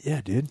reps.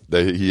 yeah, dude.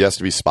 He has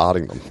to be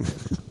spotting them.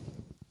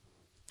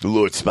 The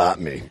Lord spot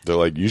me. They're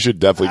like, you should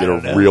definitely I get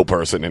don't a know. real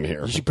person in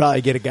here. You should probably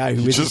get a guy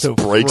who He isn't just so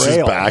breaks his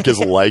frail. back, his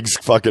legs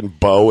fucking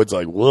bow. It's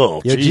like,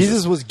 whoa. Yeah, Jesus.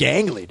 Jesus was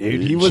gangly,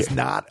 dude. He was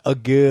not a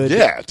good.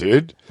 Yeah,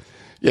 dude.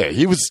 Yeah,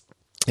 he was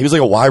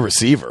like a wide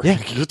receiver. Yeah.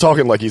 You're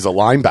talking like he's a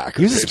linebacker.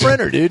 He was a dude.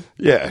 sprinter, dude.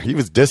 Yeah, he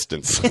was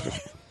distance.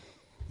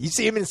 You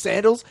see him in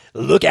sandals?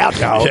 Look out,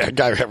 dog. Yeah,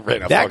 guy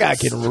ran a That guy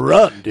fucking- can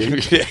run,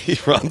 dude. Yeah, he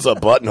runs a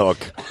button hook.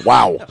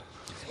 Wow.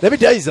 Let me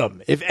tell you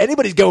something. If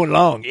anybody's going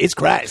long, it's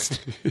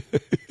Christ.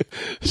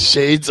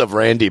 Shades of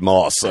Randy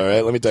Moss, all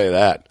right? Let me tell you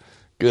that.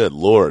 Good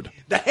Lord.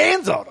 The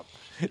hands on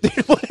him.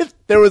 Dude, what if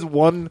there was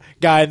one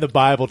guy in the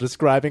Bible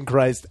describing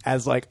Christ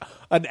as like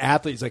an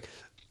athlete? He's like,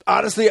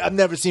 honestly, I've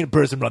never seen a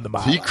person run the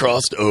mile. He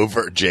crossed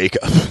over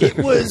Jacob. It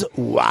was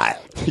wild.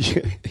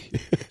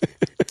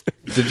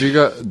 Do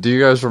you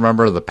guys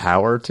remember the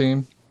Power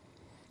Team?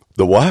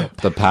 The what?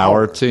 The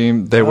Power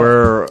Team. They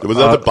were. Was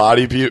that the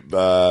body?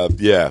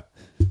 Yeah.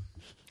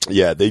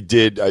 Yeah, they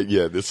did.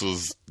 This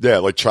was,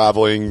 like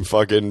traveling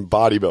fucking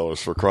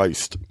bodybuilders for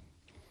Christ.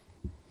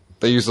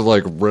 They used to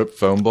like rip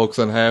phone books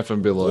in half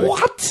and be like,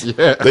 What?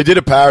 Yeah. They did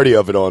a parody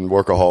of it on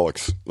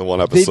Workaholics. The one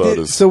They episode did,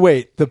 is. so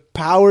wait, the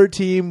Power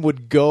Team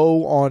would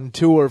go on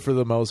tour for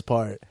the most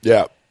part,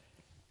 Yeah.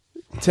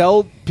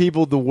 tell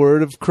people the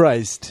word of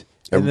Christ,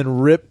 and then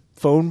rip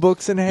phone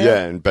books in half?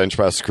 Yeah, and bench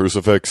press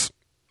crucifix.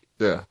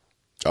 Yeah.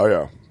 Oh,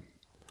 yeah.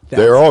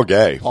 That's They're all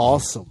gay.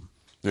 awesome.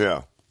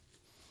 Yeah.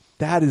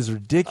 That is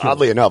ridiculous.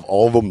 Oddly enough,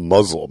 all of them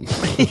Muslim.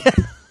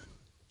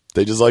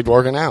 They just like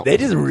working out. They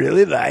just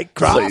really like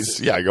Please,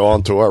 yeah, go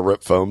on tour,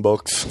 rip phone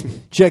books.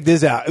 Check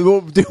this out.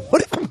 Well, dude,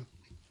 what if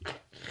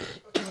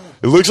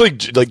It looks like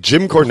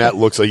Jim Cornette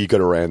looks like he could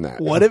have ran that.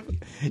 What if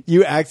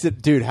you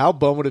accident, dude? How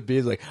bum would it be?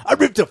 It's like, I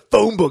ripped a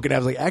phone book, and I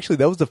was like, actually,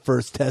 that was the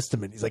First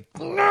Testament. He's like,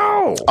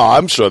 no. Oh,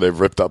 I'm sure they've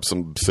ripped up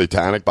some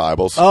satanic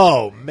Bibles.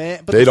 Oh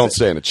man, but They don't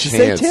stand a the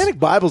chance. Satanic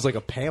Bible's like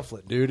a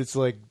pamphlet, dude. It's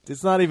like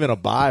it's not even a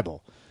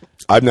Bible.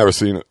 I've never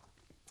seen it.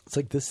 It's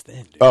like this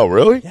thin, dude. Oh,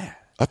 really? Yeah.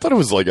 I thought it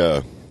was like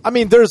a I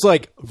mean, there's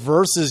like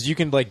verses you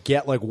can like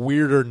get like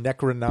weirder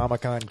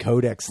Necronomicon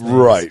Codex things.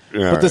 Right,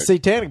 yeah, but the right.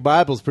 Satanic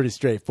Bible's pretty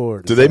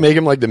straightforward. Do they make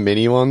them like the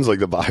mini ones, like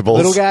the Bibles?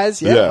 little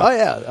guys? Yeah. Oh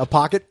yeah, a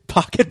pocket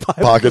Bible.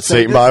 Pocket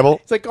Satan Bible?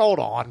 It's like, hold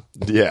on,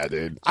 Yeah,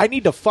 dude. I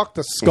need to fuck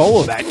the skull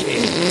of that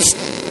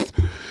kid.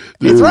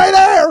 It's right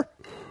there.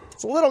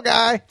 It's a little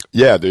guy.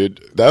 Yeah, dude.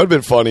 That would have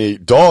been funny.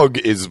 Dog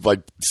is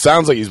like,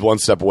 sounds like he's one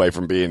step away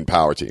from being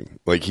power team.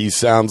 Like, he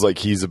sounds like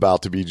he's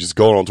about to be just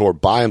going on tour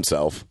by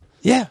himself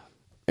Yeah.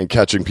 and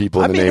catching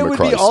people in the it name would of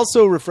Christ. be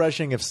also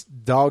refreshing if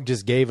Dog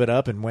just gave it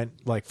up and went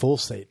like full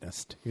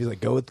Satanist. He was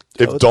like, go with.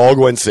 If Dog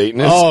went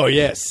Satanist? Oh,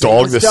 yes.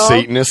 Dog the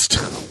Satanist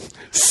Satanist?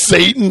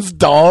 Satan's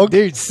dog?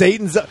 Dude,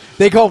 Satan's.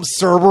 They call him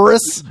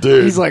Cerberus.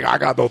 Dude. He's like, I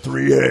got the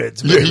 3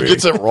 heads. Yeah, Baby. he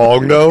gets it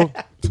wrong, though.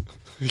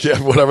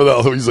 Yeah, whatever the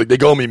other. He's like, they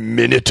call me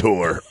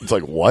Minotaur. It's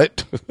like,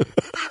 what?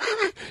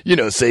 You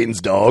know, Satan's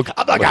dog.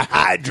 I'm like a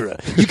Hydra.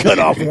 You cut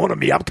off one of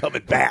me, I'm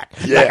coming back.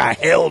 Yeah. Like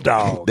a hell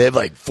dog. They have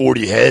like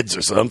 40 heads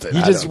or something. He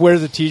I just don't-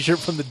 wears a T-shirt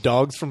from the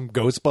dogs from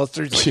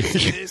Ghostbusters.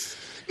 Like, this.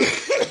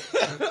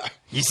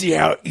 You see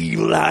how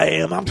evil I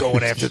am? I'm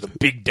going after the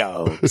big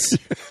dogs.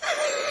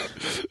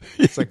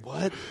 It's like,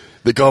 what?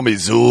 They call me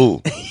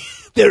Zool.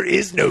 There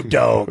is no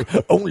dog,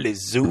 only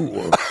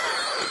Zool.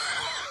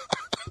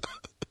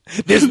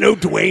 There's no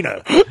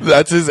Dwayne.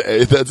 That's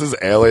his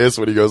alias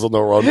when he goes on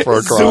the run for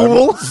a crime.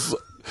 Zool?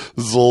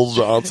 Zool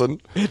Johnson.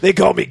 They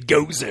call me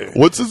Gozer.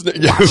 What's his name?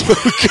 Yeah.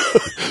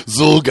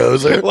 Zool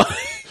Gozer.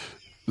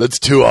 That's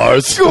 2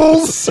 R's.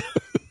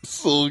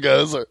 Zool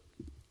Gozer.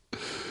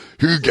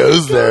 Who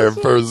goes there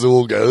for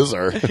Zool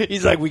Gozer?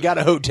 He's like, we got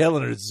a hotel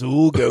in a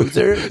Zool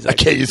Gozer. He's I like,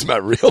 can't use my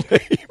real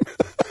name.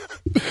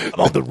 I'm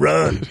on the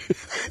run.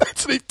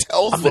 That's what he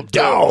tells I'm the them.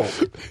 dog.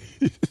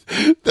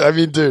 I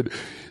mean, dude,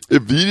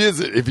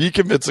 if he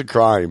commits a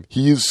crime,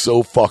 he is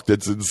so fucked.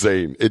 It's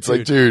insane. It's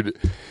like, dude,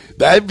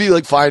 that'd be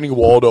like finding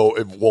Waldo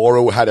if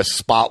Waldo had a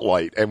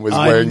spotlight and was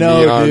I wearing know,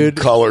 neon dude.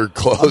 colored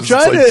clothes. I'm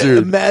trying It's like, to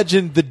dude,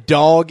 imagine the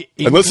dog.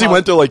 unless he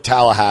went to like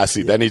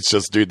Tallahassee, then he's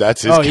just, dude,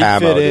 that's his Oh, he camo,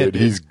 fit in, dude.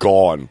 dude. He's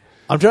gone.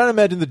 I'm trying to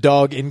imagine the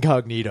dog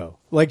incognito,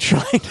 like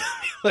trying to,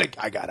 like,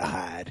 I gotta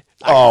hide.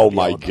 I Oh gotta be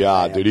my on the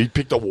god, lam. dude! He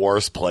picked the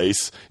worst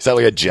place. He's at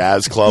like a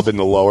jazz club in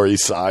the Lower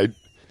East Side.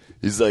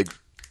 He's like,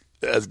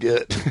 that's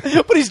good.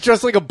 But he's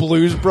dressed like a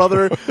blues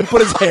brother,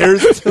 but his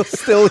hair's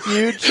still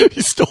huge.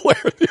 He's still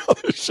wearing the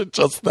other shit,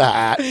 just the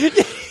hat.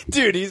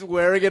 Dude, he's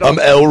wearing it I'm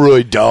on.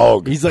 Elroy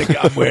Dog. He's like,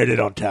 I'm wearing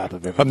it on top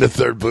of him. I'm the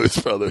third Blues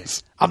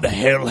Brothers. I'm the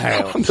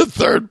hellhound. I'm the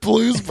third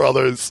Blues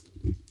Brothers.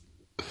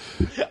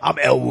 I'm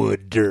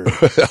Elwood Durr.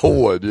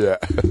 Elwood, yeah.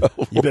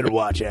 You better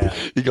watch out.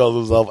 He calls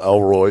himself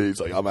Elroy.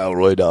 He's like, I'm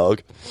Elroy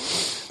Dog.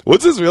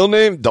 What's his real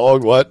name?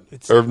 Dog what?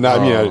 Or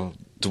not?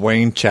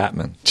 Dwayne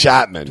Chapman.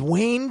 Chapman.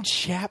 Dwayne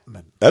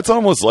Chapman. That's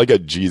almost like a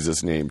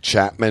Jesus name,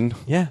 Chapman.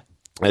 Yeah.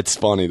 It's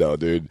funny though,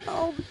 dude.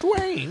 Oh,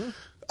 Dwayne.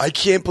 I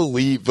can't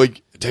believe,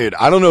 like, dude,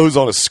 I don't know who's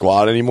on his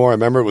squad anymore. I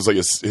remember it was like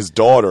his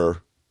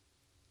daughter,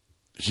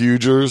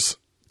 Huger's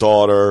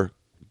daughter,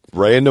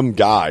 random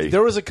guy.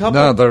 There was a couple.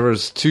 No, there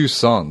was 2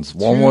 sons.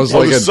 One was Oh,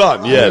 like the a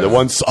son, yeah, the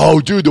one. Oh,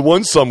 dude, the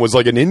one son was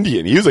like an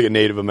Indian. He was like a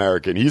Native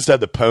American. He used to have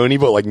the pony,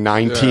 but like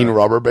 19 Yeah.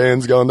 rubber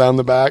bands going down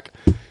the back.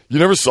 You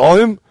never saw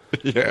him?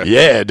 Yeah.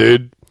 Yeah,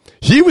 dude.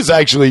 He was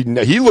actually.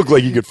 He looked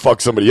like he could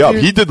fuck somebody up.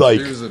 He did like.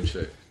 He was in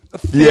shape.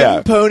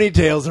 Yeah.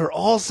 Ponytails are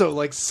also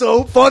like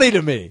so funny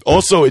to me.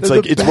 Also, it's They're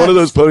like the it's one of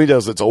those best.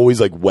 ponytails that's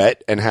always like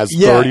wet and has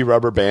Yeah. 30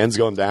 rubber bands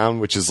going down,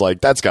 which is like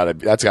that's got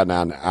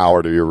an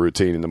hour to your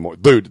routine in the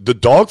morning. Dude, the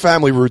dog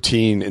family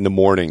routine in the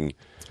morning.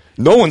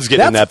 No one's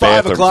getting in that That's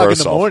 5 bathroom. o'clock in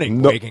first the off.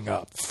 morning, No- waking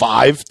up.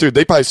 5, dude.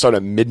 They probably start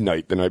at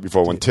midnight the night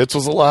before when Tits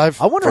was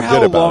alive. I wonder Forget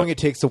how about long it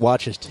takes to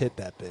watch his tit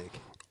that big.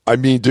 I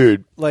mean,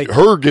 dude, Like-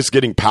 her just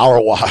getting power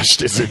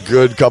washed is a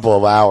good couple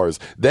of hours.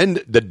 Then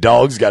the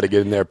dog's got to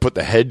get in there, put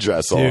the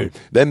headdress on. Dude.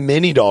 Then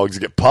mini dogs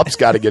pups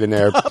got to get in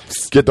there,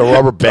 get the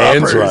rubber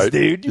bands Puppers, right.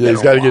 dude. You Yeah, he's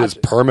better got to get watch his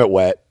it. permit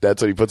wet.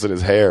 That's what he puts in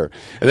his hair.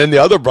 And then the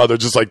other brother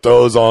just like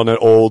throws on an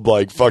old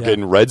like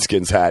fucking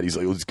Redskins hat. He's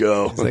like, let's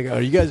go. It's like,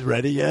 are you guys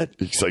ready yet?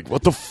 He's like,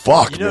 what the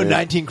fuck, You know, man?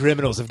 19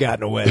 criminals have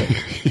gotten away.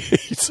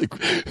 He's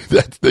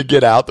like, they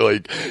get out. They're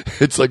like,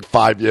 it's like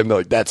 5 p.m. They're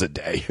like, that's a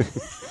day.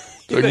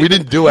 Like, we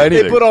didn't do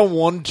anything. They put on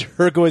one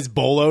turquoise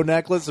bolo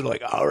necklace. They're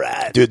like, all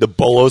right. Dude, the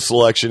bolo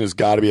selection has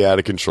got to be out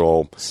of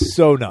control.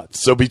 So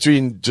nuts. So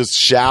between just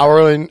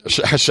showering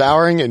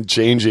and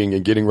changing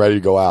and getting ready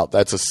to go out,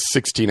 that's a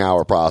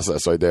 16-hour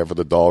process right there for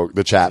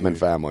the Chapman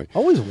family. I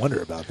always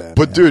wonder about that.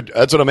 But man. dude,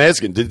 that's what I'm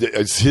asking.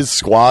 Is his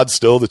squad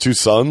still the 2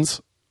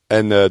 sons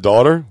and the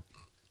daughter?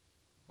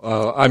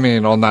 I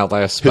mean, on that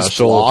last His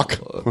special,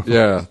 flock?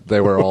 Yeah,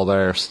 they were all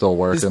there, still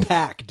his working.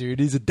 pack, dude.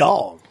 He's a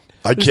dog.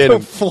 I There's can't. no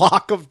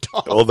flock of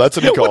dogs. Oh, that's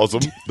what he calls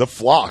them. The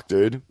flock,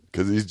 dude.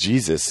 Because he's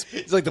Jesus.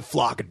 He's like the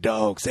flock of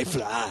dogs. They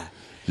fly.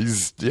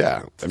 He's,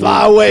 yeah. I mean,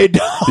 Fly away,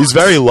 dogs. he's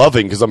very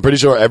loving because I'm pretty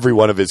sure every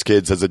one of his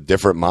kids has a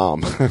different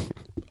mom.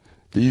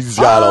 He's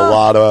got a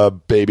lot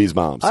of babies'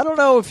 moms. I don't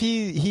know if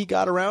he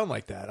got around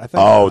like that. I think.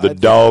 Oh, the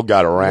dog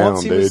got around,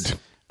 once he dude. was-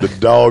 The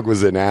dog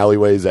was in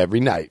alleyways every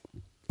night.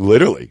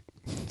 Literally.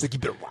 It's like, you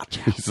better watch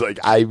out. He's like,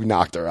 I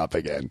knocked her up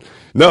again.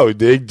 No, he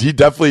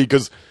definitely,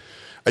 because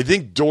I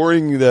think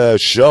during the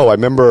show, I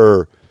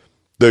remember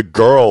the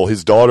girl,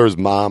 his daughter's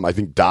mom, I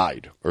think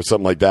died or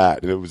something like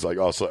that. And it was like,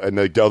 also, and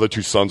the other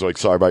 2 sons were like,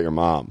 sorry about your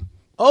mom.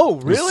 Oh, It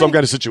was really? some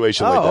kind of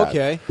situation like that.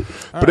 okay.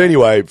 But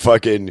anyway,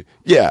 fucking,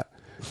 yeah.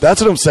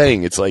 That's what I'm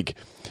saying. It's like,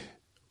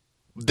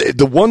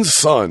 the one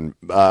son,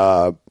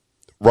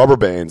 Rubber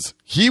Bands,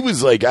 he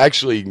was like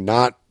actually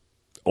not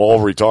all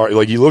retarded.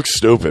 Like, he looks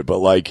stupid, but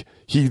like,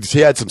 he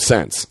had some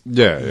sense.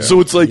 Yeah.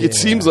 So it's like, it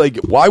seems like,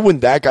 why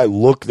wouldn't that guy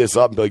look this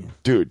up and be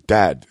like, dude,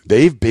 Dad,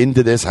 they've been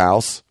to this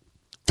house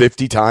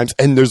 50 times,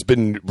 and there's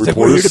been It's like,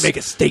 we're here reporters. to make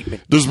a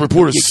statement. There's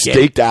reporters You get it.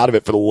 staked out of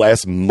it for the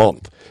last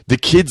month. The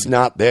kid's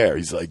not there.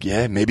 He's like,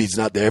 yeah, maybe he's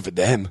not there for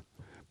them,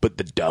 but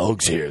the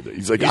dog's here.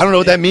 He's like, I don't know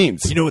what that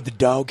means. You know what the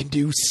dog can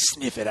do?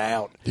 Sniff it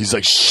out. He's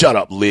like, shut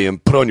up,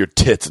 Liam. Put on your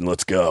tits and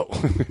let's go.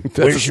 That's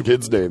Where's his your-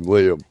 kid's name,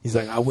 Liam. He's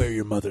like, I wear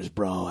your mother's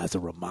bra as a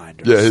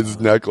reminder. Yeah, his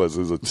son. necklace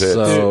is a tit.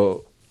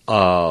 So,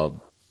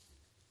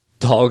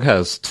 dog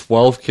has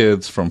 12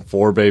 kids from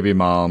 4 baby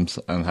moms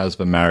and has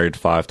been married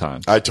 5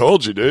 times. I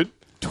told you, dude.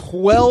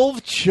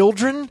 12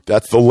 children?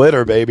 That's the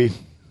litter, baby.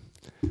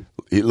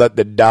 He let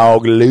the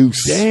dog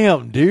loose.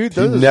 Damn, dude.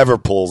 He Those never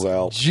pulls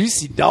out.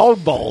 juicy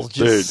dog balls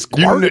just Dude,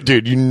 squirt.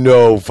 you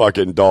know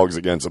fucking dogs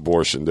against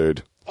abortion,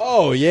 dude.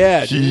 Oh,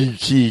 yeah, dude.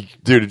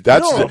 Dude,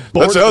 that's don't the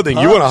abort other the thing.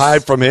 You want to pups.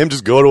 hide from him?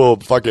 Just go to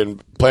a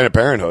fucking Planned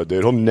Parenthood,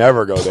 dude. He'll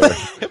never go there.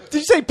 Did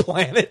you say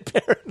Planet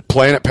Parent?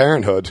 Planet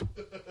Parenthood.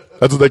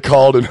 That's what they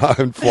called in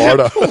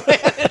Florida.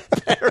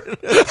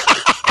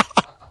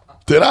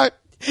 Did I?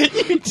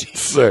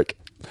 Sick.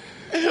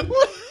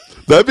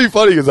 That'd be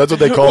funny because that's what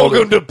they called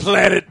Welcome it. to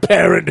Planet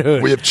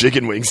Parenthood. We have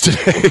chicken wings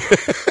today.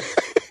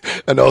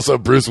 And also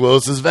Bruce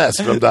Willis's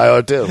vest from Die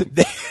Hard 2.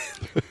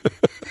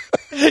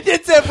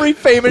 It's every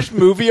famous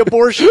movie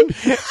abortion.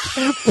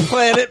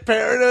 Planet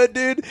Parenthood,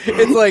 dude.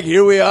 It's like,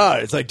 here we are.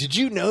 It's like, did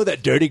you know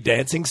that Dirty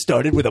Dancing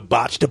started with a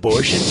botched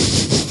abortion?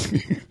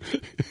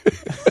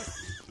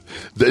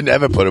 They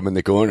never put him in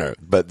the corner,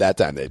 but that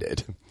time they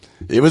did.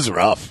 It was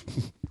rough.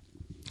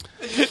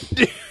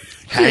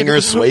 Hanger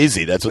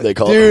Swayze, that's what they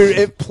call Dude,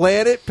 him. if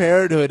Planet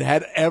Parenthood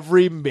had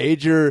every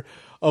major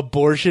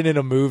abortion in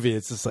a movie,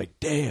 it's just like,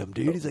 damn,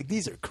 dude. He's like,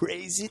 these are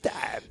crazy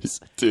times.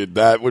 Dude,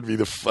 that would be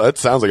that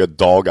sounds like a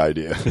dog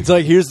idea. It's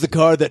like, here's the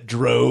car that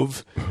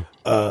drove.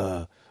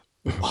 Oh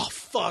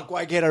fuck!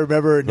 Why can't I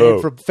remember her name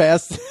Oh. from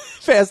Fast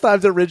Times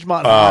at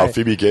Ridgemont High?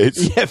 Phoebe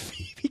Gates. Yeah,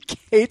 Phoebe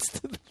Gates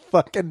to the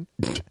fucking.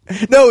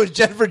 No, it was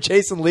Jennifer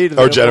Jason Leigh. To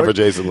the Oh, Jennifer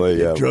abortion- Jason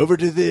Leigh, yeah. Drove her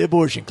to the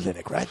abortion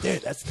clinic right there.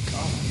 That's the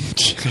car.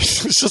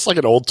 It's just like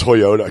an old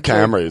Toyota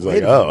Camry. He's like,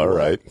 wait a oh, minute. all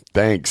right.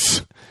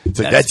 Thanks. It's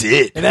like, that's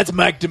it. And that's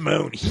Mike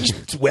Damone.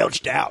 He's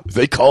welched out.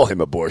 They call him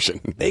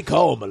abortion. They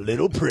call him a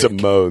little prick.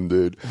 Damone,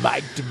 dude.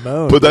 Mike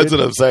Damone. But that's dude.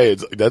 what I'm saying.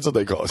 That's what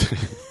they call it.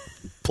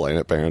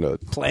 Planet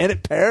Parenthood.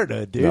 Planet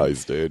Parenthood, dude.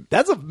 Nice, dude.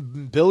 That's a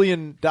 $1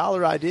 billion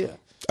idea.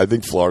 I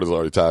think Florida's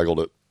already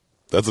tackled it.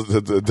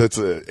 That's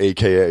a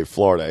AKA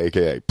Florida,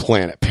 AKA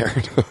Planet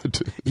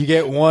Parenthood. You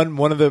get one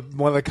of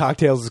the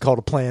cocktails is called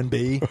a Plan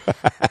B.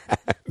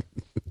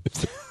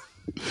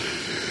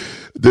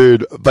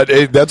 Dude, but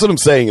that's what I'm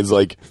saying is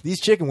like,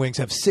 These chicken wings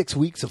have 6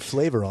 weeks of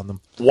flavor on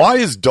them. why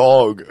is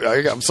dog?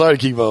 I'm sorry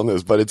to keep on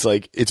this, but it's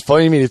like it's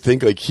funny to me to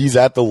think like he's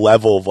at the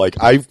level of like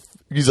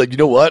he's like, you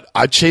know what?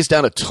 I chased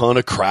down a ton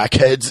of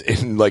crackheads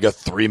in like a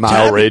 3-mile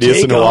Time to radius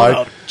take in Hawaii.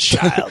 on a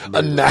child A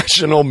murder.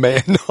 national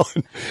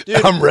manhunt.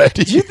 I'm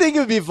ready. Do you think it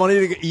would be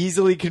funny to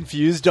easily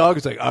confuse dog?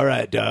 It's like, all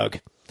right, dog.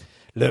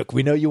 Look,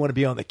 we know you want to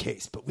be on the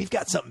case, but we've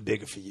got something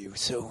bigger for you.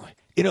 So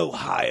in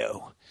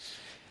Ohio,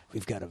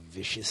 we've got a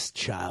vicious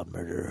child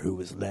murderer who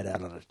was let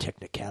out on a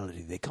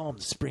technicality. They call him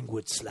the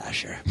Springwood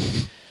Slasher.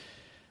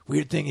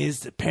 Weird thing is,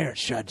 the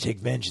parents tried to take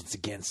vengeance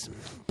against him,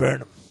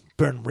 burn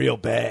him real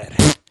bad.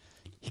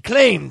 He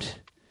claimed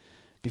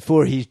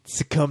before he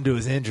succumbed to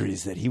his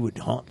injuries that he would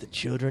haunt the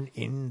children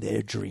in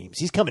their dreams.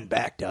 He's coming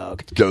back,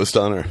 dog. Ghost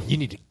Hunter. You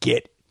need to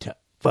get to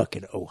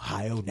fucking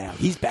Ohio now.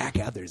 He's back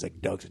out there. He's like,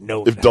 dog,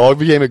 no. If dog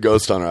became a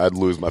ghost hunter, I'd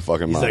lose my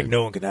fucking He's mind. like,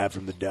 no one can hide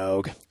from the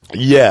dog.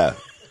 Yeah.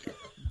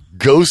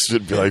 ghost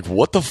would be like,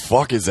 "What the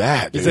fuck is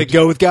that?" He's dude? like,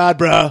 go with God,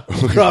 bruh.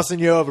 I'm crossing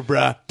you over,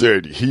 bruh.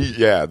 Dude,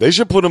 they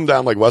should put him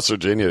down like West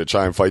Virginia to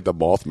try and fight the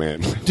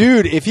Mothman.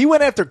 Dude, if he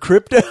went after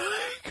Crypto,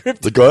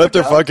 Go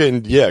after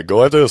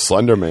go after the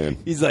Slender Man.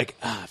 he's like,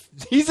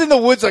 he's in the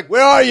woods like,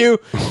 where are you?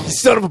 You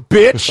son of a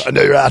bitch. I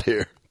know you're out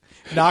here.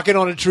 Knocking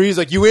on a tree. He's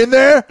like, you in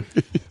there?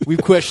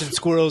 We've questioned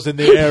squirrels in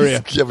the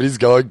area. Yeah, but he's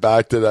going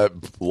back to that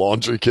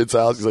laundry kid's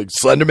house. He's like,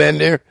 Slender Man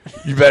there?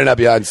 You better not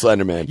be hiding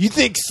Slender Man. You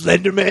think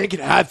Slender Man can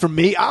hide from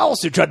me? I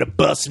also tried to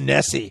bust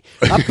Nessie.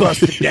 I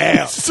busted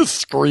down. He's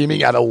just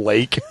screaming at a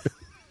lake.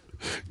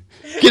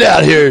 Get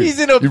out here, He's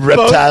in a you boat.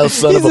 reptile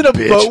son He's of a in a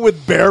bitch. boat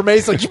with Bear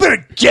Mace. Like, you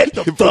better get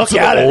the fuck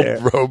out of there.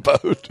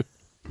 Rowboat.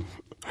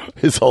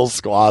 His whole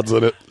squad's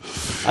in it.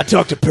 I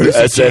talked to Percy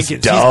SS Jenkins. He's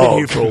Dog. been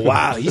here for a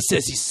while. He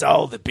says he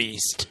saw the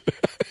beast.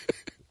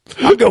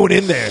 I'm going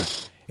in there,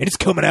 and it's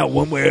coming out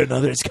one way or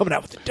another. It's coming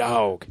out with the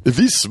dog. If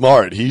he's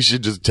smart, he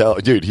should just tell.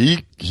 Dude,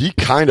 he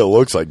kind of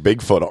looks like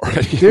Bigfoot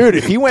already. Dude,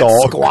 if he went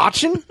Dog.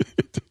 squatching,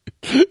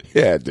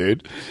 Yeah,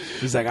 dude.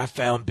 he's like, I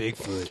found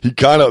Bigfoot. He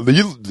kind of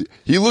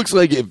he looks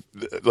like if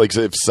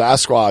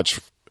Sasquatch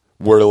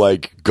were to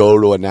like go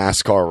to a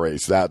NASCAR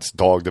race, that's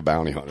Dog the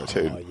Bounty Hunter,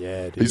 dude. Oh,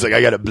 yeah, dude. He's like,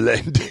 I gotta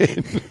blend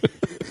in.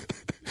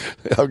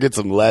 I'll get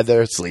some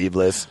leather,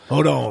 sleeveless.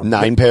 Hold on.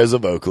 9 pairs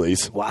of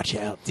Oakleys. Watch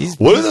out.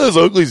 What are those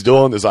Oakleys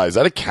doing on his eye? Is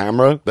that a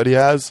camera that he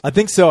has? I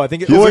think so. I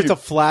think He's like- it's a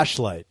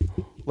flashlight.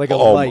 Like a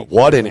Oh, light.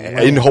 what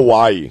in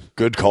Hawaii?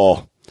 Good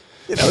call.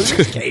 You know,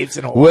 there's caves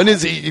and all. When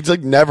is he? He's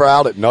like never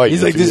out at night. He's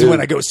If like, he this is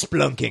when I go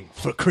splunking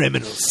for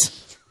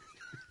criminals.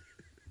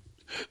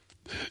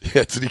 Yeah,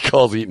 that's what he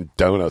calls eating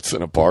donuts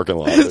in a parking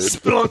lot. Dude.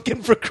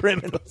 Splunking for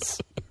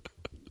criminals.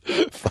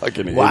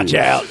 Fucking Watch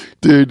idiot. out.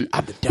 dude.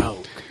 I'm the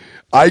dog.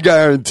 I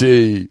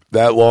guarantee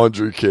that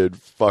laundry kid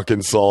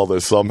fucking saw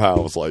this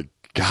somehow. Was like,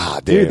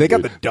 God damn, Dude, they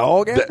got the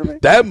dog after me?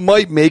 That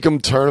might make him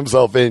turn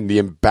himself in. The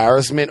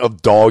embarrassment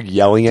of Dog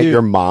yelling at Dude,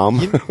 your mom.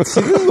 See, this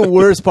is the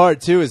worst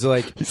part, too, is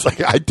like, He's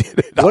like, I did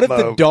it. what if I'm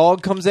the a-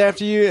 dog comes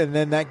after you and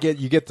then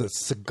you get the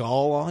Seagal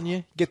on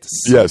you? Get the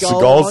Yeah, Seagal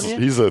Seagal's on you?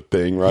 he's a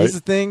thing, right? He's the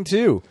thing,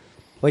 too.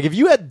 Like, if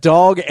you had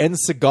Dog and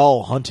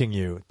Seagal hunting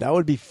you, that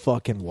would be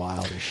fucking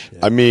wild as shit.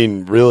 I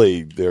mean,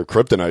 really, their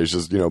kryptonite is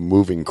just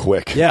moving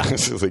quick. Yeah.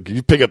 It's just like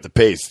you pick up the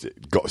pace,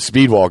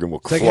 speed walking will.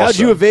 It's like, crush how'd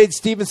you them. evade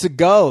Steven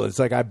Seagal? It's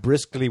like, I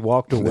briskly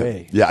walked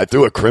away. Yeah, I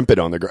threw a crimpet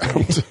on the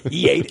ground,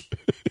 He ate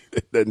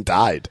it. then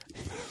died.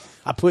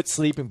 I put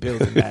sleeping pills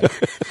in that.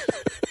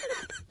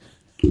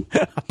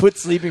 I put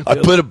sleeping I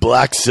pills. put a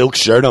black silk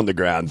shirt on the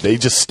ground. They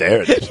just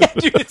stared. Yeah,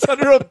 dude, it's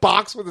under a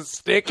box with a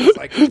stick. It's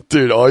like,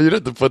 Dude, all you'd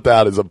have to put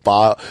down is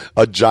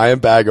a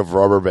giant bag of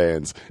rubber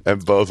bands,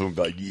 and both of them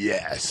be like,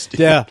 yes.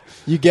 Dude. yeah,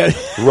 you get.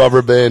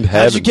 Rubber band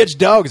How'd heaven. you catch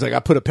dogs? Like, I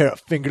put a pair of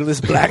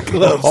fingerless black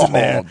gloves in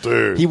there. Oh,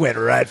 dude. He went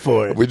right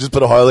for it. We just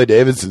put a Harley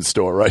Davidson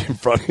store right in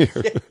front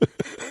here.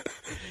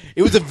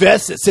 It was a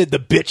vest that said the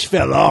bitch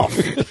fell off.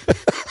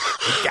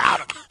 Got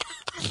him.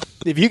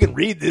 If you can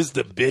read this,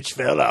 the bitch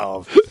fell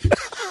off.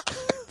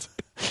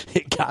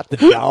 It got the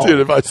dog. Dude,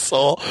 if I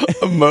saw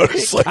a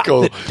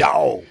motorcycle, Got the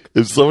dog.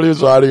 if somebody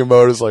was riding a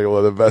motorcycle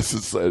with a vest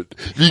that said,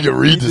 if you can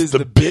read this, The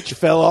bitch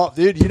fell off.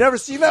 Dude, you never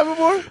seen that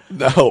before?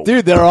 no.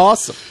 Dude, they're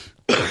awesome.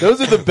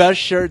 Those are the best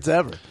shirts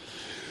ever.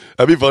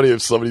 That'd be funny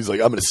if somebody's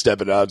like, I'm going to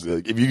step it out.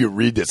 Like, if you can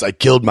read this, I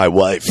killed my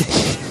wife.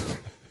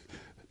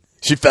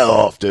 She fell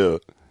off, too.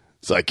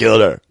 So I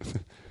killed her.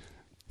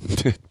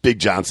 Big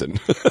Johnson.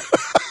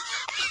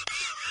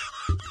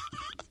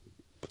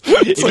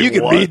 If like, you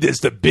can what? read this,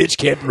 the bitch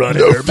kept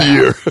running No her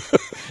mouth.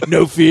 fear.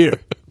 No fear.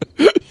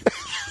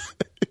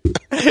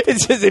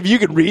 It says if you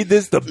can read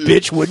this, the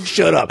bitch wouldn't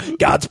shut up.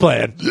 God's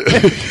plan.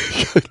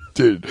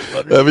 Dude,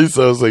 that'd be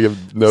so sick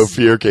if No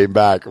Fear came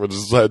back. We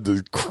just had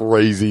the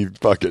crazy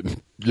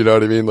fucking, you know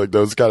what I mean? Like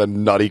those kind of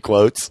nutty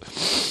quotes.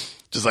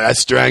 Just like, I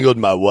strangled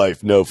my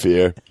wife, no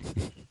fear.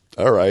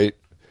 All right.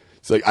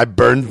 It's like, I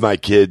burned my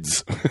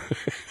kids.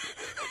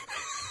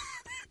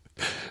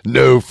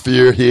 No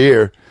fear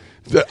here.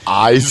 The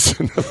eyes.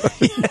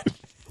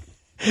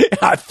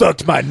 I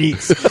fucked my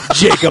niece,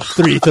 Jacob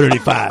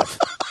 335.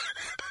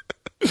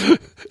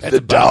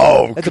 The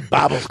dog. That's a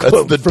Bible That's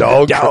quote the from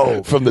dog, the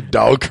dog. from the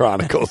Dog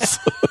Chronicles.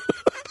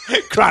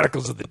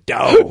 Chronicles of the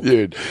Dog.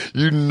 Dude,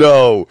 you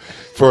know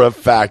for a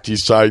fact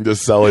he's trying to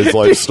sell his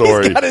life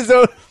story.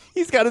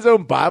 He's got his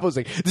own Bible. It's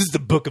like, this is the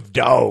book of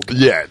Dog.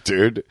 Yeah,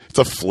 dude. It's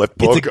a flip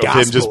book It's a of him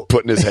gospel. just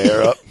putting his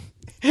hair up.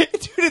 Dude,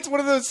 it's one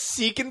of those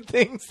seeking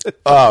things.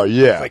 Oh,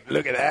 yeah. Like,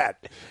 look at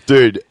that.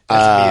 Dude,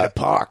 That's me in a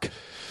park.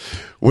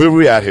 where are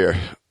we at here?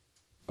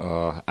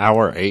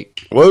 Hour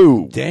 8.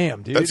 Whoa.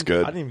 Damn, dude. That's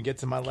good. I didn't even get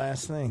to my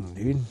last thing,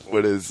 dude.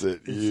 What is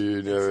it?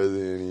 You never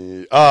see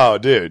any... Oh,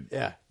 dude.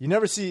 Yeah. You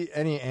never see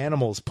any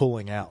animals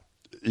pulling out,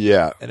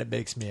 Yeah. and it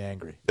makes me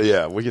angry.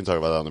 Yeah, we can talk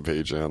about that on the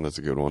Patreon. That's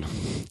a good one.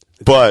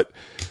 But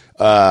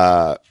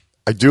I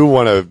do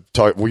want to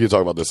talk... We can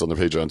talk about this on the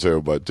Patreon,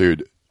 too. But,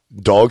 dude,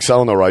 Dog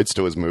selling the rights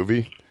to his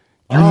movie?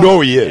 You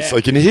know he is. yeah.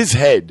 Like, in his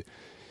head...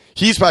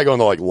 He's probably going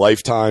to like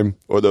Lifetime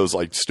or those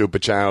like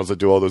stupid channels that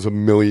do all those a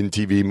million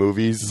TV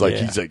movies. It's like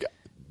Yeah. he's like,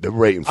 They're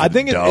rating for I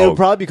think the it dog. would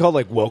probably be called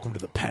like "Welcome to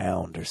the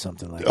Pound" or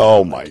something like that.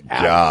 Oh my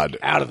God!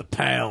 Out of the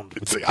pound.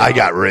 It's like, I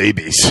got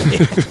rabies.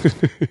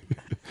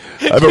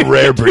 I have a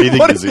rare breathing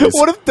disease.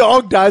 What if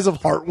dog dies of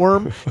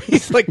heartworm?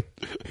 He's like,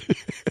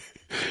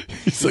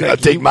 I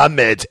take my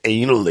meds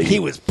anally. he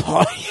was.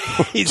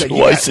 He's like,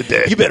 Twice a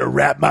day. You better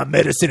wrap my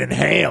medicine in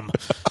ham,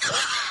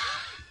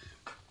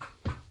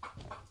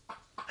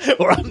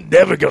 or I'm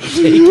never gonna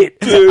take it.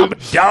 I'm a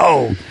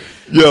dog.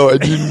 Yo, and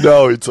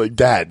it's like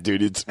that,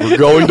 dude. We're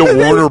going to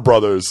Warner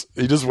Brothers.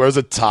 He just wears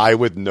a tie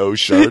with no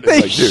shirt. They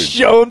It's like, dude.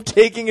 show him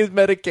taking his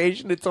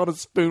medication. It's on a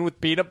spoon with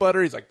peanut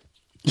butter. He's like,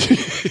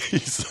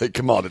 He's like,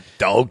 come on, it's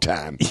dog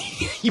time.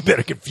 you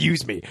better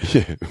confuse me.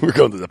 We're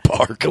going to the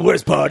park. The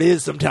worst part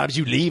is sometimes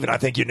you leave and I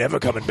think you're never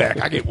coming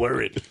back. I get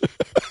worried.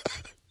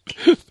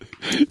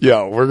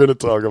 Yeah, we're going to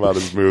talk about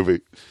his movie.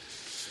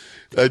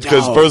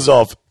 Because No. first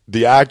off,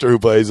 the actor who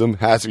plays him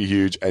has to be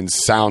huge, and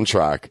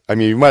soundtrack. I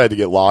mean, you might have to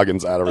get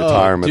Loggins out of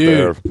retirement dude.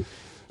 there.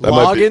 That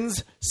might be-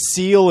 Loggins,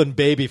 Seal, and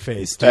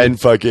Babyface. Dude. And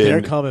fucking-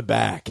 They're coming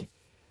back.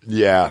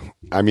 Yeah,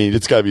 I mean,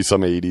 it's got to be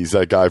some 80s.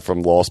 That guy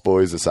from Lost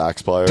Boys, the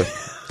sax player,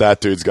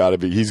 that dude's got to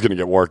be. He's going to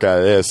get work out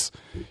of this.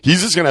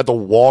 He's just going to have to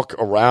walk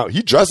around.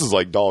 He dresses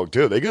like dog,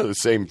 too. They go to the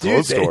same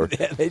clothes store.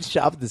 They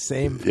shop at the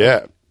same.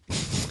 Yeah.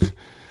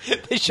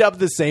 They shop at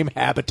the same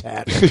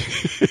Habitat.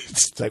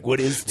 It's like, what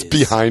is this?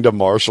 Behind a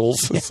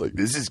Marshall's. It's like,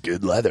 this is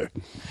good leather.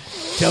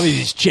 Tell me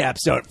these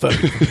chaps aren't fucking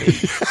with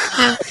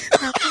me.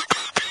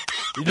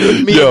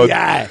 Look me Yo, in the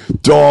eye.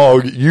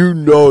 dog,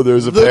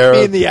 there's a Look pair me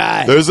of, in the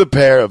eye. There's a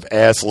pair of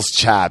assless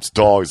chaps.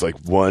 Dogs, like,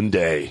 one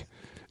day,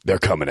 they're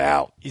coming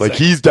out. Like, like-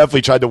 he's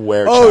definitely tried to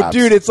wear Oh, chaps.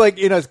 dude, it's like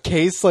in a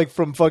case like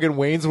from fucking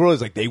Wayne's World.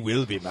 It's like, they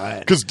will be mine.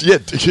 Because, yeah,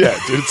 dude,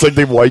 it's like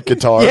the white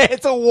guitar. Yeah,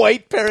 it's a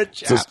white pair of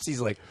chaps.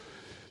 He's like,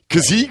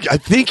 Because I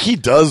think he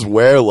does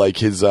wear like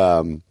his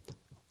gun.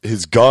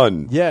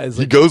 Yeah, it's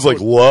he like- goes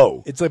like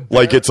low. It's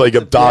like it's like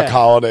a Doc yeah.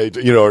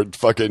 Holliday, or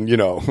fucking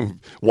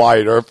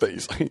Wyatt Earp thing.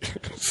 He's like,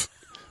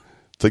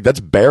 it's like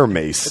that's bear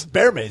mace.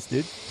 bear mace,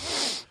 dude.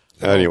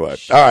 Anyway,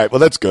 all right, well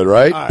that's good,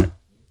 right? All right.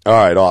 All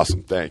right,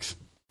 awesome, thanks.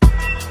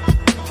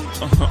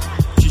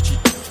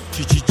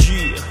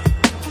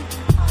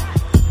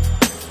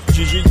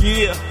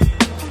 Yeah.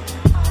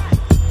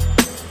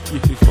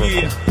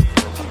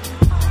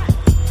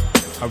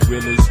 I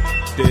realize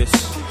this.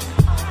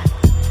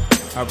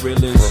 I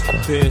realize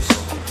this.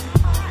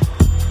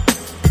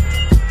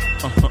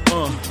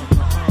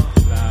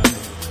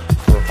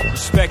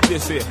 Respect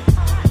this here.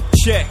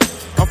 Check.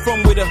 I'm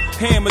from where the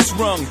hammers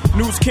rung,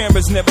 news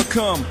cameras never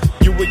come.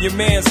 You and your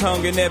man's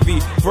hung in every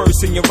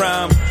verse in your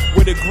rhyme.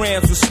 Where the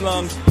grams were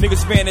slung,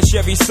 niggas vanish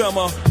every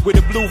summer. Where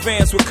the blue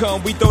vans would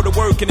come, we throw the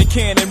work in the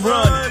can and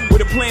run. Where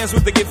the plans were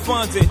to get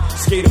funded,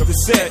 skate up the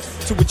set.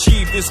 To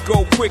achieve this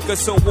goal quicker,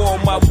 so all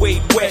my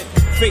weight wet.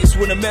 Faced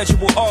with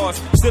immeasurable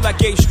odds, still I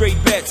gave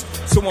straight bets.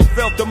 So I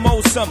felt the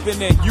most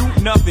something and you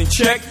nothing,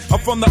 check. I'm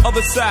from the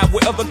other side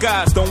where other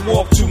guys don't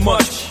walk too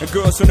much. And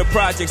girls from the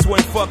projects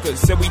weren't fuckers,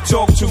 said we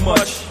talk too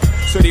much.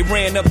 So they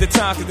ran up the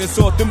time cause they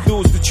sought them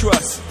dudes to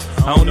trust.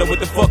 I don't know what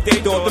the fuck they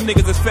thought, them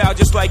niggas is foul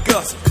just like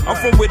us. I'm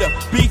from where the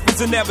beef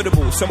is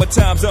inevitable,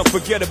 summertime's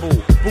unforgettable.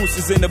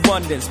 Boosters in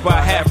abundance, buy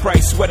a half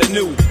price sweater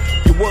new.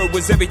 Your word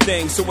was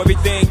everything, so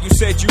everything you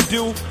said you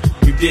do,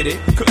 you did it.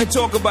 Couldn't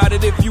talk about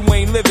it if you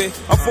ain't living.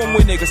 I'm from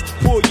where niggas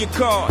pull your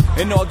card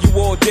and argue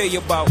all day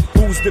about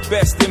who's the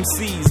best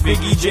MCs,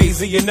 Biggie,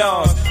 Jay-Z, and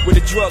Nas. Where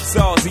the drug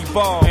czars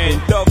evolve and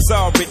thugs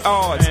are at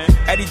odds.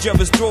 At each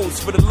other's throats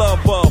for the love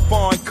of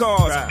foreign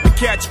cars. And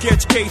catch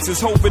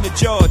cases, hoping the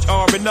judge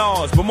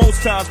R&Rs. But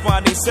most times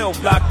find themselves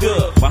locked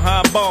up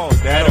behind bars,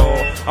 that all.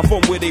 I'm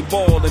from where they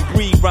ball and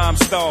breed rhyme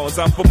stars.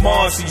 I'm from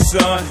Marcy,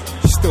 son.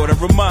 Just thought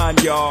I'd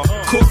remind y'all.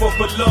 Cough up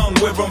a lung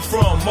where I'm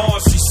from,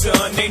 Marcy,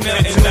 son. Ain't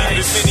nothing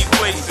nice. In many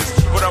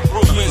places, but I'm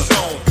Brooklyn's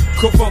own.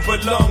 Cough up a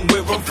lung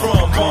where I'm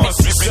from,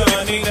 Marcy,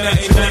 son. Ain't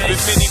nothing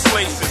nice. In many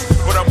places,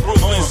 but I'm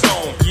Brooklyn's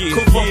own.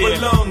 Cough up a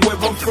lung where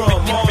I'm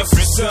from, Marcy,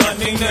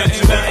 son. Ain't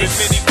nothing nice.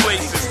 In many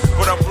places,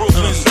 but I'm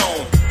Brooklyn's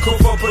own.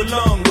 Cough up a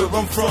lung where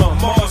I'm from,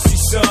 Marcy,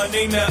 son.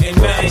 Ain't nothing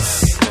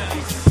nice.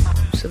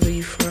 So where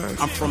you from?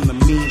 I'm from the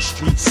mean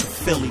streets of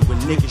Philly where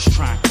niggas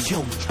try and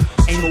kill me.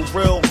 Ain't no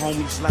real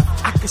homies left.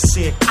 I can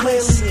see it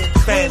clearly.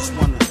 Fast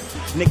one,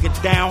 nigga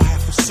down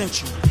half a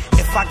century.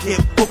 If I get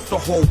booked, the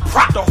whole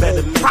prop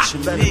better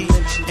mention me.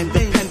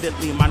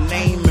 Independently, my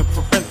name in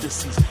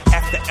parentheses.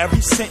 After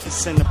every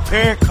sentence in the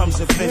pair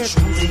comes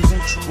eventually.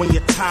 When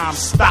your time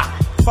stop,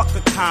 fuck the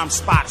time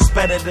spots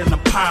better than a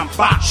pine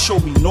box. Show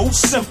me no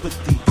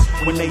sympathy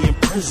when they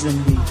imprison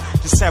me.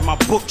 Just have my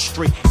book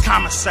straight,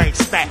 commissary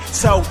stat.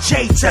 Tell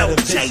J, tell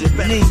J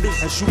me.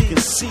 As you can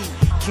see,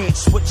 can't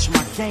switch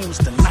my games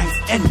to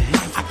ninth ending.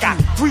 I got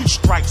 3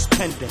 strikes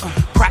pending.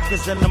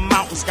 Crackers in the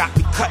mountains got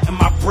me cutting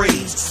my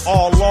braids.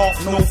 All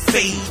off, no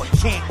fade, but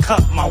can't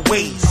cut my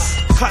ways.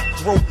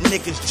 Cutthroat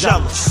niggas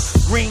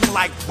jealous, green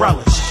like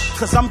relish.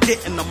 Cause I'm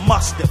getting the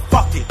mustard,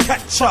 fuck it,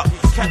 catch up,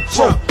 catch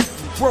up.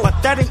 broke.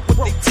 But that ain't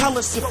what they tell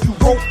us. If you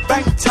broke,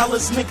 bank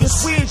tellers,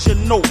 niggas, where's your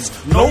notes?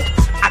 Nope,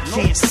 I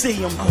can't see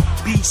them.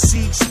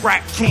 BC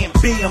scrap can't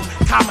be them.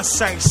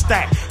 Commissary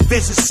stack,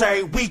 visits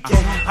every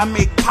weekend. I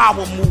make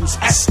power moves,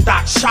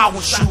 S-Dot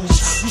shower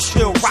shoes. You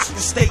still rockin'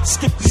 steak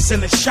skippies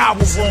in the shower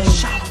room.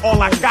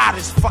 All I got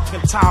is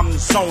fucking time in the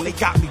zone. They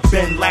got me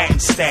Bin Laden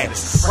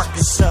status.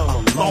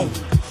 Reconcile alone.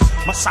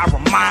 Must I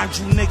remind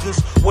you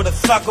niggas what a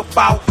thug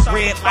about?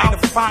 Red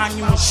light to find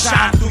you and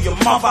shine through your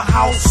mother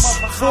house.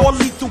 4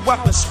 lethal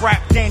weapons,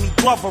 scrap Danny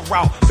Glover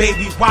out.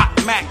 Baby Rock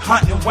Mac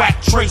hunting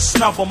whack Trey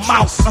snub 'em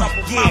out.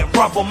 Yeah,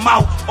 rub 'em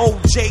out.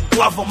 OJ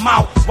glove 'em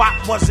out.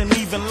 Watt wasn't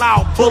even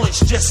loud. Bullets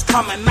just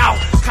coming out.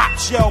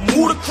 Cops yell,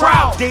 move the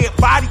crowd. Dead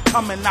body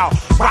coming out.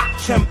 Rock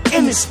him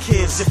and his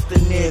kids if the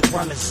nigga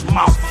run his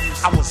mouth.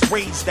 I was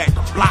raised at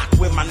the block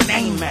where my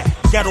name at.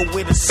 Ghetto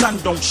where the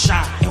sun don't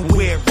shine and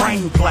where it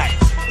rain black.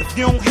 If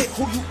you don't hit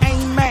who you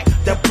aim at,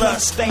 that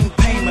blood-stained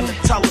payment to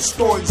tell us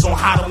stories on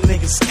how them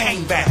niggas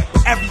came back.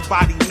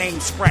 Everybody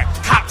named Scrap,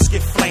 cops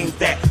get flamed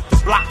at.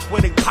 The block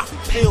where they pop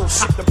pills,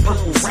 sip the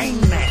purple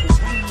rain at.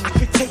 I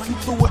could take you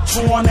through a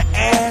tour on the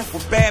Ave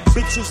where bad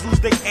bitches lose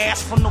their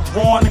ass from the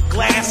raw and the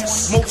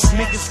glass. Most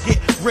niggas get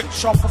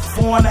rich off of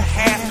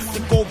 4.5.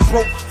 They go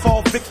broke,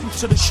 fall victim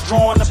to the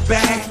straw in the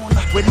bag.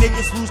 Where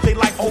niggas lose their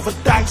life over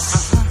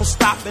dice. For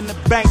stop in the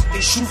bank,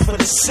 they shoot for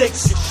the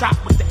 6. Get shot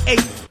with the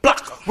 8. Block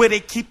where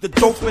they keep the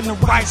dope in the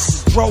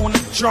rice. Throw in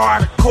the jar,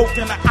 the coke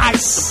in the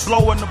ice. The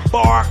blow in the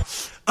bar.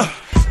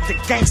 The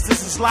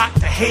gangsters is locked,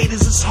 the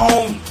haters is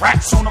home.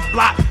 Rats on the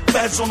block,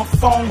 feds on the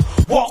phone.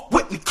 Walk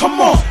with me, come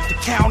on. The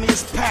county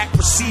is packed,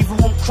 receiver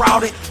room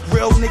crowded.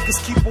 Real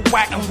niggas keep a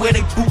whack and wear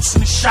they boots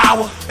in the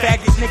shower.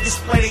 Faggot niggas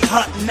play they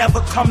hunt and never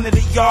come to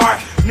the yard.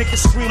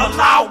 Niggas scream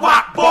aloud,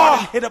 walk bar,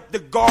 hit up the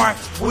guard.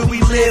 Where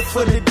we live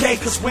for the day,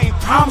 cause we ain't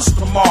promised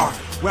tomorrow.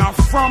 Where I'm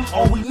from,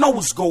 all we know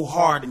is go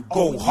hard and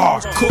go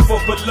hard. Cough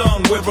up a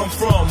lung where I'm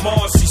from,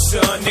 Marcy,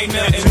 son. Ain't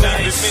nothing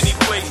nice. Many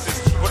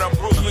places, but I'm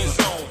Brooklyn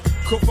zone.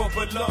 Cough up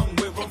a lung.